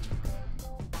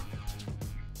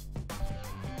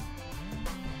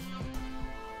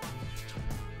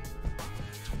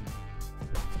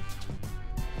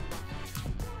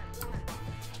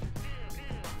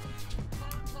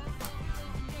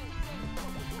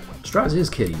 Strauss is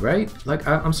kitty, right? Like,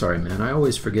 I'm sorry, man. I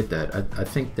always forget that. I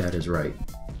think that is right.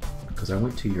 Because I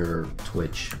went to your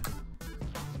Twitch.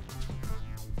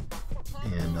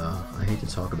 And I hate to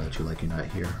talk about you like you're not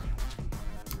here.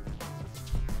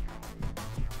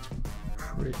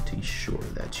 Pretty sure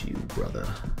that's you, brother.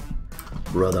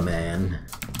 Brother man.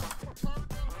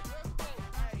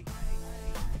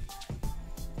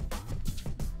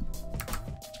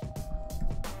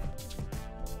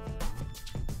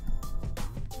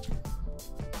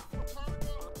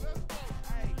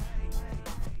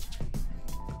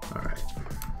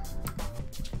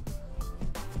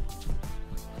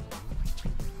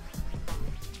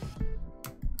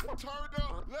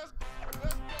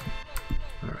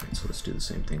 Alright, so let's do the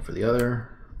same thing for the other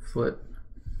foot.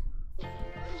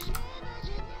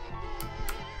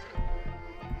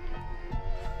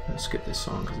 Let's skip this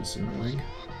song because it's annoying.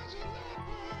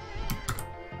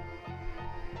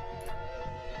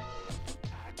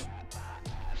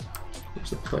 There's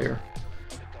the player.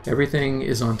 Everything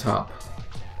is on top.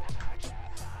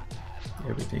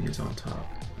 Everything is on top.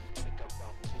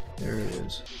 There it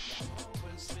is.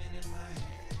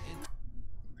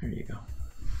 There you go.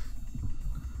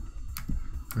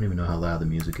 I don't even know how loud the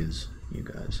music is, you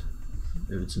guys.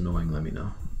 If it's annoying, let me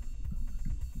know.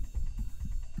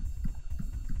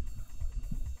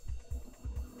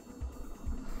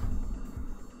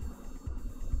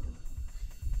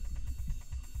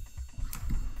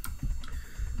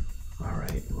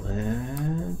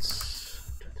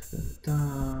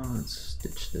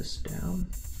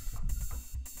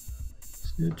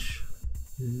 stitch,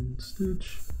 and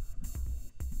stitch,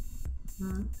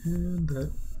 and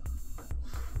that.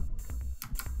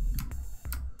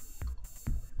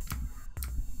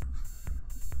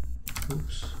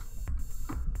 Oops.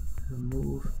 And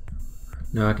move.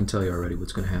 Now I can tell you already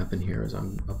what's going to happen here is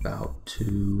I'm about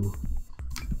to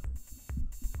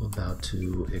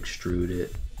extrude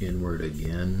it inward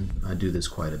again. I do this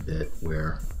quite a bit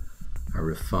where I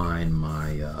refine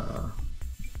my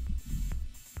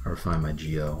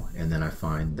geo, and then I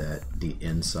find that the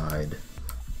inside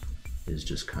is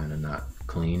just kind of not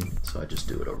clean, so I just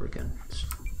do it over again.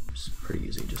 It's pretty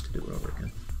easy just to do it over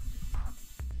again.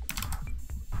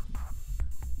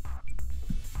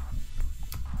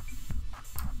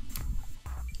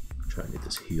 Try to get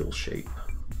this heel shape.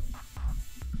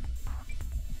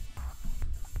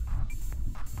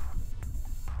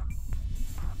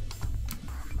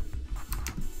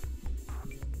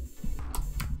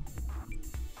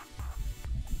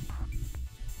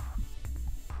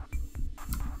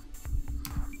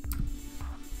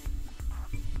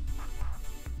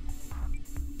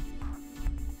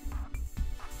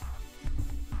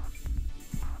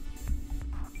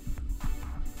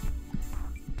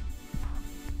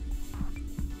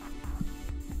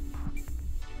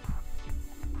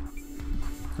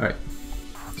 Alright,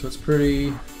 so it's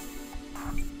pretty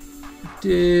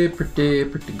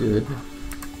good.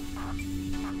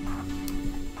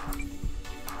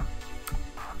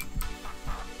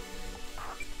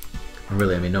 And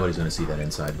really, I mean, nobody's going to see that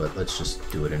inside, but let's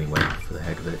just do it anyway for the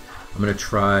heck of it. I'm going to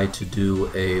try to do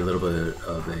a little bit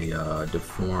of a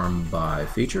deform by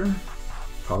feature,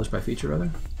 polish by feature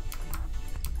rather,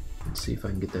 and see if I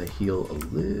can get that heel a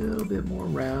little bit more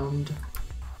round.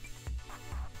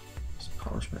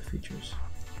 Polish by features.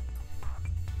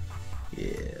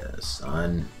 Yeah,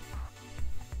 son.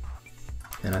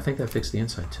 And I think that fixed the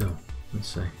inside too. Let's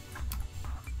see.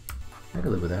 I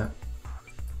can live with that.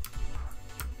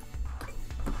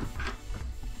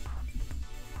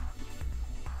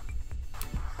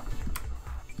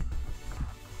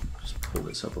 Just pull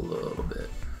this up a little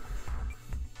bit.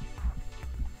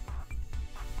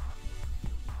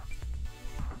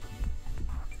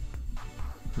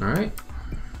 All right.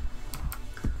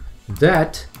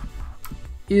 That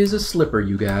is a slipper,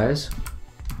 you guys.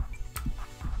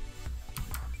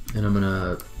 And I'm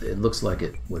gonna, it looks like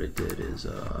what it did is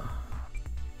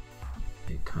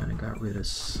it kind of got rid of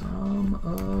some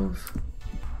of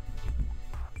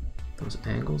those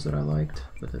angles that I liked,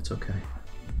 but that's okay.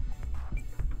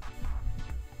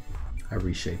 I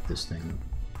reshaped this thing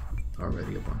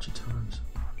already a bunch of times.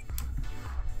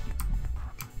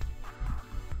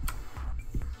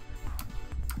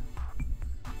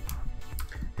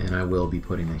 And I will be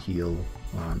putting a heel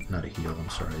on, not a heel, I'm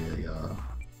sorry,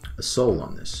 a sole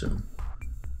on this soon.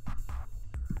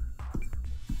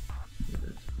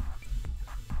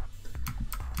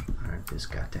 Alright, this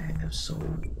got to have sole.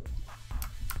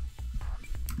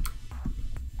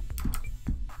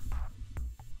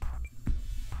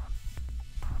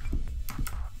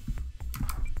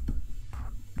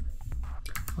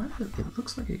 Why did it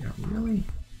looks like it got really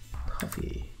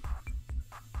puffy.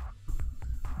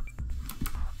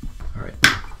 Alright,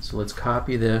 so let's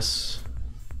copy this,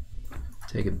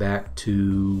 take it back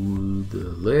to the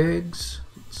legs.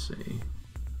 Let's see.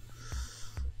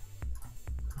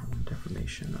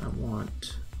 Deformation, I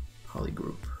want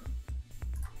polygroup.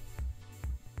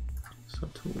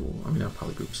 Subtool, I mean not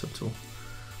polygroup, subtool.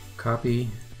 Copy,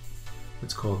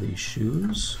 let's call these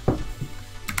shoes.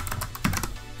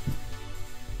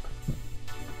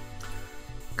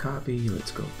 Copy,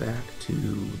 let's go back to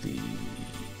the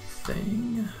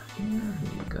thing here. Here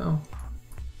we go.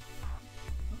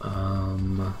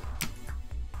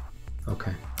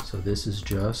 Okay, so this is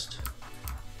just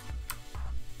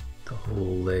the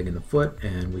whole leg and the foot,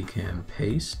 and we can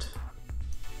paste.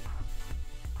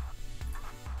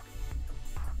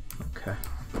 Okay.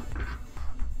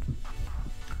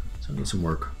 So I need some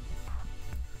work.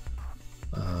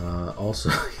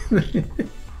 Also,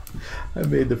 I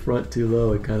made the front too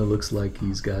low. It kind of looks like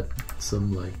he's got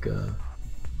some like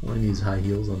I need high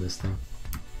heels on this thing.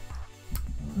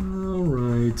 All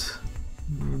right,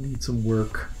 we need some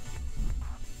work.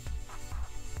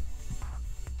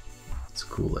 It's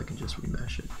cool. I can just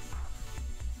remesh it.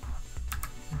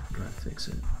 Try to fix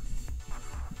it.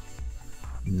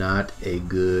 Not a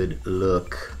good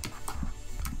look.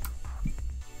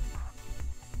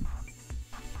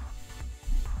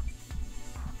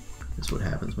 This is what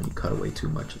happens when you cut away too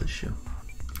much of the shoe.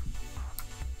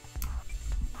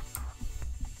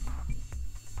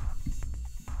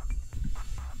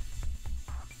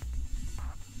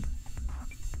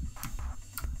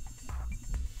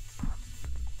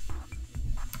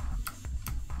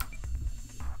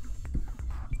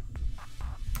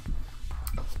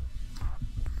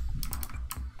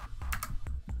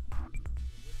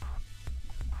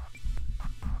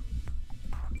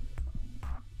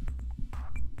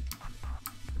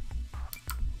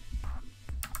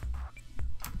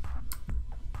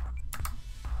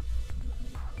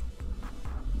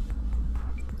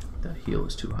 That heel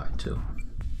is too high too.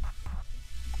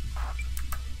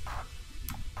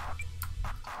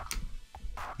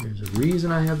 There's a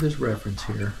reason I have this reference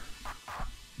here.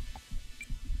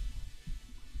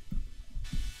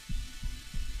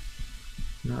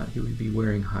 Not he would be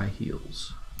wearing high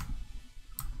heels.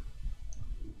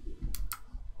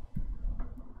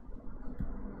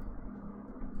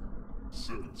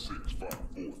 Seven, 6, 5, 4,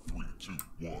 3, 2, 1.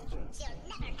 You'll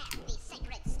never have the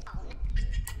sacred stone.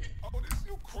 Oh, this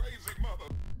you crazy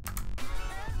mother.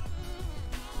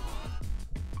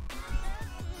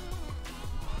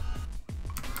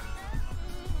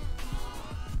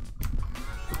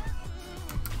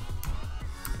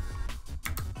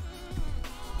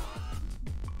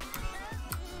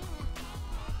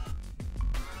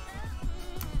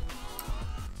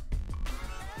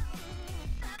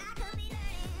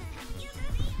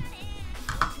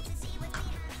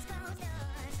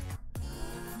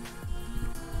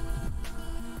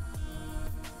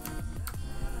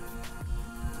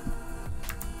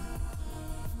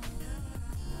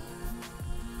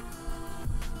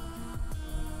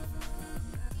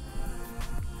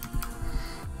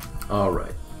 All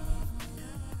right,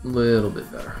 a little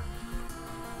bit better.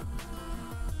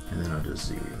 And then I'll just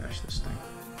ZBrush this thing.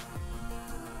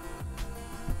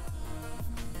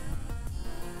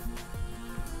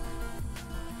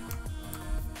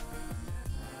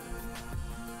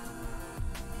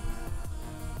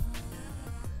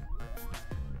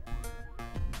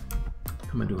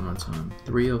 How am I doing on time?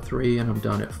 3:03, and I'm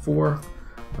done at 4. All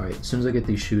right, as soon as I get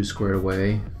these shoes squared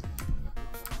away,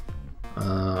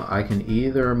 I can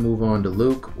either move on to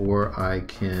Luke or I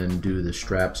can do the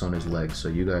straps on his legs. So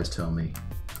you guys tell me.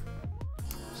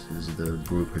 This is the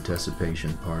group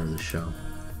participation part of the show.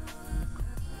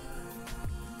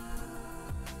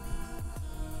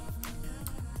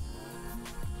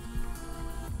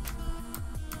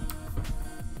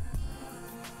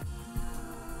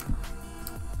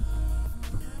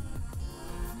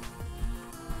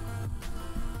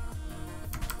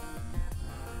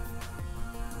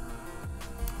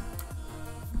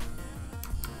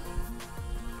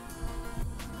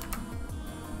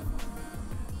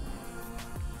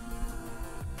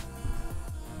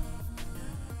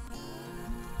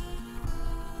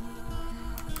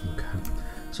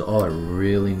 So all I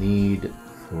really need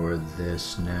for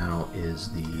this now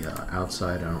is the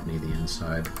outside. I don't need the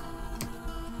inside.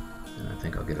 And I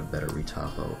think I'll get a better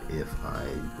retopo if I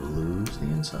lose the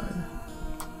inside.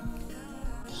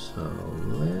 So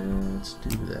let's do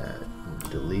that.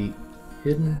 Delete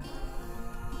hidden.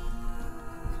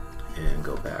 And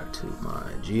go back to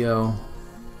my geo.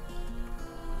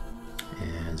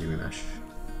 And ZBrush.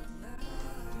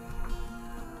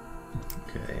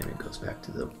 Okay, and it goes back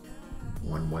to the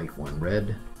one white, one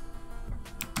red.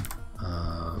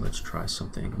 Let's try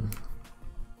something.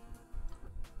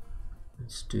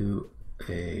 Let's do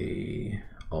a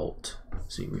Alt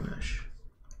ZBrush.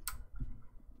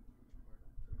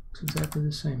 It's exactly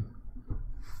the same.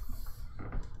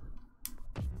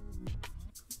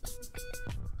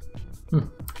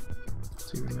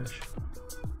 ZBrush.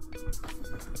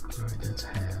 All right, that's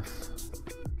half.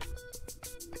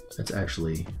 That's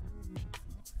actually.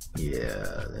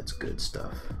 Yeah, that's good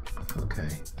stuff. Okay,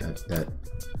 that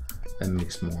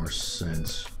makes more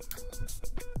sense.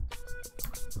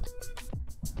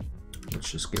 Let's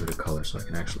just give it a color so I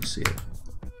can actually see it.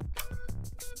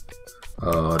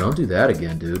 Oh, don't do that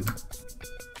again, dude.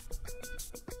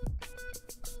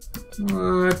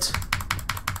 What?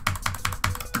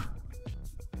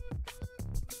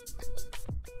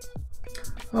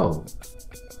 Oh.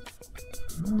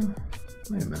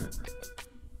 Wait a minute.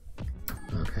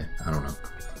 Okay, I don't know.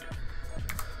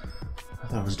 I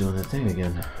thought I was doing that thing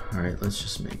again. Alright, let's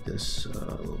just make this a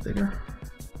little bigger.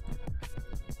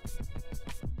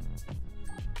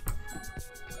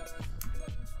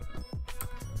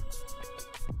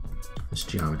 This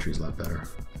geometry is a lot better.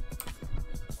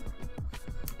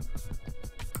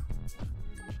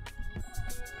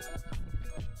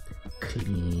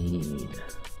 Clean.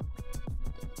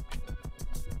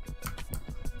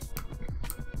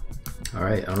 All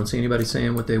right, I don't see anybody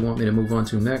saying what they want me to move on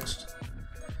to next.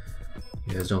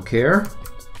 You guys don't care?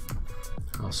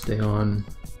 I'll stay on.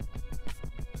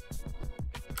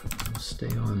 I'll stay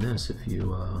on this if you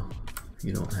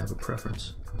don't have a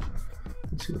preference.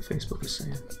 Let's see what Facebook is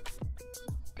saying.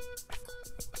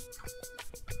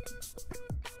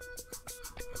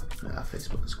 Ah,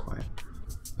 Facebook is quiet.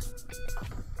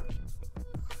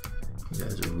 You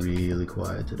guys are really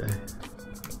quiet today.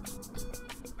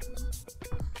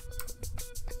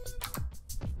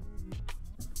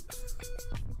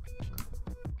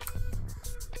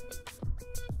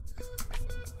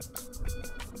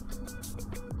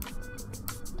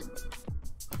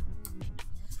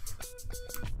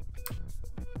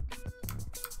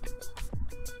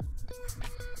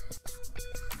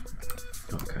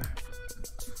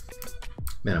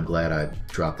 Man, I'm glad I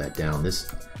dropped that down.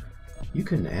 This, you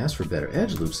couldn't ask for better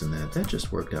edge loops than that. That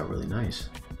just worked out really nice.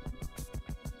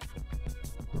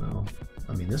 Well,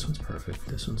 I mean, this one's perfect.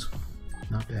 This one's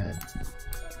not bad.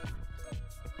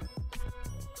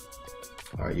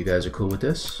 All right, you guys are cool with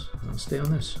this? I'll stay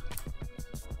on this.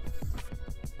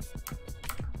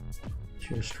 It's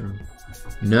your stream.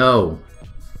 No,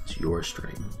 it's your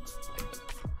stream.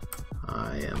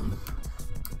 I am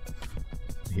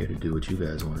here to do what you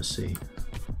guys want to see.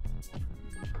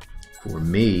 For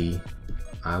me,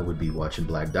 I would be watching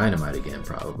Black Dynamite again,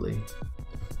 probably.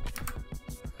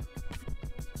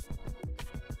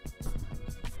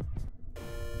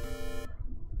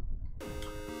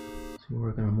 So we're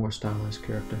working on a more stylized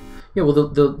character. Yeah, well,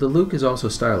 the Luke is also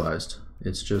stylized.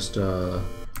 It's just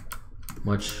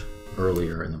much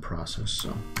earlier in the process,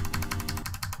 so.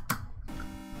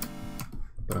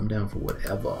 But I'm down for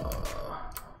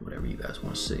whatever you guys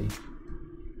want to see.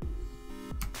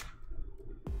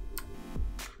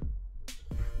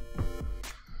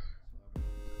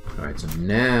 Alright, so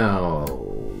now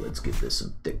let's give this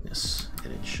some thickness,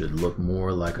 and it should look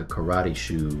more like a karate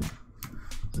shoe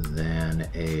than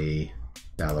a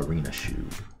ballerina shoe.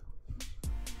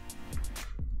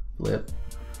 Flip.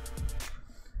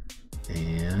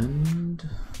 And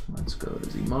let's go to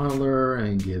ZModeler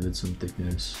and give it some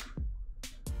thickness.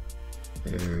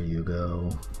 There you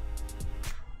go.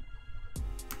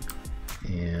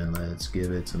 And let's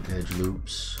give it some edge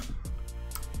loops.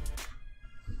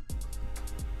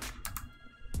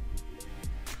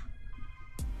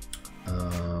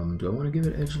 Do I want to give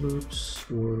it edge loops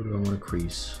or do I want to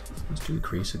crease? Let's do the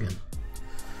crease again.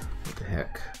 What the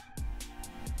heck?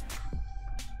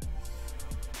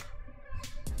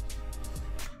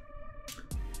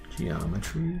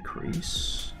 Geometry,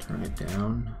 crease, turn it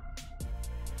down.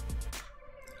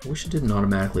 I wish it didn't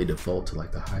automatically default to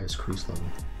like the highest crease level.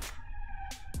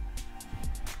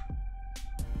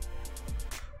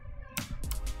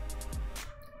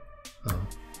 Oh.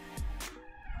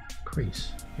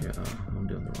 Crease. Yeah, I'm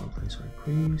doing the wrong place. Sorry.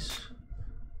 Crease.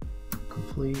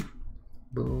 Complete.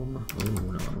 Boom. Oh,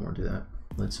 no, I don't want to do that.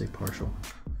 Let's say partial.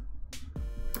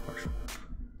 Partial.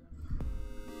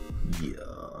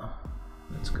 Yeah.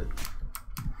 That's good.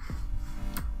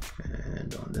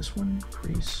 And on this one,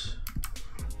 crease.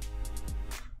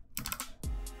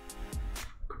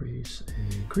 Crease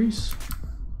and crease.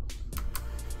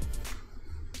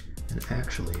 And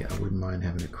actually, I wouldn't mind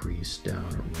having a crease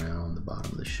down around the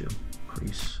bottom of the shoe.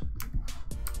 Crease.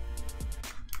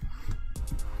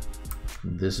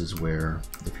 This is where,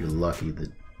 if you're lucky, the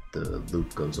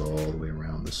loop goes all the way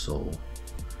around the sole.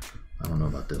 I don't know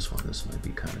about this one. This might be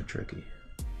kind of tricky.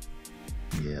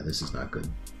 Yeah, this is not good.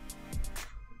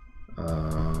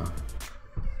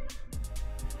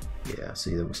 Yeah,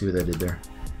 see what that did there?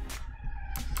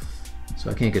 So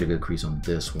I can't get a good crease on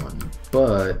this one,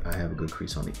 but I have a good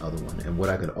crease on the other one. And what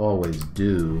I could always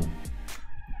do,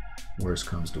 worst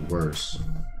comes to worst,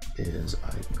 is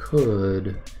I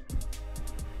could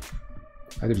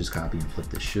just copy and flip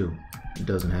this shoe. It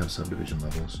doesn't have subdivision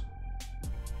levels.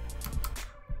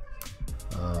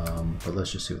 But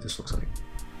let's just see what this looks like.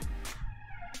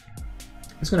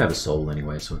 It's gonna have a sole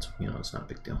anyway, so it's, you know, it's not a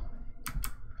big deal.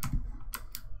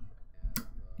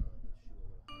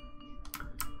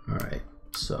 All right,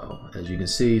 so as you can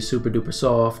see, super duper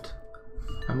soft.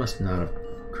 I must not have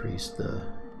creased the,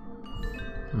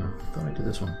 oh, I thought I did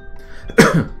this one.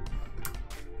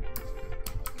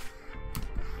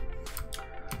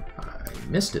 I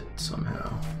missed it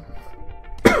somehow.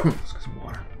 Let's get some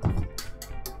water.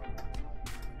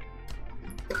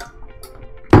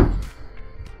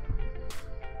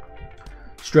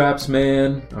 Straps,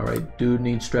 man. All right, dude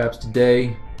needs straps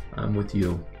today. I'm with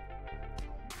you.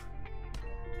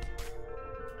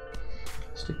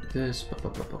 Stick to this.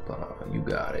 You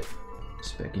got it.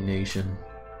 Specky Nation.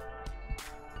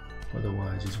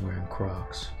 Otherwise, he's wearing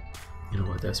Crocs. You know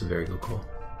what? That's a very good call.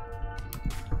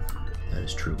 That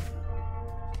is true.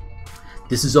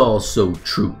 This is all so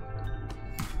true.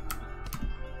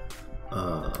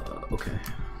 Okay.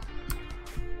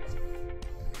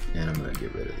 And I'm gonna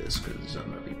get rid of this because I'm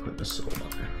gonna be putting a sole on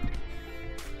there.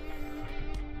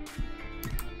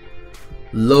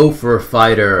 Loafer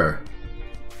Fighter.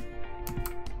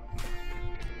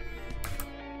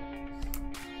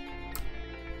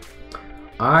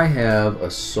 I have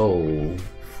a sole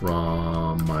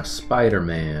from my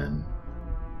Spider-Man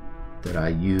that I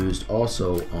used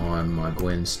also on my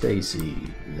Gwen Stacy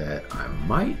that I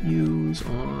might use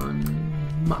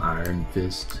on my Iron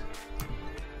Fist.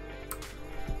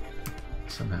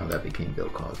 Somehow that became Bill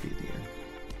Cosby at the end.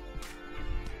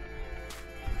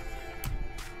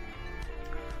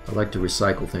 I like to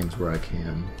recycle things where I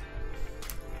can.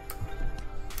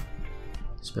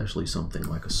 Especially something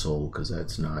like a soul, because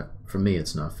that's not, for me,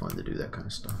 it's not fun to do that kind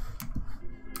of stuff.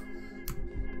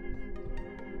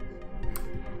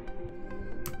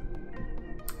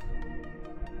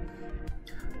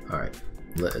 Alright,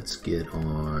 let's get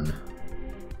on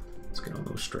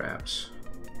those straps.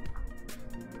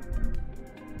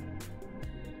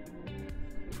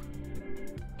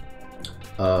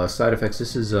 Side effects,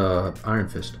 this is Iron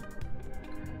Fist.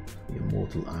 The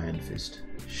Immortal Iron Fist.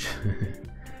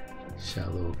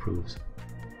 Shallow approves.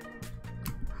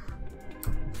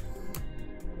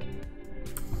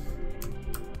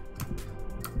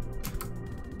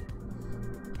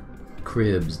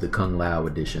 Cribs, the Kung Lao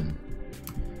edition.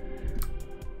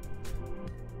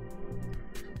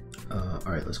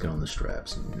 Alright, let's get on the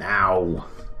straps now.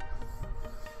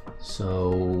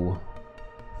 So,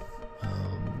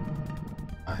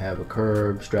 I have a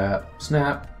curve, strap,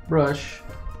 snap, brush.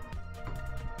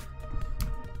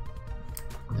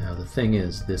 Now the thing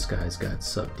is, this guy's got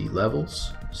sub D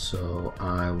levels, so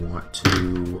I want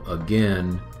to,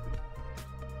 again,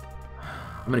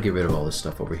 I'm going to get rid of all this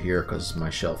stuff over here because my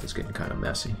shelf is getting kind of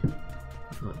messy.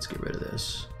 Let's get rid of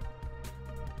this.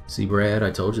 See, Brad,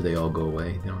 I told you they all go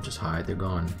away. They don't just hide, they're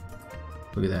gone.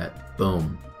 Look at that.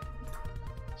 Boom.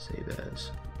 Save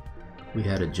as. We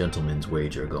had a gentleman's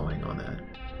wager going on that.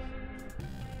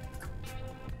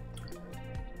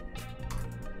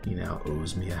 He now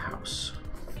owes me a house.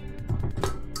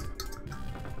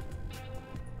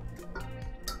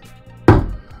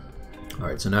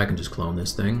 Alright, so now I can just clone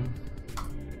this thing.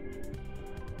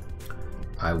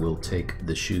 I will take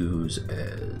the shoes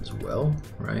as well,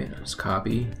 right? Just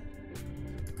copy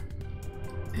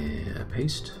and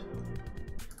paste.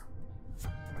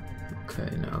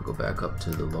 Okay, now I'll go back up to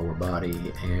the lower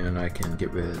body and I can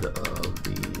get rid of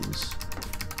these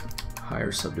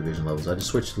higher subdivision levels. I just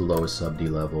switched to the lowest sub D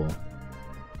level.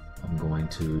 I'm going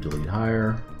to delete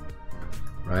higher,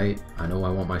 right? I know I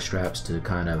want my straps to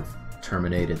kind of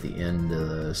terminate at the end of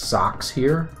the socks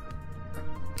here.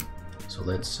 So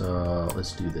let's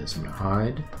do this. I'm gonna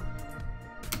hide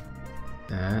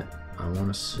that. I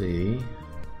want to see.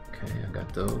 Okay, I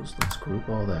got those. Let's group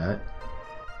all that.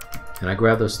 And I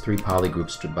grab those 3 poly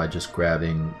groups by just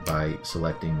by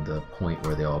selecting the point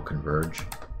where they all converge,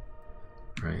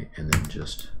 right? And then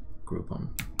just group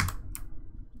them.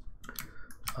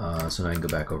 So now I can go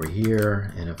back over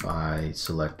here, and if I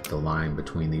select the line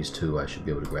between these two, I should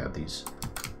be able to grab these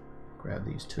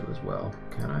two as well.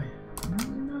 Can I?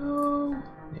 No.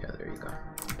 Yeah, there you go.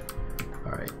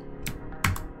 All right.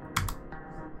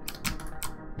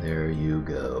 There you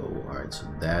go. All right, so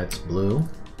that's blue.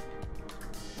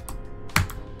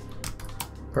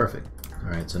 Perfect.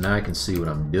 All right, so now I can see what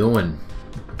I'm doing.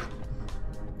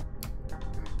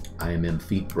 I am in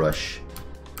ZBrush.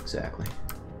 Exactly.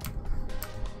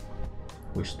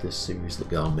 Wish this series to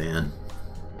go, man.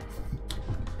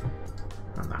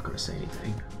 I'm not gonna say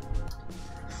anything.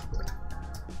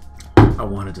 I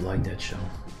wanted to like that show.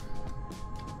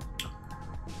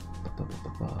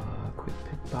 Quick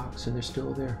pick box, and they're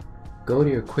still there. Go to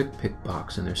your quick pick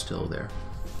box, and they're still there.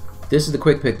 This is the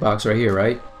quick pick box right here,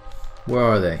 right? Where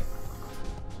are they?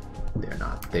 They're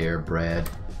not there, Brad.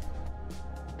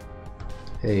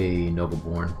 Hey,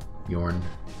 Novaborn, Bjorn.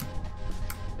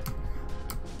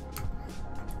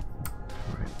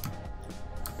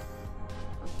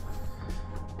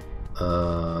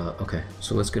 Okay,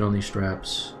 so let's get on these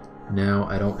straps. Now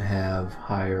I don't have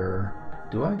higher,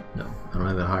 do I? No, I don't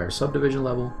have a higher subdivision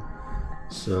level.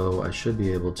 So I should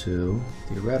be able to,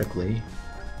 theoretically,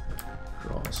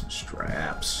 draw some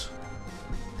straps.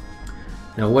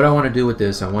 Now what I want to do with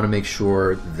this, I want to make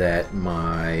sure that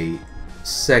my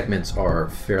segments are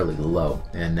fairly low.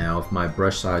 And now if my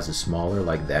brush size is smaller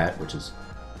like that, which is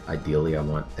ideally I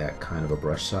want that kind of a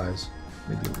brush size,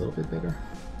 maybe a little bit bigger.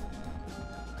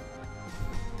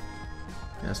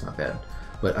 That's not bad,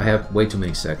 but I have way too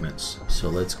many segments. So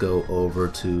let's go over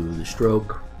to the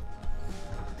stroke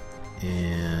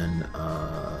and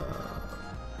a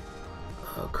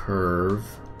curve,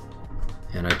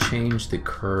 and I changed the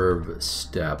curve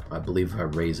step. I believe if I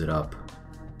raise it up,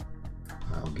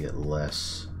 I'll get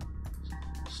less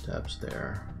steps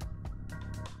there.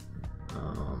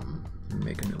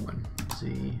 Make a new one.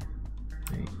 Z.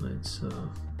 Wait, let's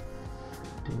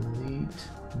delete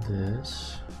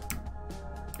this.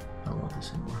 I don't want this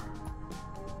anymore.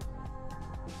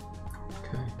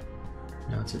 Okay,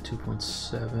 now it's at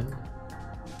 2.7.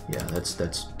 Yeah,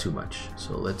 that's too much.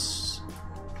 So let's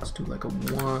do like a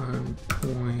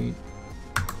 1.3.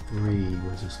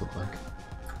 What does this look like?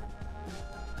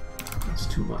 That's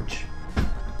too much.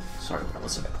 Sorry, one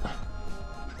second.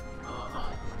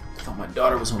 thought my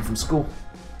daughter was home from school.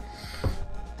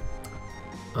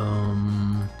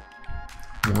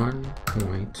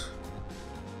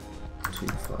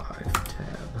 1.25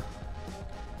 tab.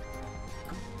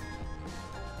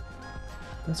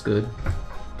 That's good.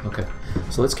 Okay,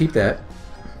 so let's keep that.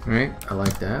 All right, I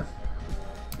like that.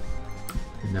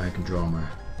 And now I can draw my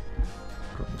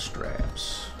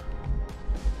straps.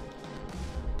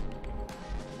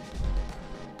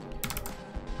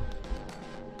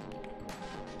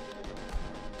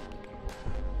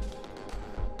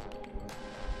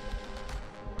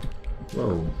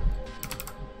 Whoa.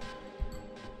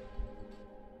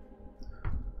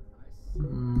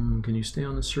 Can you stay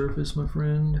on the surface, my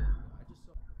friend?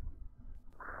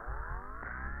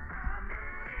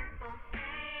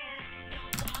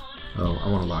 Oh, I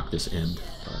want to lock this end,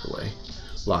 by the way.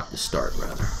 Lock the start,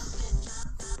 rather.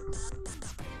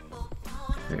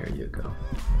 There you go.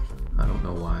 I don't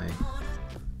know why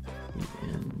the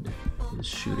end is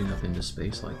shooting up into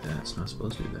space like that. It's not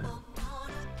supposed to do that.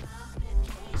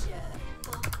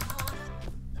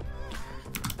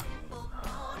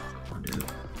 Come on, dude.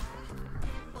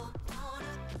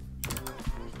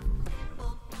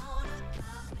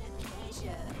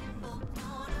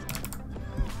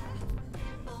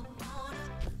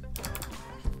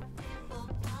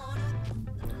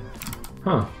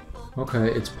 Huh.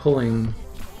 Okay, it's pulling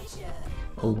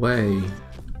away.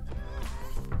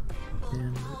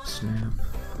 And snap.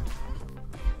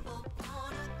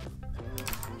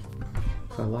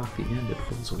 If I lock the end, it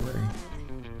pulls away.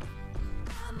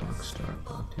 Lock, start,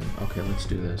 locked in. Okay, let's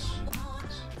do this.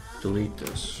 Let's delete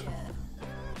this.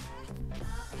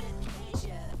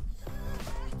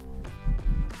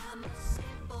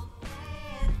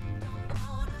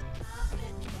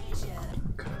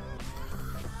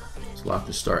 Lock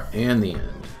the start and the end.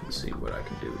 Let's see what I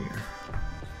can do here.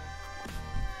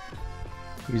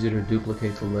 Easier to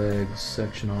duplicate the legs,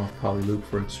 section off, poly loop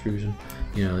for extrusion.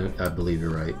 You know, I believe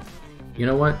you're right. You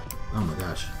know what? Oh my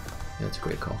gosh. Yeah, that's a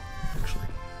great call, actually.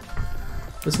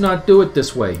 Let's not do it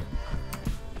this way.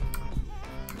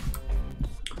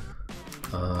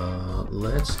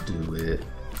 Let's do it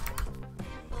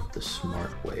the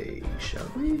smart way, shall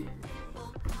we?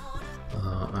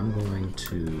 I'm going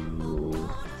to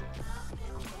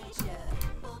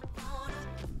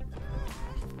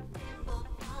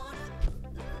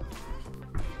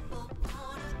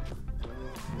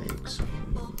make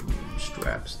some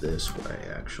straps this way,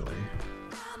 actually.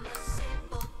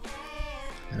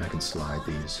 And I can slide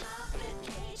these.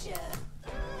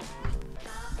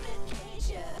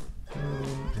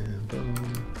 Boom and boom.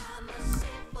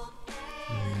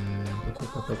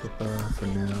 And for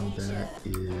now,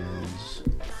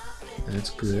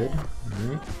 that's good. All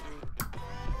right.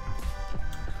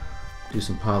 Do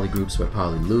some poly groups by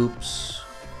poly loops,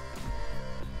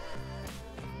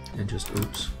 and just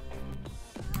oops,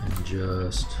 and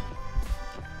just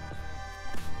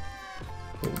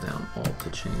hold down Alt to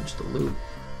change the loop.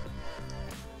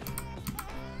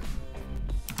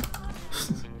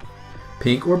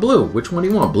 Pink or blue? Which one do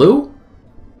you want? Blue?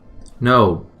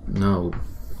 No, no,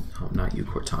 oh, not you,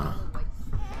 Cortana.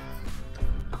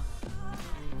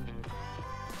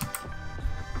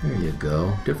 There you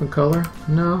go. Different color?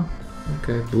 No?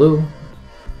 Okay, blue.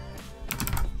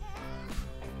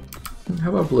 How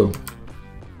about blue?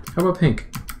 How about pink?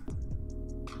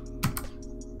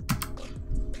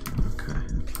 Okay.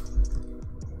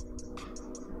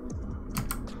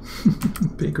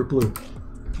 Pink or blue?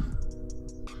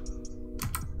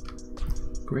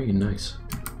 Green, nice.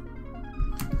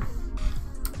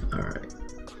 Alright.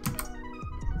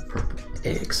 Purple.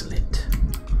 Excellent.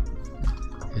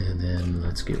 And then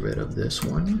let's get rid of this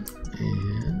one.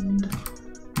 And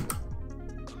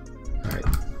alright,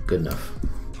 good enough.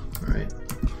 Alright.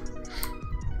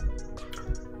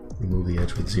 Remove the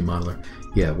edge with Z modeler.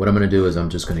 Yeah, what I'm gonna do is I'm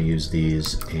just gonna use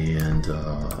these and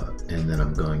then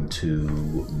I'm going to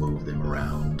move them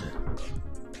around.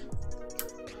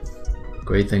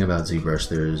 Great thing about ZBrush,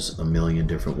 there's a million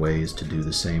different ways to do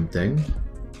the same thing.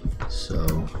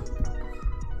 So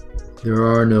there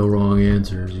are no wrong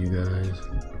answers, you guys.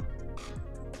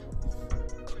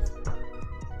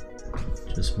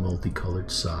 Just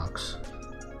multicolored socks.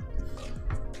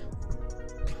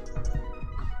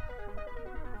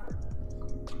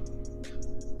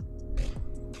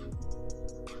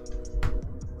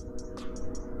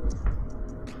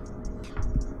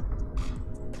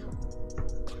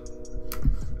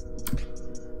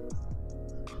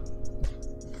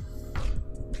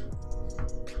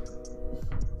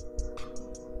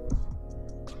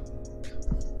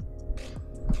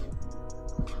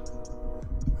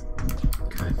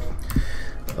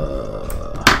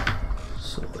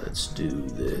 So let's do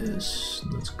this. this.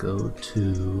 Let's go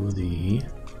to the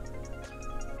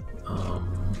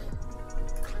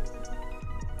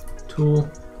tool,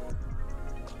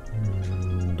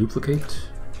 duplicate.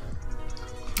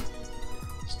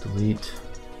 Let's delete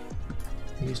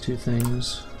these two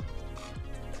things.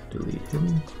 Delete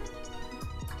hidden.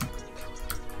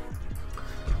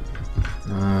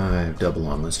 I have double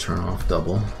on. Let's turn off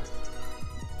double.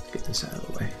 Get this out of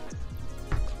the way.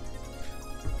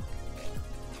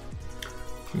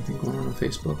 Anything going on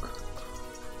Facebook?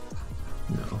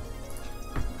 No.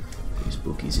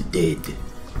 Facebookies are dead.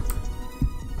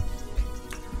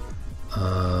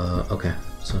 Okay,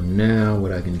 so now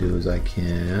what I can do is I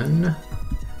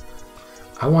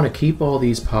want to keep all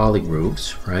these poly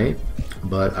groups, right?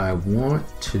 But I want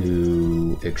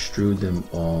to extrude them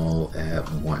all at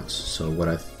once. So what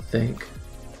I think,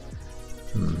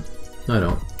 I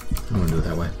don't want to do it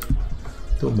that way.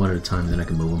 Do them one at a time, then I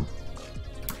can move them.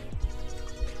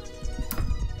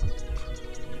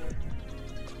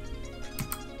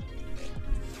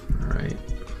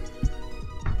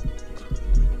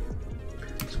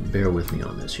 Bear with me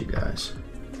on this, you guys.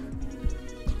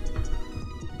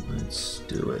 Let's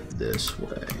do it this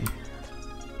way.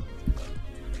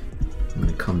 I'm going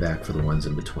to come back for the ones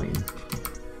in between.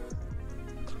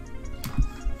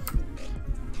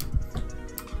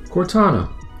 Cortana,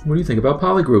 what do you think about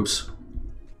polygroups?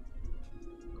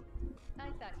 I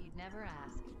thought you'd never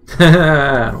ask.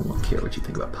 I don't care what you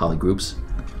think about polygroups.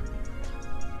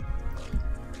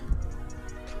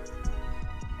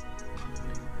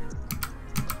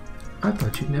 I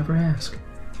thought you'd never ask.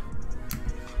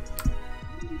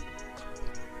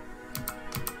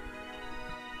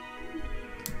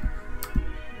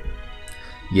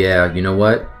 Yeah, you know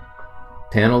what?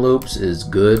 Panel loops is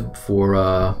good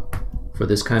for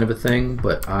this kind of a thing,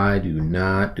 but I do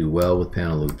not do well with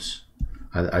panel loops.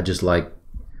 I just like,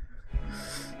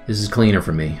 this is cleaner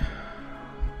for me.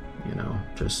 You know,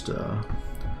 just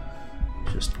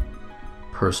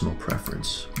personal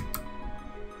preference.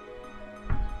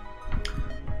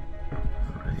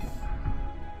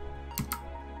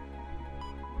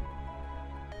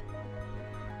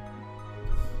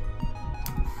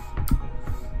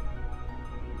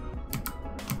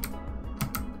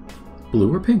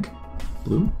 Blue or pink?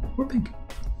 Blue or pink?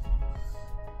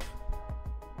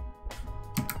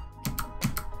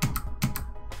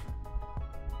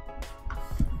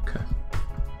 Okay.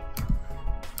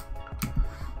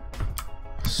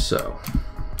 So,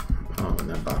 oh, and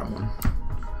that bottom one.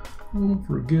 Don't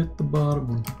forget the bottom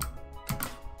one.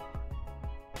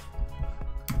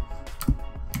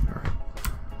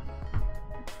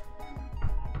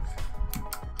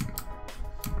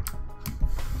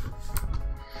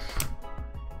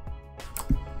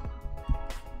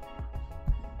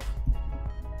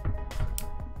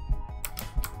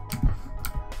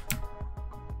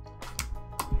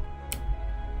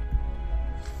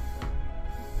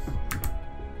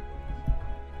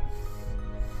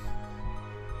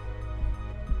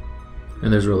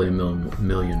 And there's really a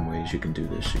million ways you can do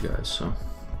this, you guys, so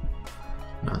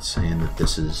I'm not saying that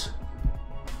this is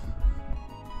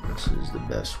the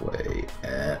best way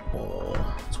at all.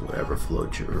 It's whatever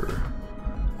floats your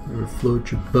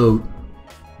boat.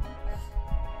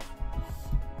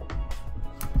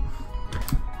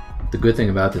 The good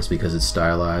thing about this, because it's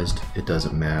stylized, it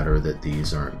doesn't matter that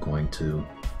these aren't going to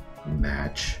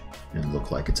match and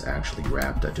look like it's actually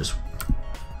wrapped. I just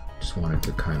wanted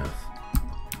to kind of,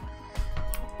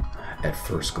 at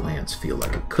first glance, feel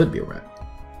like it could be a wrap.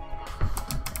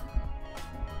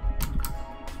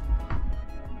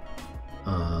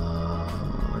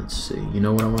 Let's see, you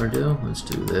know what I want to do? Let's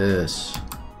do this.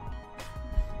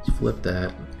 Let's flip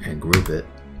that and group it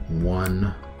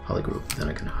one polygroup. Then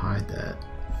I can hide that.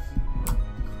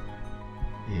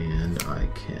 And I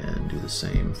can do the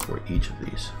same for each of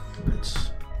these. Let's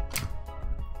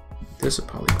make this a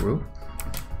polygroup.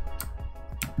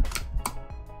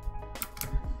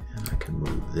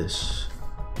 Move this.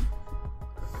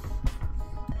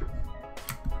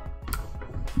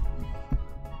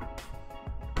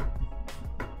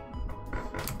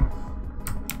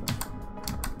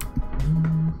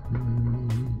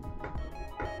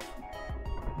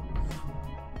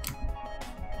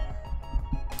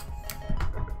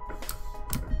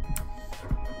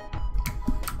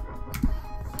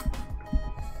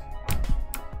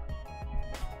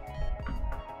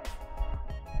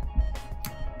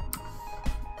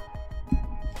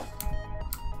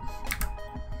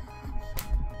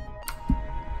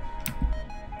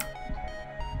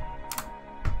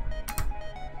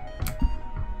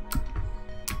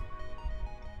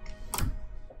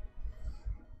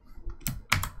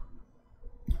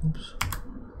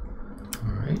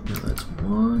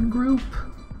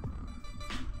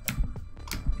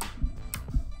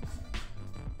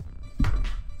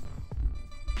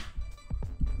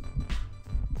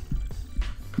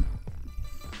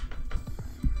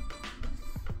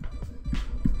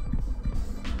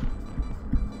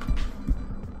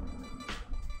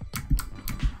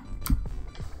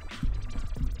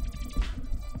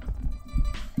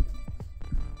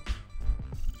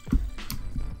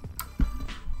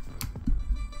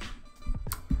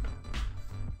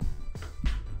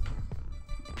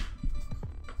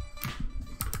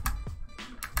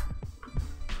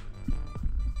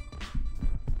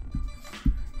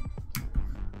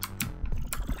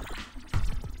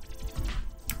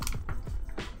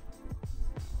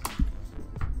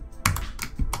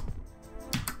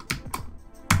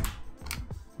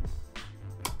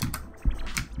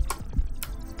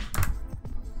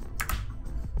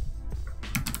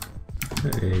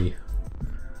 Okay,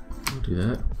 I'll do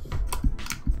that.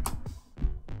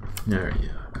 There you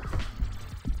go.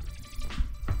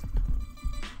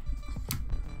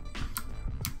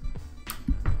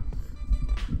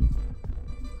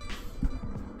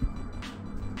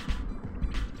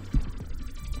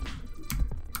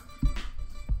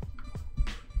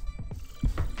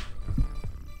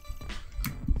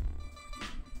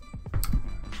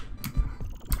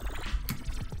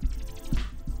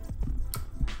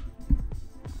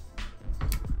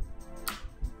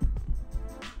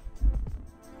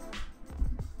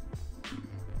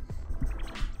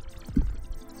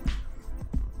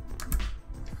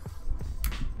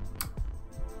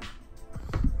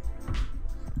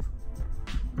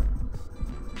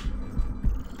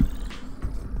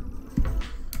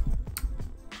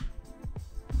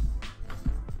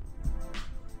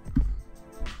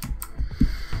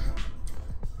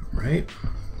 Right.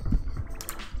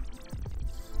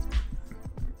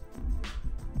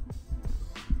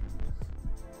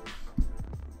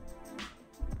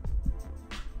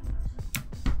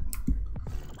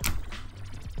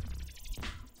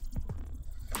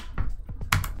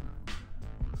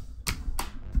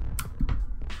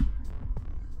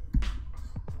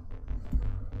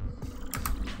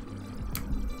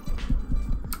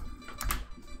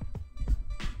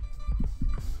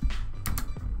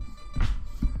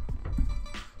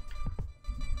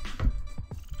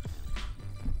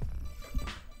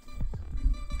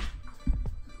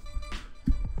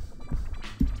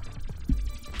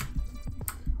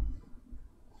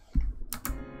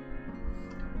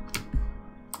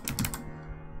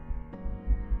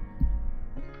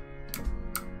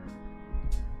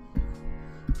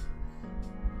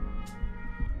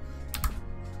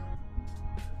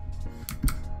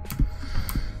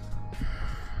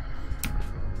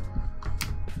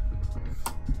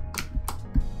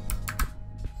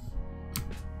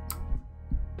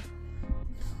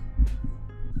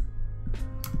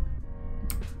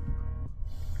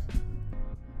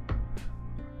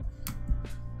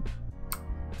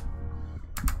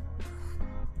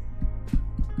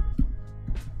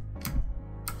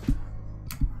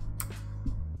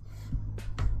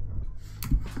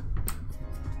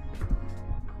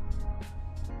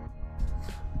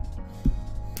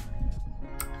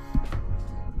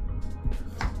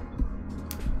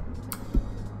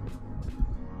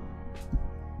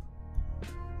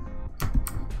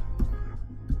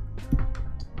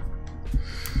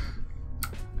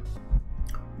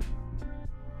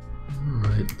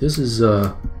 This is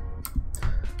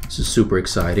super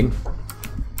exciting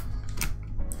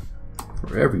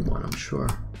for everyone, I'm sure.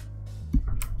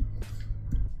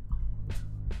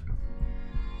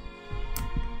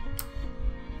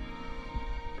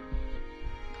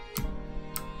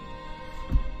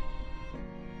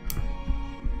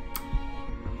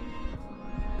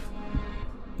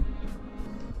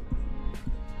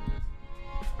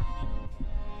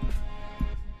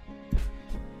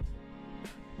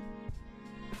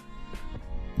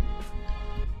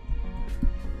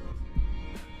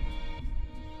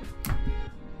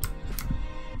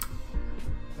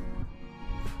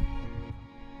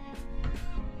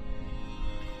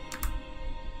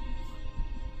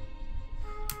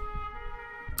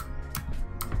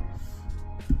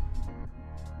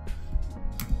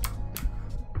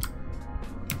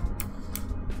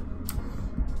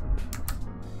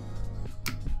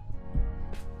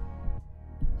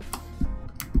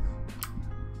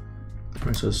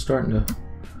 So it's starting to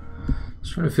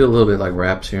feel a little bit like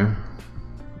wraps here.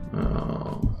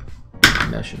 Oh,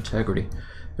 mesh integrity.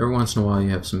 Every once in a while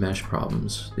you have some mesh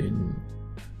problems. Then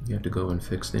you have to go and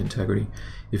fix the integrity.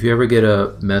 If you ever get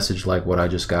a message like what I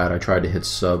just got, I tried to hit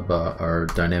or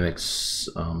dynamics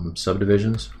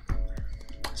subdivisions.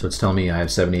 So it's telling me I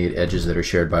have 78 edges that are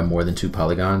shared by more than 2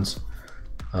 polygons.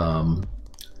 All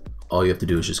you have to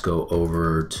do is just go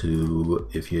over to,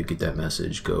 if you get that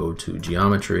message, go to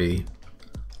geometry,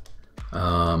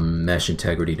 mesh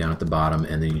integrity down at the bottom,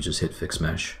 and then you just hit fix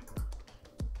mesh.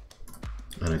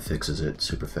 And it fixes it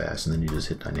super fast, and then you just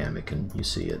hit dynamic and you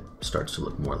see it starts to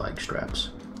look more like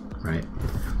straps, right?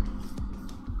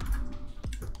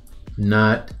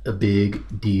 Not a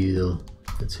big deal.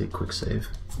 Let's hit quick save.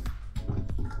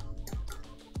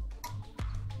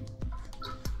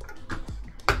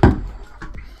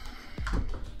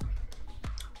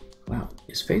 Wow,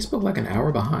 is Facebook like an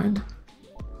hour behind?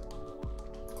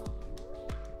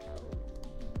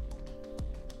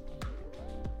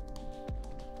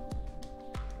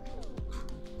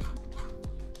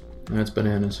 That's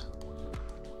bananas.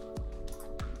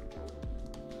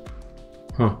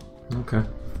 Huh, okay.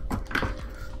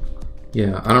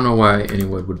 Yeah, I don't know why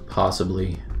anyone would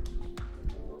possibly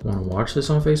want to watch this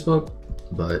on Facebook,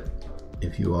 but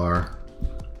if you are,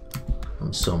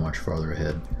 I'm so much farther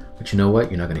ahead. But you know what?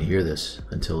 You're not going to hear this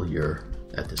until you're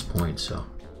at this point, so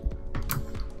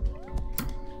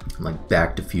I'm like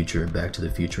back to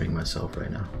the futuring myself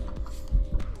right now.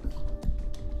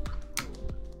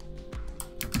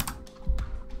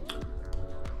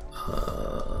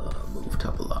 Move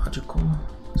topological.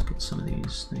 Let's get some of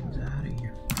these things out of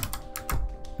here.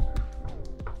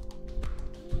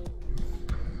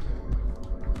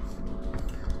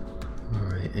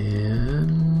 Alright,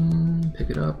 and pick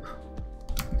it up.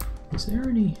 Is there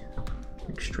any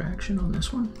extraction on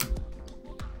this one?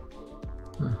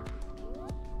 Huh.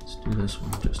 Let's do this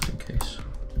one just in case.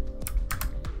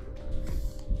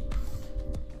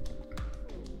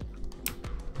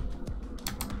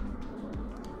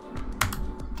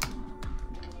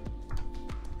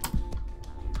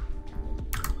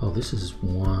 Oh, this is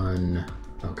one.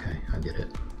 Okay, I get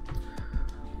it.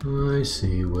 I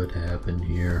see what happened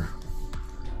here.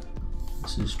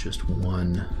 This is just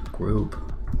one group.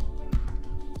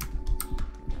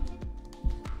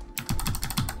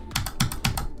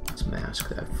 Let's mask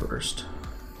that first.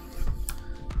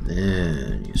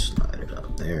 Then you slide it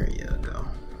up. There you go.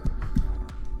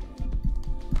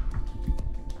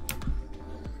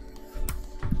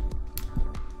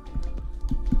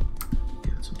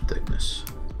 Give it some thickness.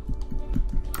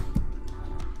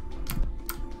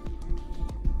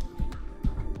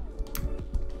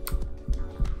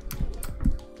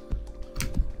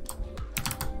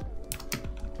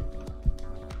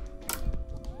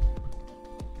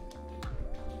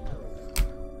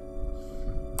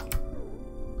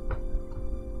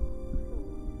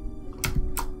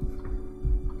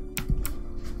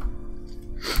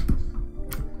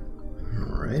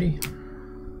 Alrighty.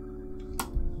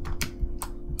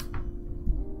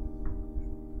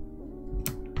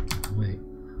 Wait.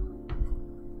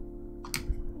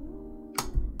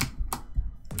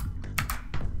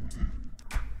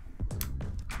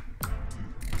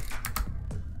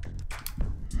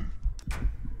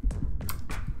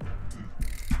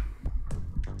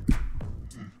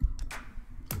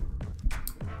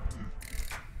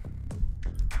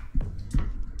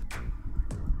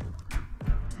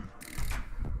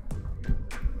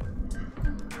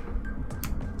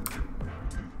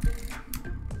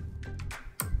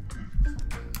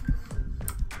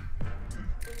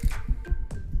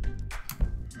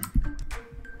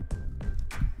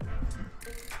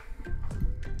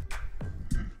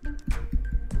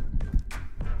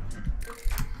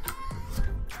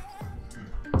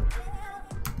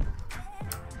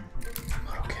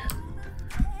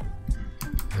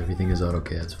 Everything is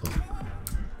AutoCAD's fault.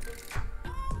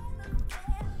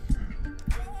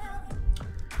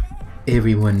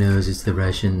 Everyone knows it's the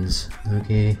Russians,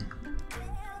 okay?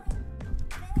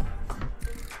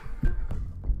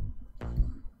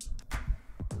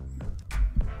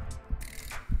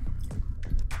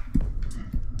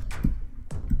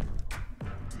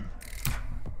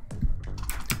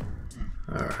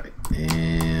 Alright,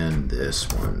 and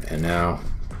this one. And now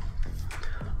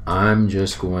I'm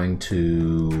just going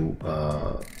to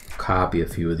copy a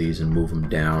few of these and move them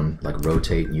down, like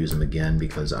rotate and use them again,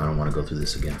 because I don't want to go through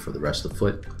this again for the rest of the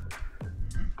foot.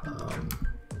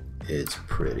 It's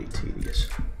pretty tedious.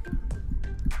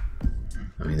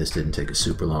 I mean, this didn't take a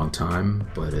super long time,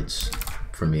 but it's,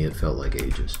 for me, it felt like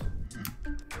ages.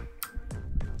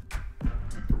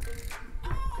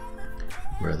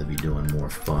 Rather be doing more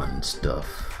fun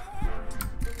stuff.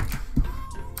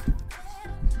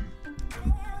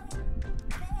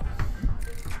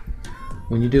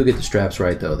 When you do get the straps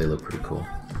right, though, they look pretty cool.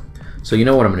 So you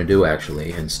know what I'm going to do,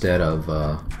 actually, instead of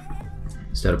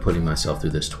putting myself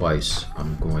through this twice,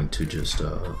 I'm going to just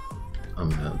I'm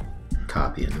going to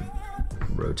copy and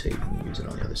rotate and use it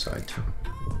on the other side too.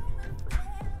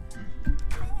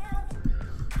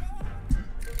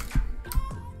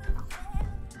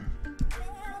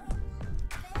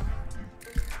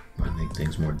 Might make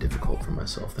things more difficult for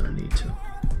myself than I need to.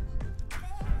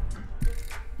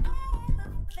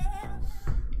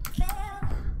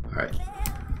 Alright,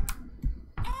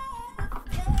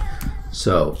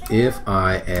 so if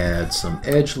I add some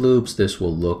edge loops, this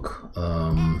will look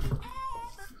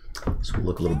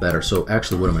a little better. So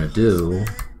actually what I'm going to do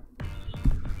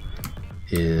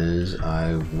is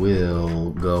I will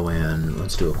go in,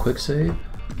 let's do a quick save.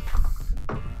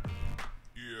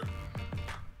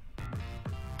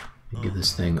 Give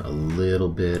this thing a little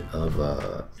bit of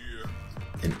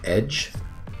an edge.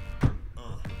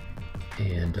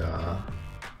 And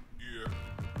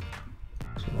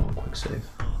so long quick save.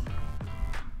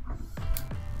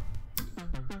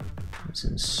 Let's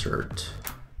insert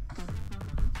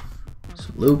some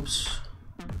some loops.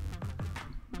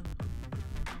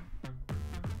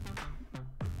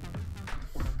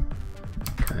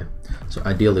 Okay, so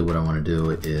ideally what I want to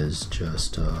do is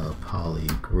just poly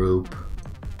group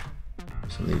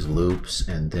some of these loops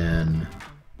and then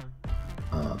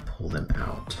pull them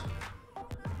out.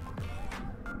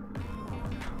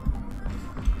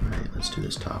 Alright, let's do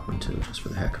this top one too, just for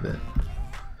the heck of it.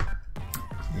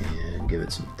 And give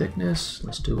it some thickness.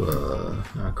 Let's do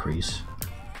not a crease.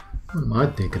 What am I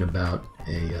thinking about?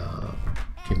 A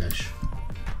key mesh.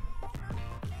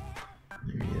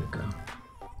 There you go.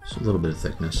 Just a little bit of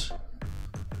thickness.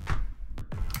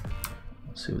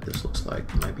 Let's see what this looks like.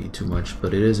 It might be too much,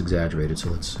 but it is exaggerated, so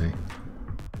let's see.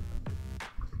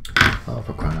 Oh,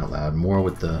 for crying out loud. More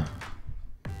with the...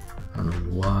 I don't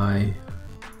know why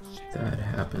that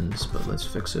happens, but let's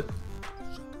fix it.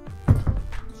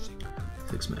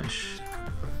 Fix mesh.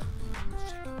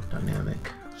 Dynamic.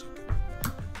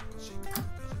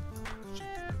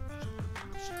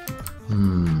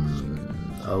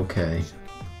 Okay.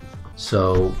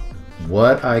 So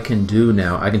what I can do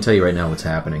now, I can tell you right now what's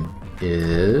happening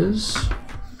is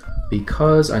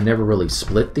because I never really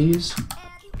split these,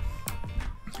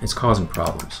 it's causing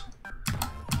problems.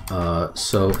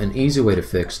 So an easy way to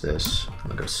fix this,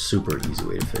 like a super easy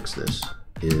way to fix this,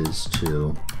 is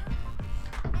to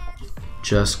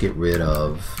just get rid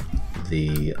of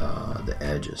the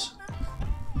edges.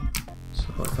 So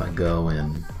if I go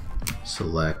and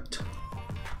select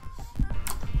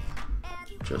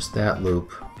just that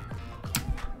loop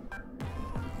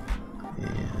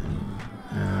and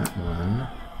that one,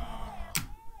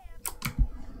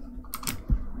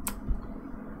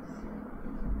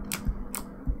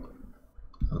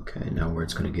 okay, now where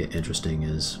it's going to get interesting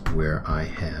is where I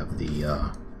have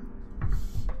the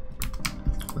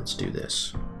let's do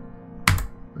this. I'm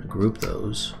going to group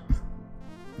those,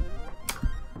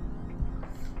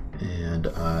 and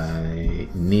I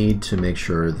need to make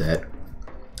sure that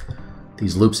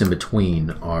these loops in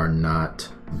between are not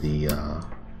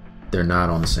they're not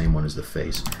on the same one as the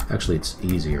face. Actually, it's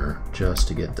easier just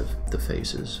to get the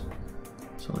faces.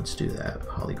 So let's do that.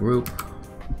 Poly group.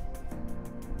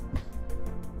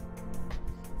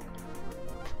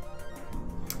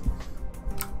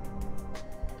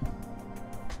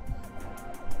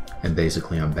 And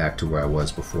basically I'm back to where I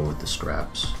was before with the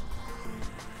straps.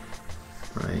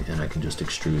 Right, and I can just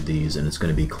extrude these and it's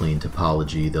going to be clean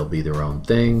topology. They'll be their own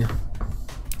thing.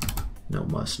 No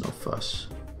muss, no fuss.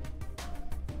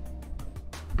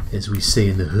 As we say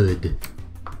in the hood.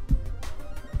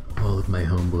 All of my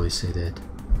homeboys say that.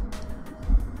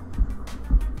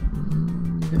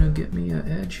 You're gonna get me an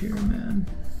edge here, man.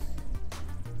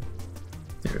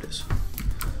 There it is.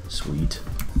 Sweet.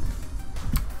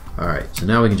 Alright, so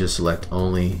now we can just select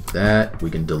only that.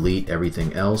 We can delete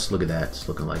everything else. Look at that, it's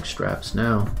looking like straps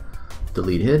now.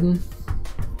 Delete hidden.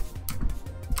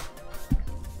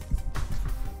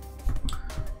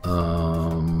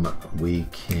 We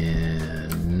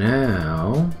can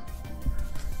now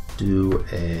do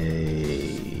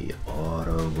a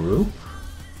auto group.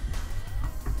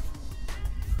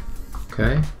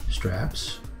 Okay,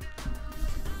 straps.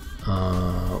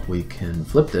 We can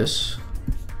flip this.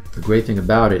 The great thing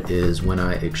about it is when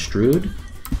I extrude,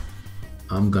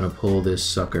 I'm gonna pull this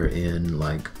sucker in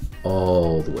like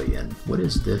all the way in. What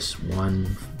is this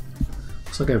one?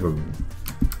 Looks like I have a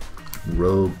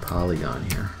rogue polygon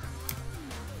here.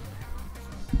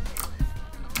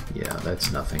 Yeah,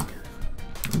 that's nothing.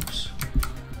 Oops.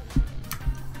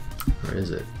 Where is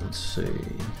it? Let's see.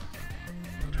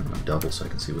 Turn on double so I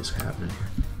can see what's happening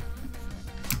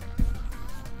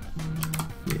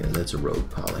here. Yeah, that's a rogue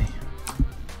poly.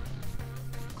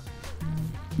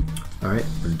 Alright,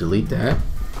 we're gonna delete that.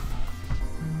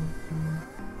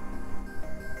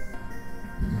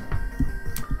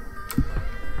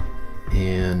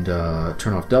 And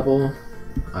turn off double.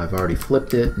 I've already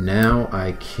flipped it. Now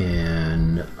I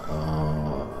can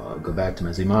go back to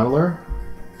my Z modeler,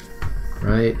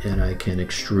 right? And I can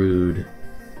extrude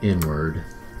inward.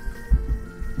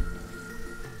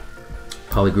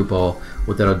 Polygroup all.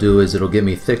 What that'll do is it'll give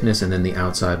me thickness, and then the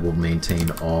outside will maintain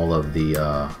all of the,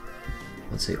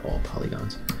 let's say all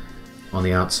polygons. On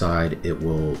the outside, it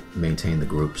will maintain the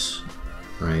groups,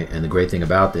 right? And the great thing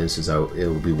about this is it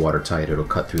will be watertight. It'll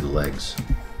cut through the legs.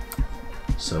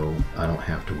 So I don't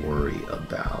have to worry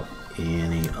about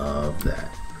any of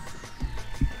that.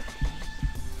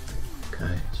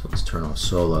 Okay, so let's turn off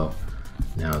solo.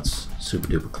 Now it's super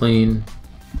duper clean.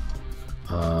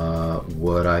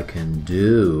 What I can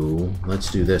do, let's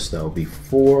do this though.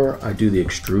 Before I do the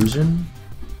extrusion,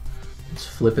 let's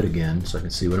flip it again so I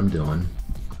can see what I'm doing.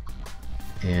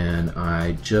 and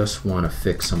I just want to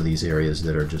fix some of these areas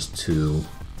that are just too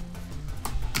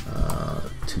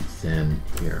thin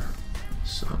here.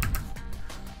 So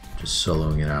just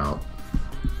soloing it out.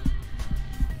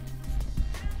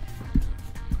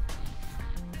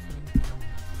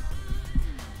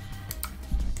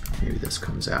 Maybe this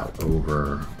comes out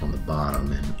over on the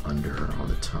bottom and under on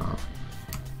the top.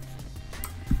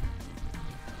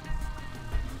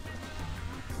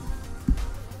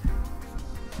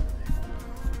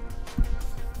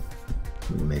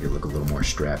 We'll make it look a little more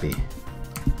strappy.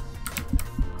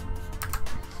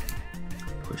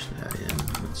 Push that in,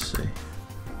 let's see.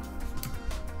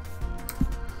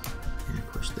 And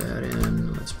push that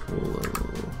in, let's pull it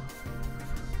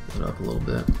up a little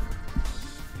bit.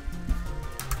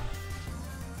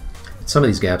 Some of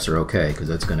these gaps are okay because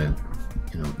that's going to,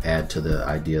 you know, add to the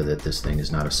idea that this thing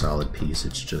is not a solid piece.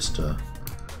 It's just a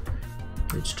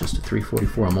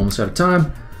 344. I'm almost out of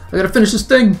time. I gotta finish this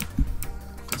thing.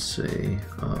 Let's see.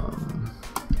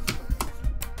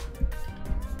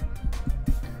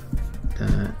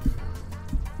 That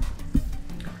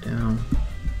down.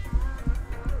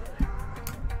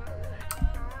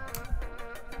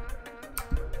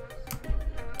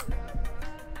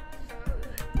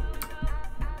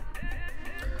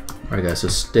 Alright guys, so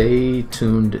stay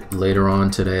tuned later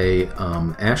on today.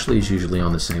 Ashley's usually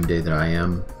on the same day that I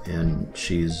am, and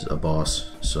she's a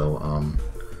boss, so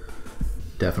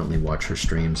definitely watch her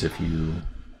streams if you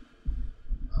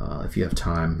have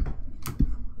time.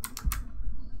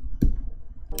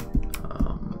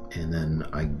 And then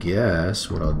I guess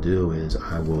what I'll do is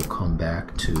I will come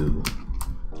back to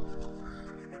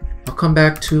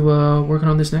working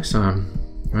on this next time,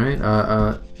 right?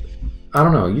 I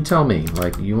don't know, you tell me.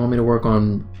 Like, you want me to work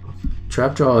on...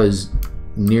 Trapjaw is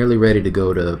nearly ready to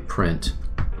go to print.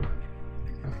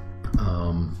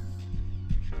 I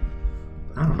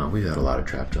don't know, we've had a lot of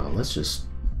Trapjaw. Let's just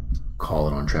call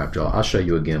it on Trapjaw. I'll show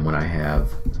you again when I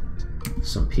have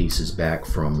some pieces back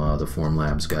from the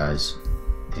Formlabs guys.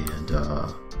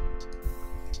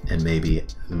 And maybe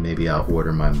I'll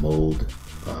order my mold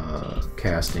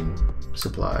casting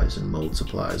supplies and mold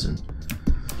supplies and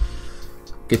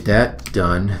get that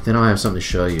done. Then I'll have something to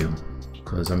show you,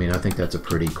 because I mean I think that's a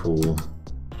pretty cool,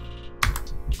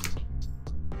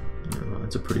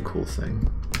 it's a pretty cool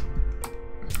thing.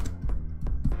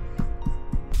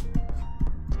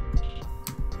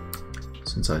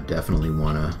 Since I definitely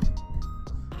want to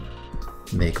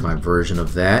make my version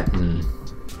of that and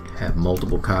have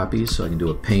multiple copies, so I can do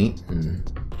a paint and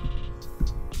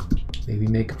maybe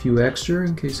make a few extra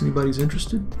in case anybody's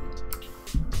interested.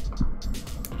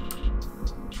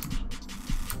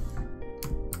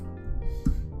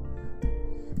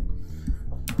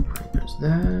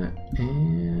 That,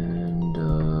 and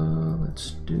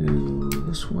let's do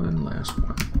this one, last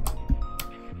one.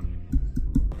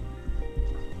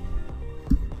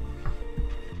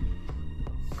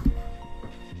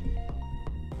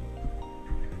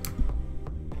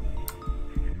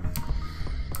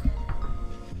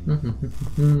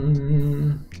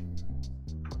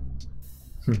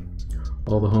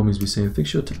 All the homies be saying,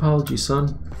 fix your topology,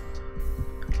 son.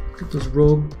 Look at those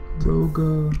rogue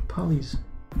polys.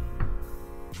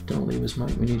 Don't leave us,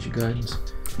 Mike. We need your guidance.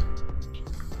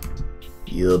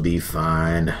 You'll be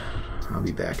fine. I'll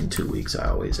be back in 2 weeks. I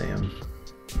always am.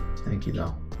 Thank you,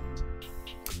 though.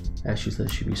 Ashley says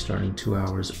she'll be starting 2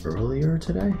 hours earlier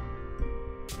today.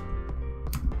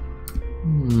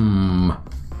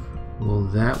 Well,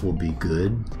 that will be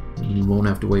good. You won't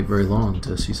have to wait very long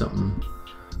to see something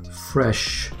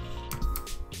fresh.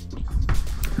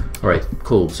 Alright,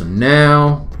 cool. So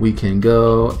now we can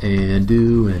go and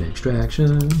do an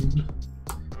extraction. And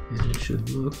it should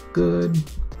look good.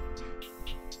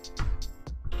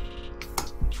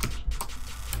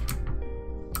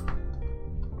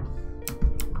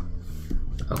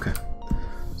 Okay.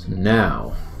 So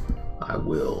now I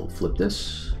will flip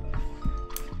this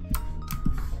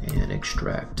and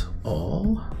extract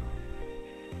all.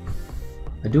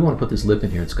 I do want to put this lip in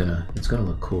here. It's gonna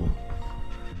look cool.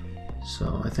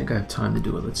 So I think I have time to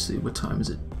do it. Let's see, what time is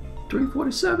it?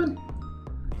 3:47?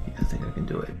 Yeah, I think I can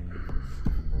do it.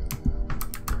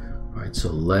 Alright,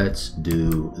 so let's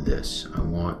do this. I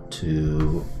want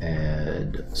to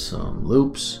add some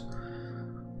loops.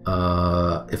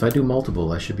 If I do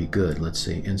multiple, I should be good. Let's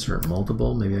see, insert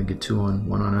multiple. Maybe I get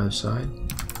one on either side.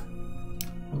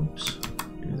 Oops,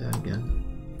 do that again.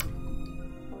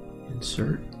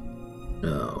 Insert.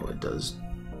 No, it does.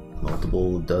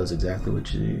 Multiple does exactly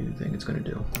what you think it's going to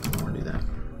do. I don't want to do that.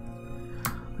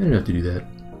 I didn't have to do that.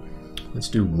 Let's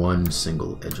do one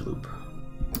single edge loop.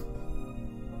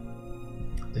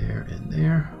 There and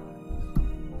there.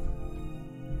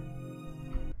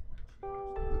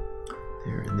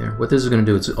 here and there. What this is going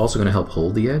to do, it's also going to help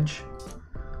hold the edge,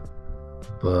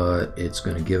 but it's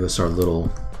going to give us our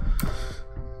little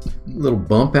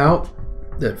bump out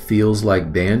that feels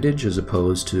like bandage as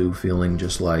opposed to feeling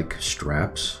just like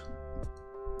straps.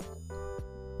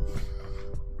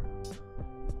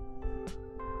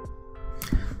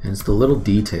 And it's the little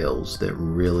details that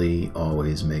really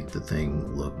always make the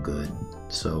thing look good.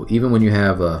 So even when you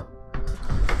have a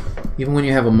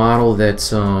model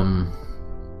that's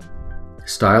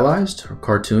stylized or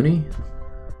cartoony,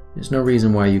 there's no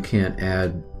reason why you can't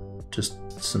add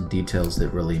just some details that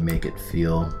really make it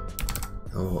feel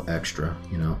a little extra,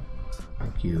 you know,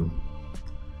 like you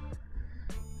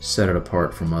set it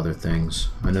apart from other things.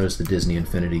 I noticed the Disney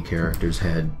Infinity characters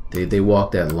had, they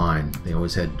walked that line. They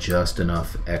always had just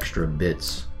enough extra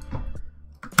bits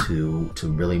to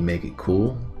really make it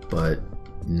cool, but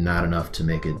not enough to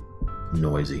make it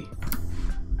noisy.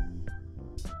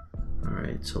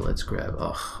 Alright, so let's grab,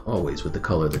 always with the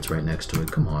color that's right next to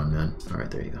it. Come on, man.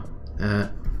 Alright, there you go.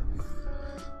 That.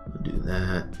 We'll do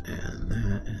that, and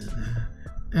that, and that,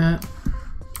 and that.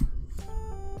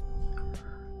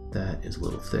 That is a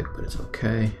little thick, but it's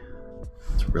okay.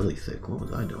 It's really thick. What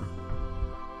was I doing?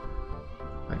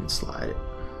 I can slide it.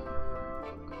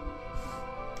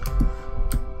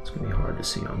 It's gonna be hard to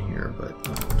see on here, but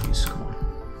oh jeez, come on.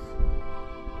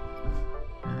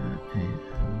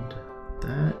 And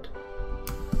that.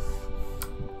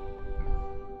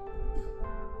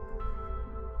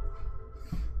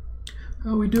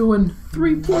 How are we doing?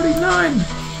 349.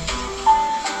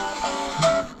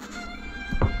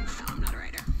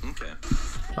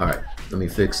 Alright, let me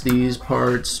fix these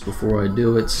parts before I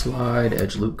do it. Slide,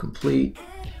 edge loop complete.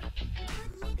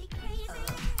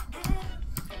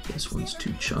 This one's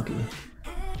too chunky.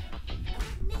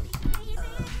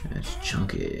 That's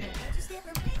chunky.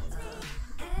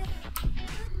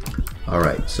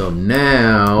 Alright, so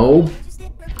now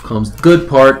comes the good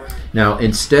part. Now,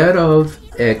 instead of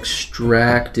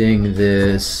extracting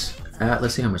this,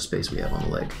 let's see how much space we have on the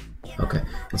leg. Okay,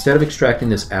 instead of extracting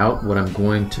this out, what I'm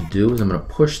going to do is I'm going to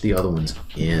push the other ones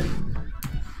in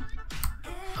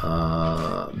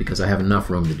because I have enough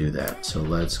room to do that. So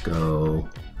let's go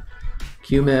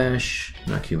Q-mesh,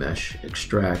 not Q-mesh,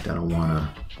 extract. I don't want to,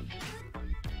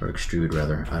 or extrude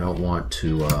rather. I don't want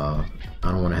to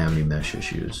have any mesh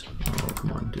issues. Oh,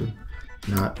 come on, dude.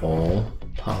 Not all,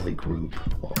 polygroup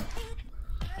all.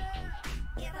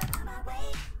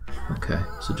 Okay,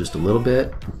 so just a little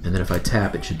bit, and then if I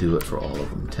tap, it should do it for all of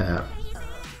them. Tap,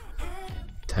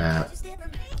 tap,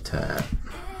 tap,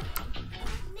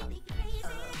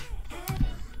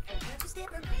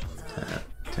 tap,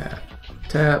 tap,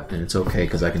 tap, and it's okay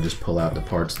because I can just pull out the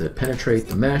parts that penetrate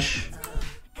the mesh.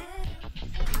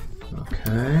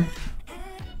 Okay.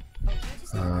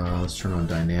 Let's turn on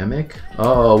dynamic.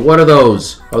 Oh, what are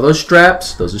those? Are those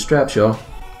straps? Those are straps, y'all.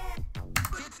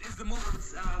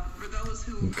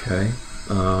 Okay,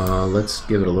 let's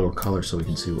give it a little color so we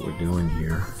can see what we're doing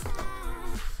here.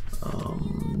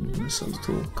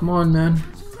 Subtool, come on, man.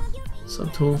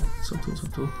 Subtool, subtool,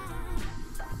 subtool.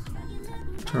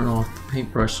 Turn off the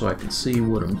paintbrush so I can see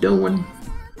what I'm doing.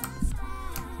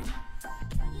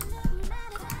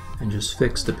 And just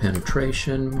fix the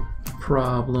penetration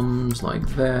problems like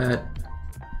that.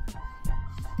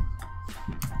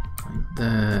 Like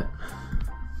that.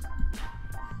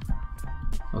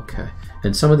 Okay.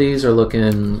 And some of these are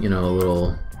looking, you know, a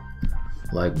little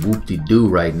like whoop-de-doo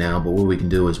right now, but what we can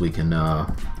do is we can, I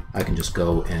can just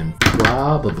go and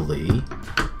probably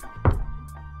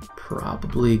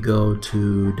go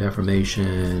to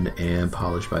deformation and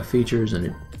polish by features, and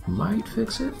it might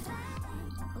fix it.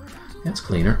 That's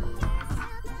cleaner.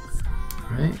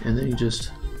 Right? And then you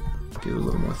just give it a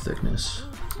little more thickness.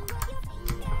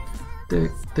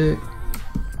 Thick, thick.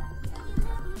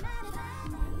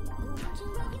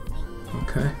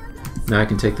 Okay, now I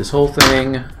can take this whole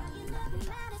thing,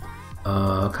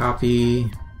 copy,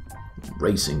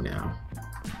 racing now,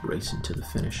 racing to the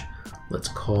finish. Let's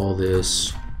call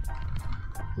this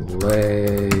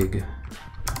leg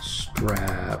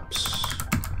straps.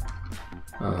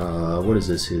 What is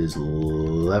this? His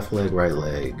left leg, right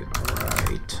leg.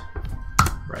 Right,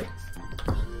 right.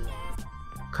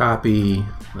 Copy.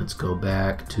 Let's go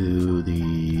back to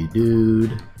the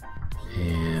dude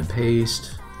and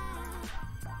paste.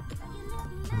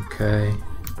 Okay,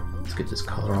 let's get this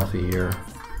color off of here.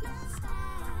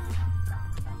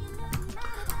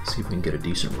 See if we can get a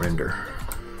decent render.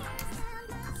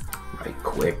 Right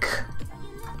quick.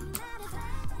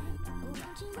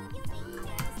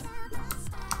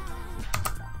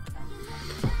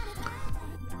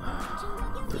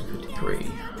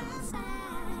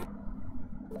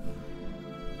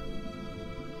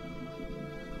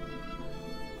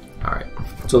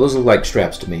 So those look like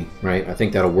straps to me, right? I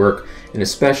think that'll work. And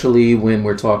especially when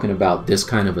we're talking about this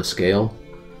kind of a scale,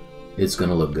 it's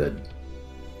gonna look good,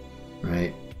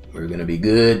 right? We're gonna be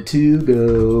good to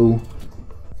go.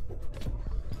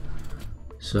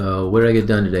 So what did I get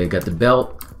done today? Got the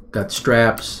belt, got the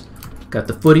straps, got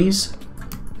the footies.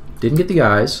 Didn't get the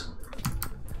eyes.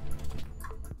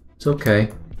 It's okay.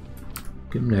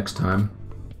 Get them next time.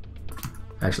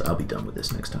 Actually, I'll be done with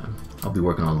this next time. I'll be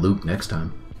working on Luke next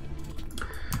time.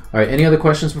 All right, any other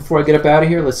questions before I get up out of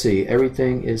here? Let's see.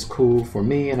 Everything is cool for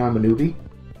me, and I'm a newbie.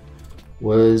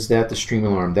 Was that the stream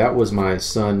alarm? That was my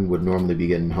son would normally be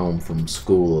getting home from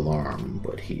school alarm,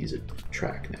 but he's at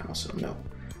track now, so no.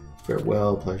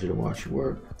 Farewell, pleasure to watch your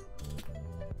work.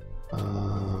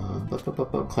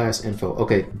 Class info.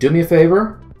 Okay, do me a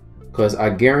favor, because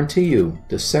I guarantee you,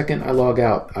 the second I log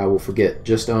out, I will forget.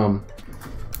 Just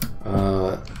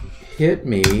hit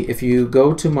me if you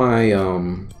go to my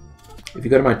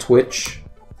Twitch.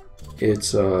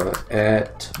 It's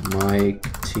at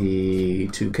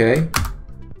MikeT2K,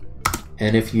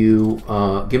 and if you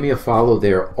give me a follow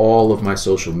there, all of my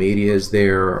social media is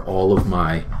there, all of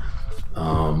my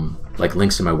like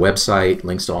links to my website,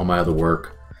 links to all my other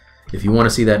work. If you want to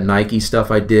see that Nike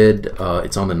stuff I did,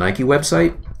 it's on the Nike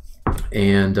website,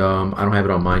 and I don't have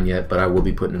it on mine yet, but I will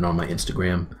be putting it on my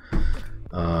Instagram.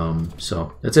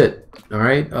 So that's it. All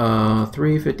right,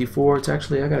 3:54. It's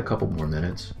actually, I got a couple more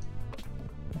minutes.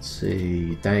 Let's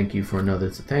see. Thank you for another.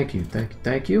 Thank you.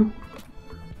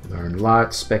 Learned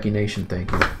lots. Specky Nation,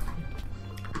 thank you.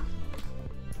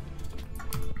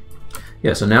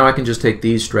 Yeah, so now I can just take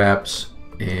these straps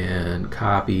and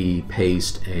copy,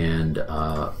 paste, and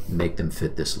make them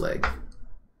fit this leg.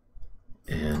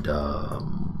 And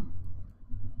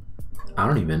I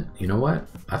don't even, you know what?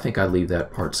 I think I leave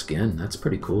that part skin. That's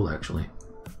pretty cool, actually.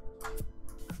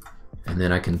 And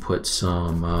then I can put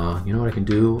some, you know what I can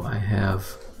do? I have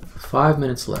 5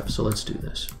 minutes left, so let's do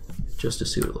this just to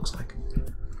see what it looks like.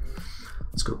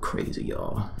 Let's go crazy,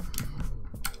 y'all.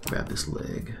 Grab this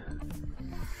leg.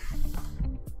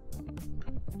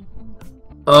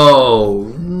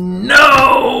 Oh,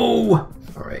 no!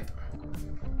 All right.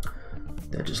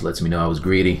 That just lets me know I was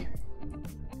greedy.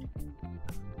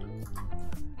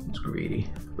 It's greedy,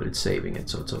 but it's saving it,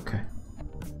 so it's okay.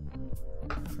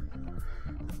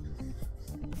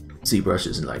 ZBrush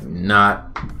is like,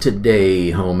 not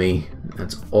today, homie.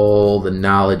 That's all the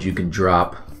knowledge you can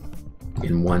drop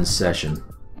in one session.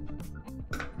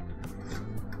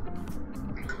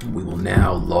 We will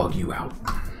now log you out.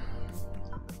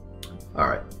 All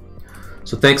right.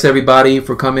 So thanks everybody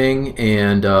for coming,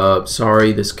 and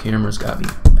sorry this camera's got me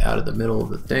out of the middle of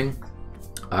the thing.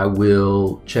 I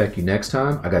will check you next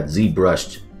time. I got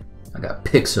ZBrushed. I got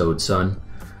Pixoed, son.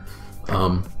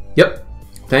 Yep.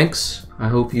 Thanks. I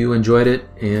hope you enjoyed it,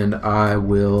 and I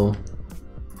will.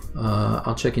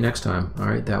 I'll check you next time. All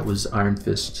right. That was Iron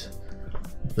Fist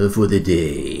for the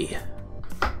day.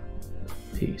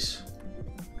 Peace.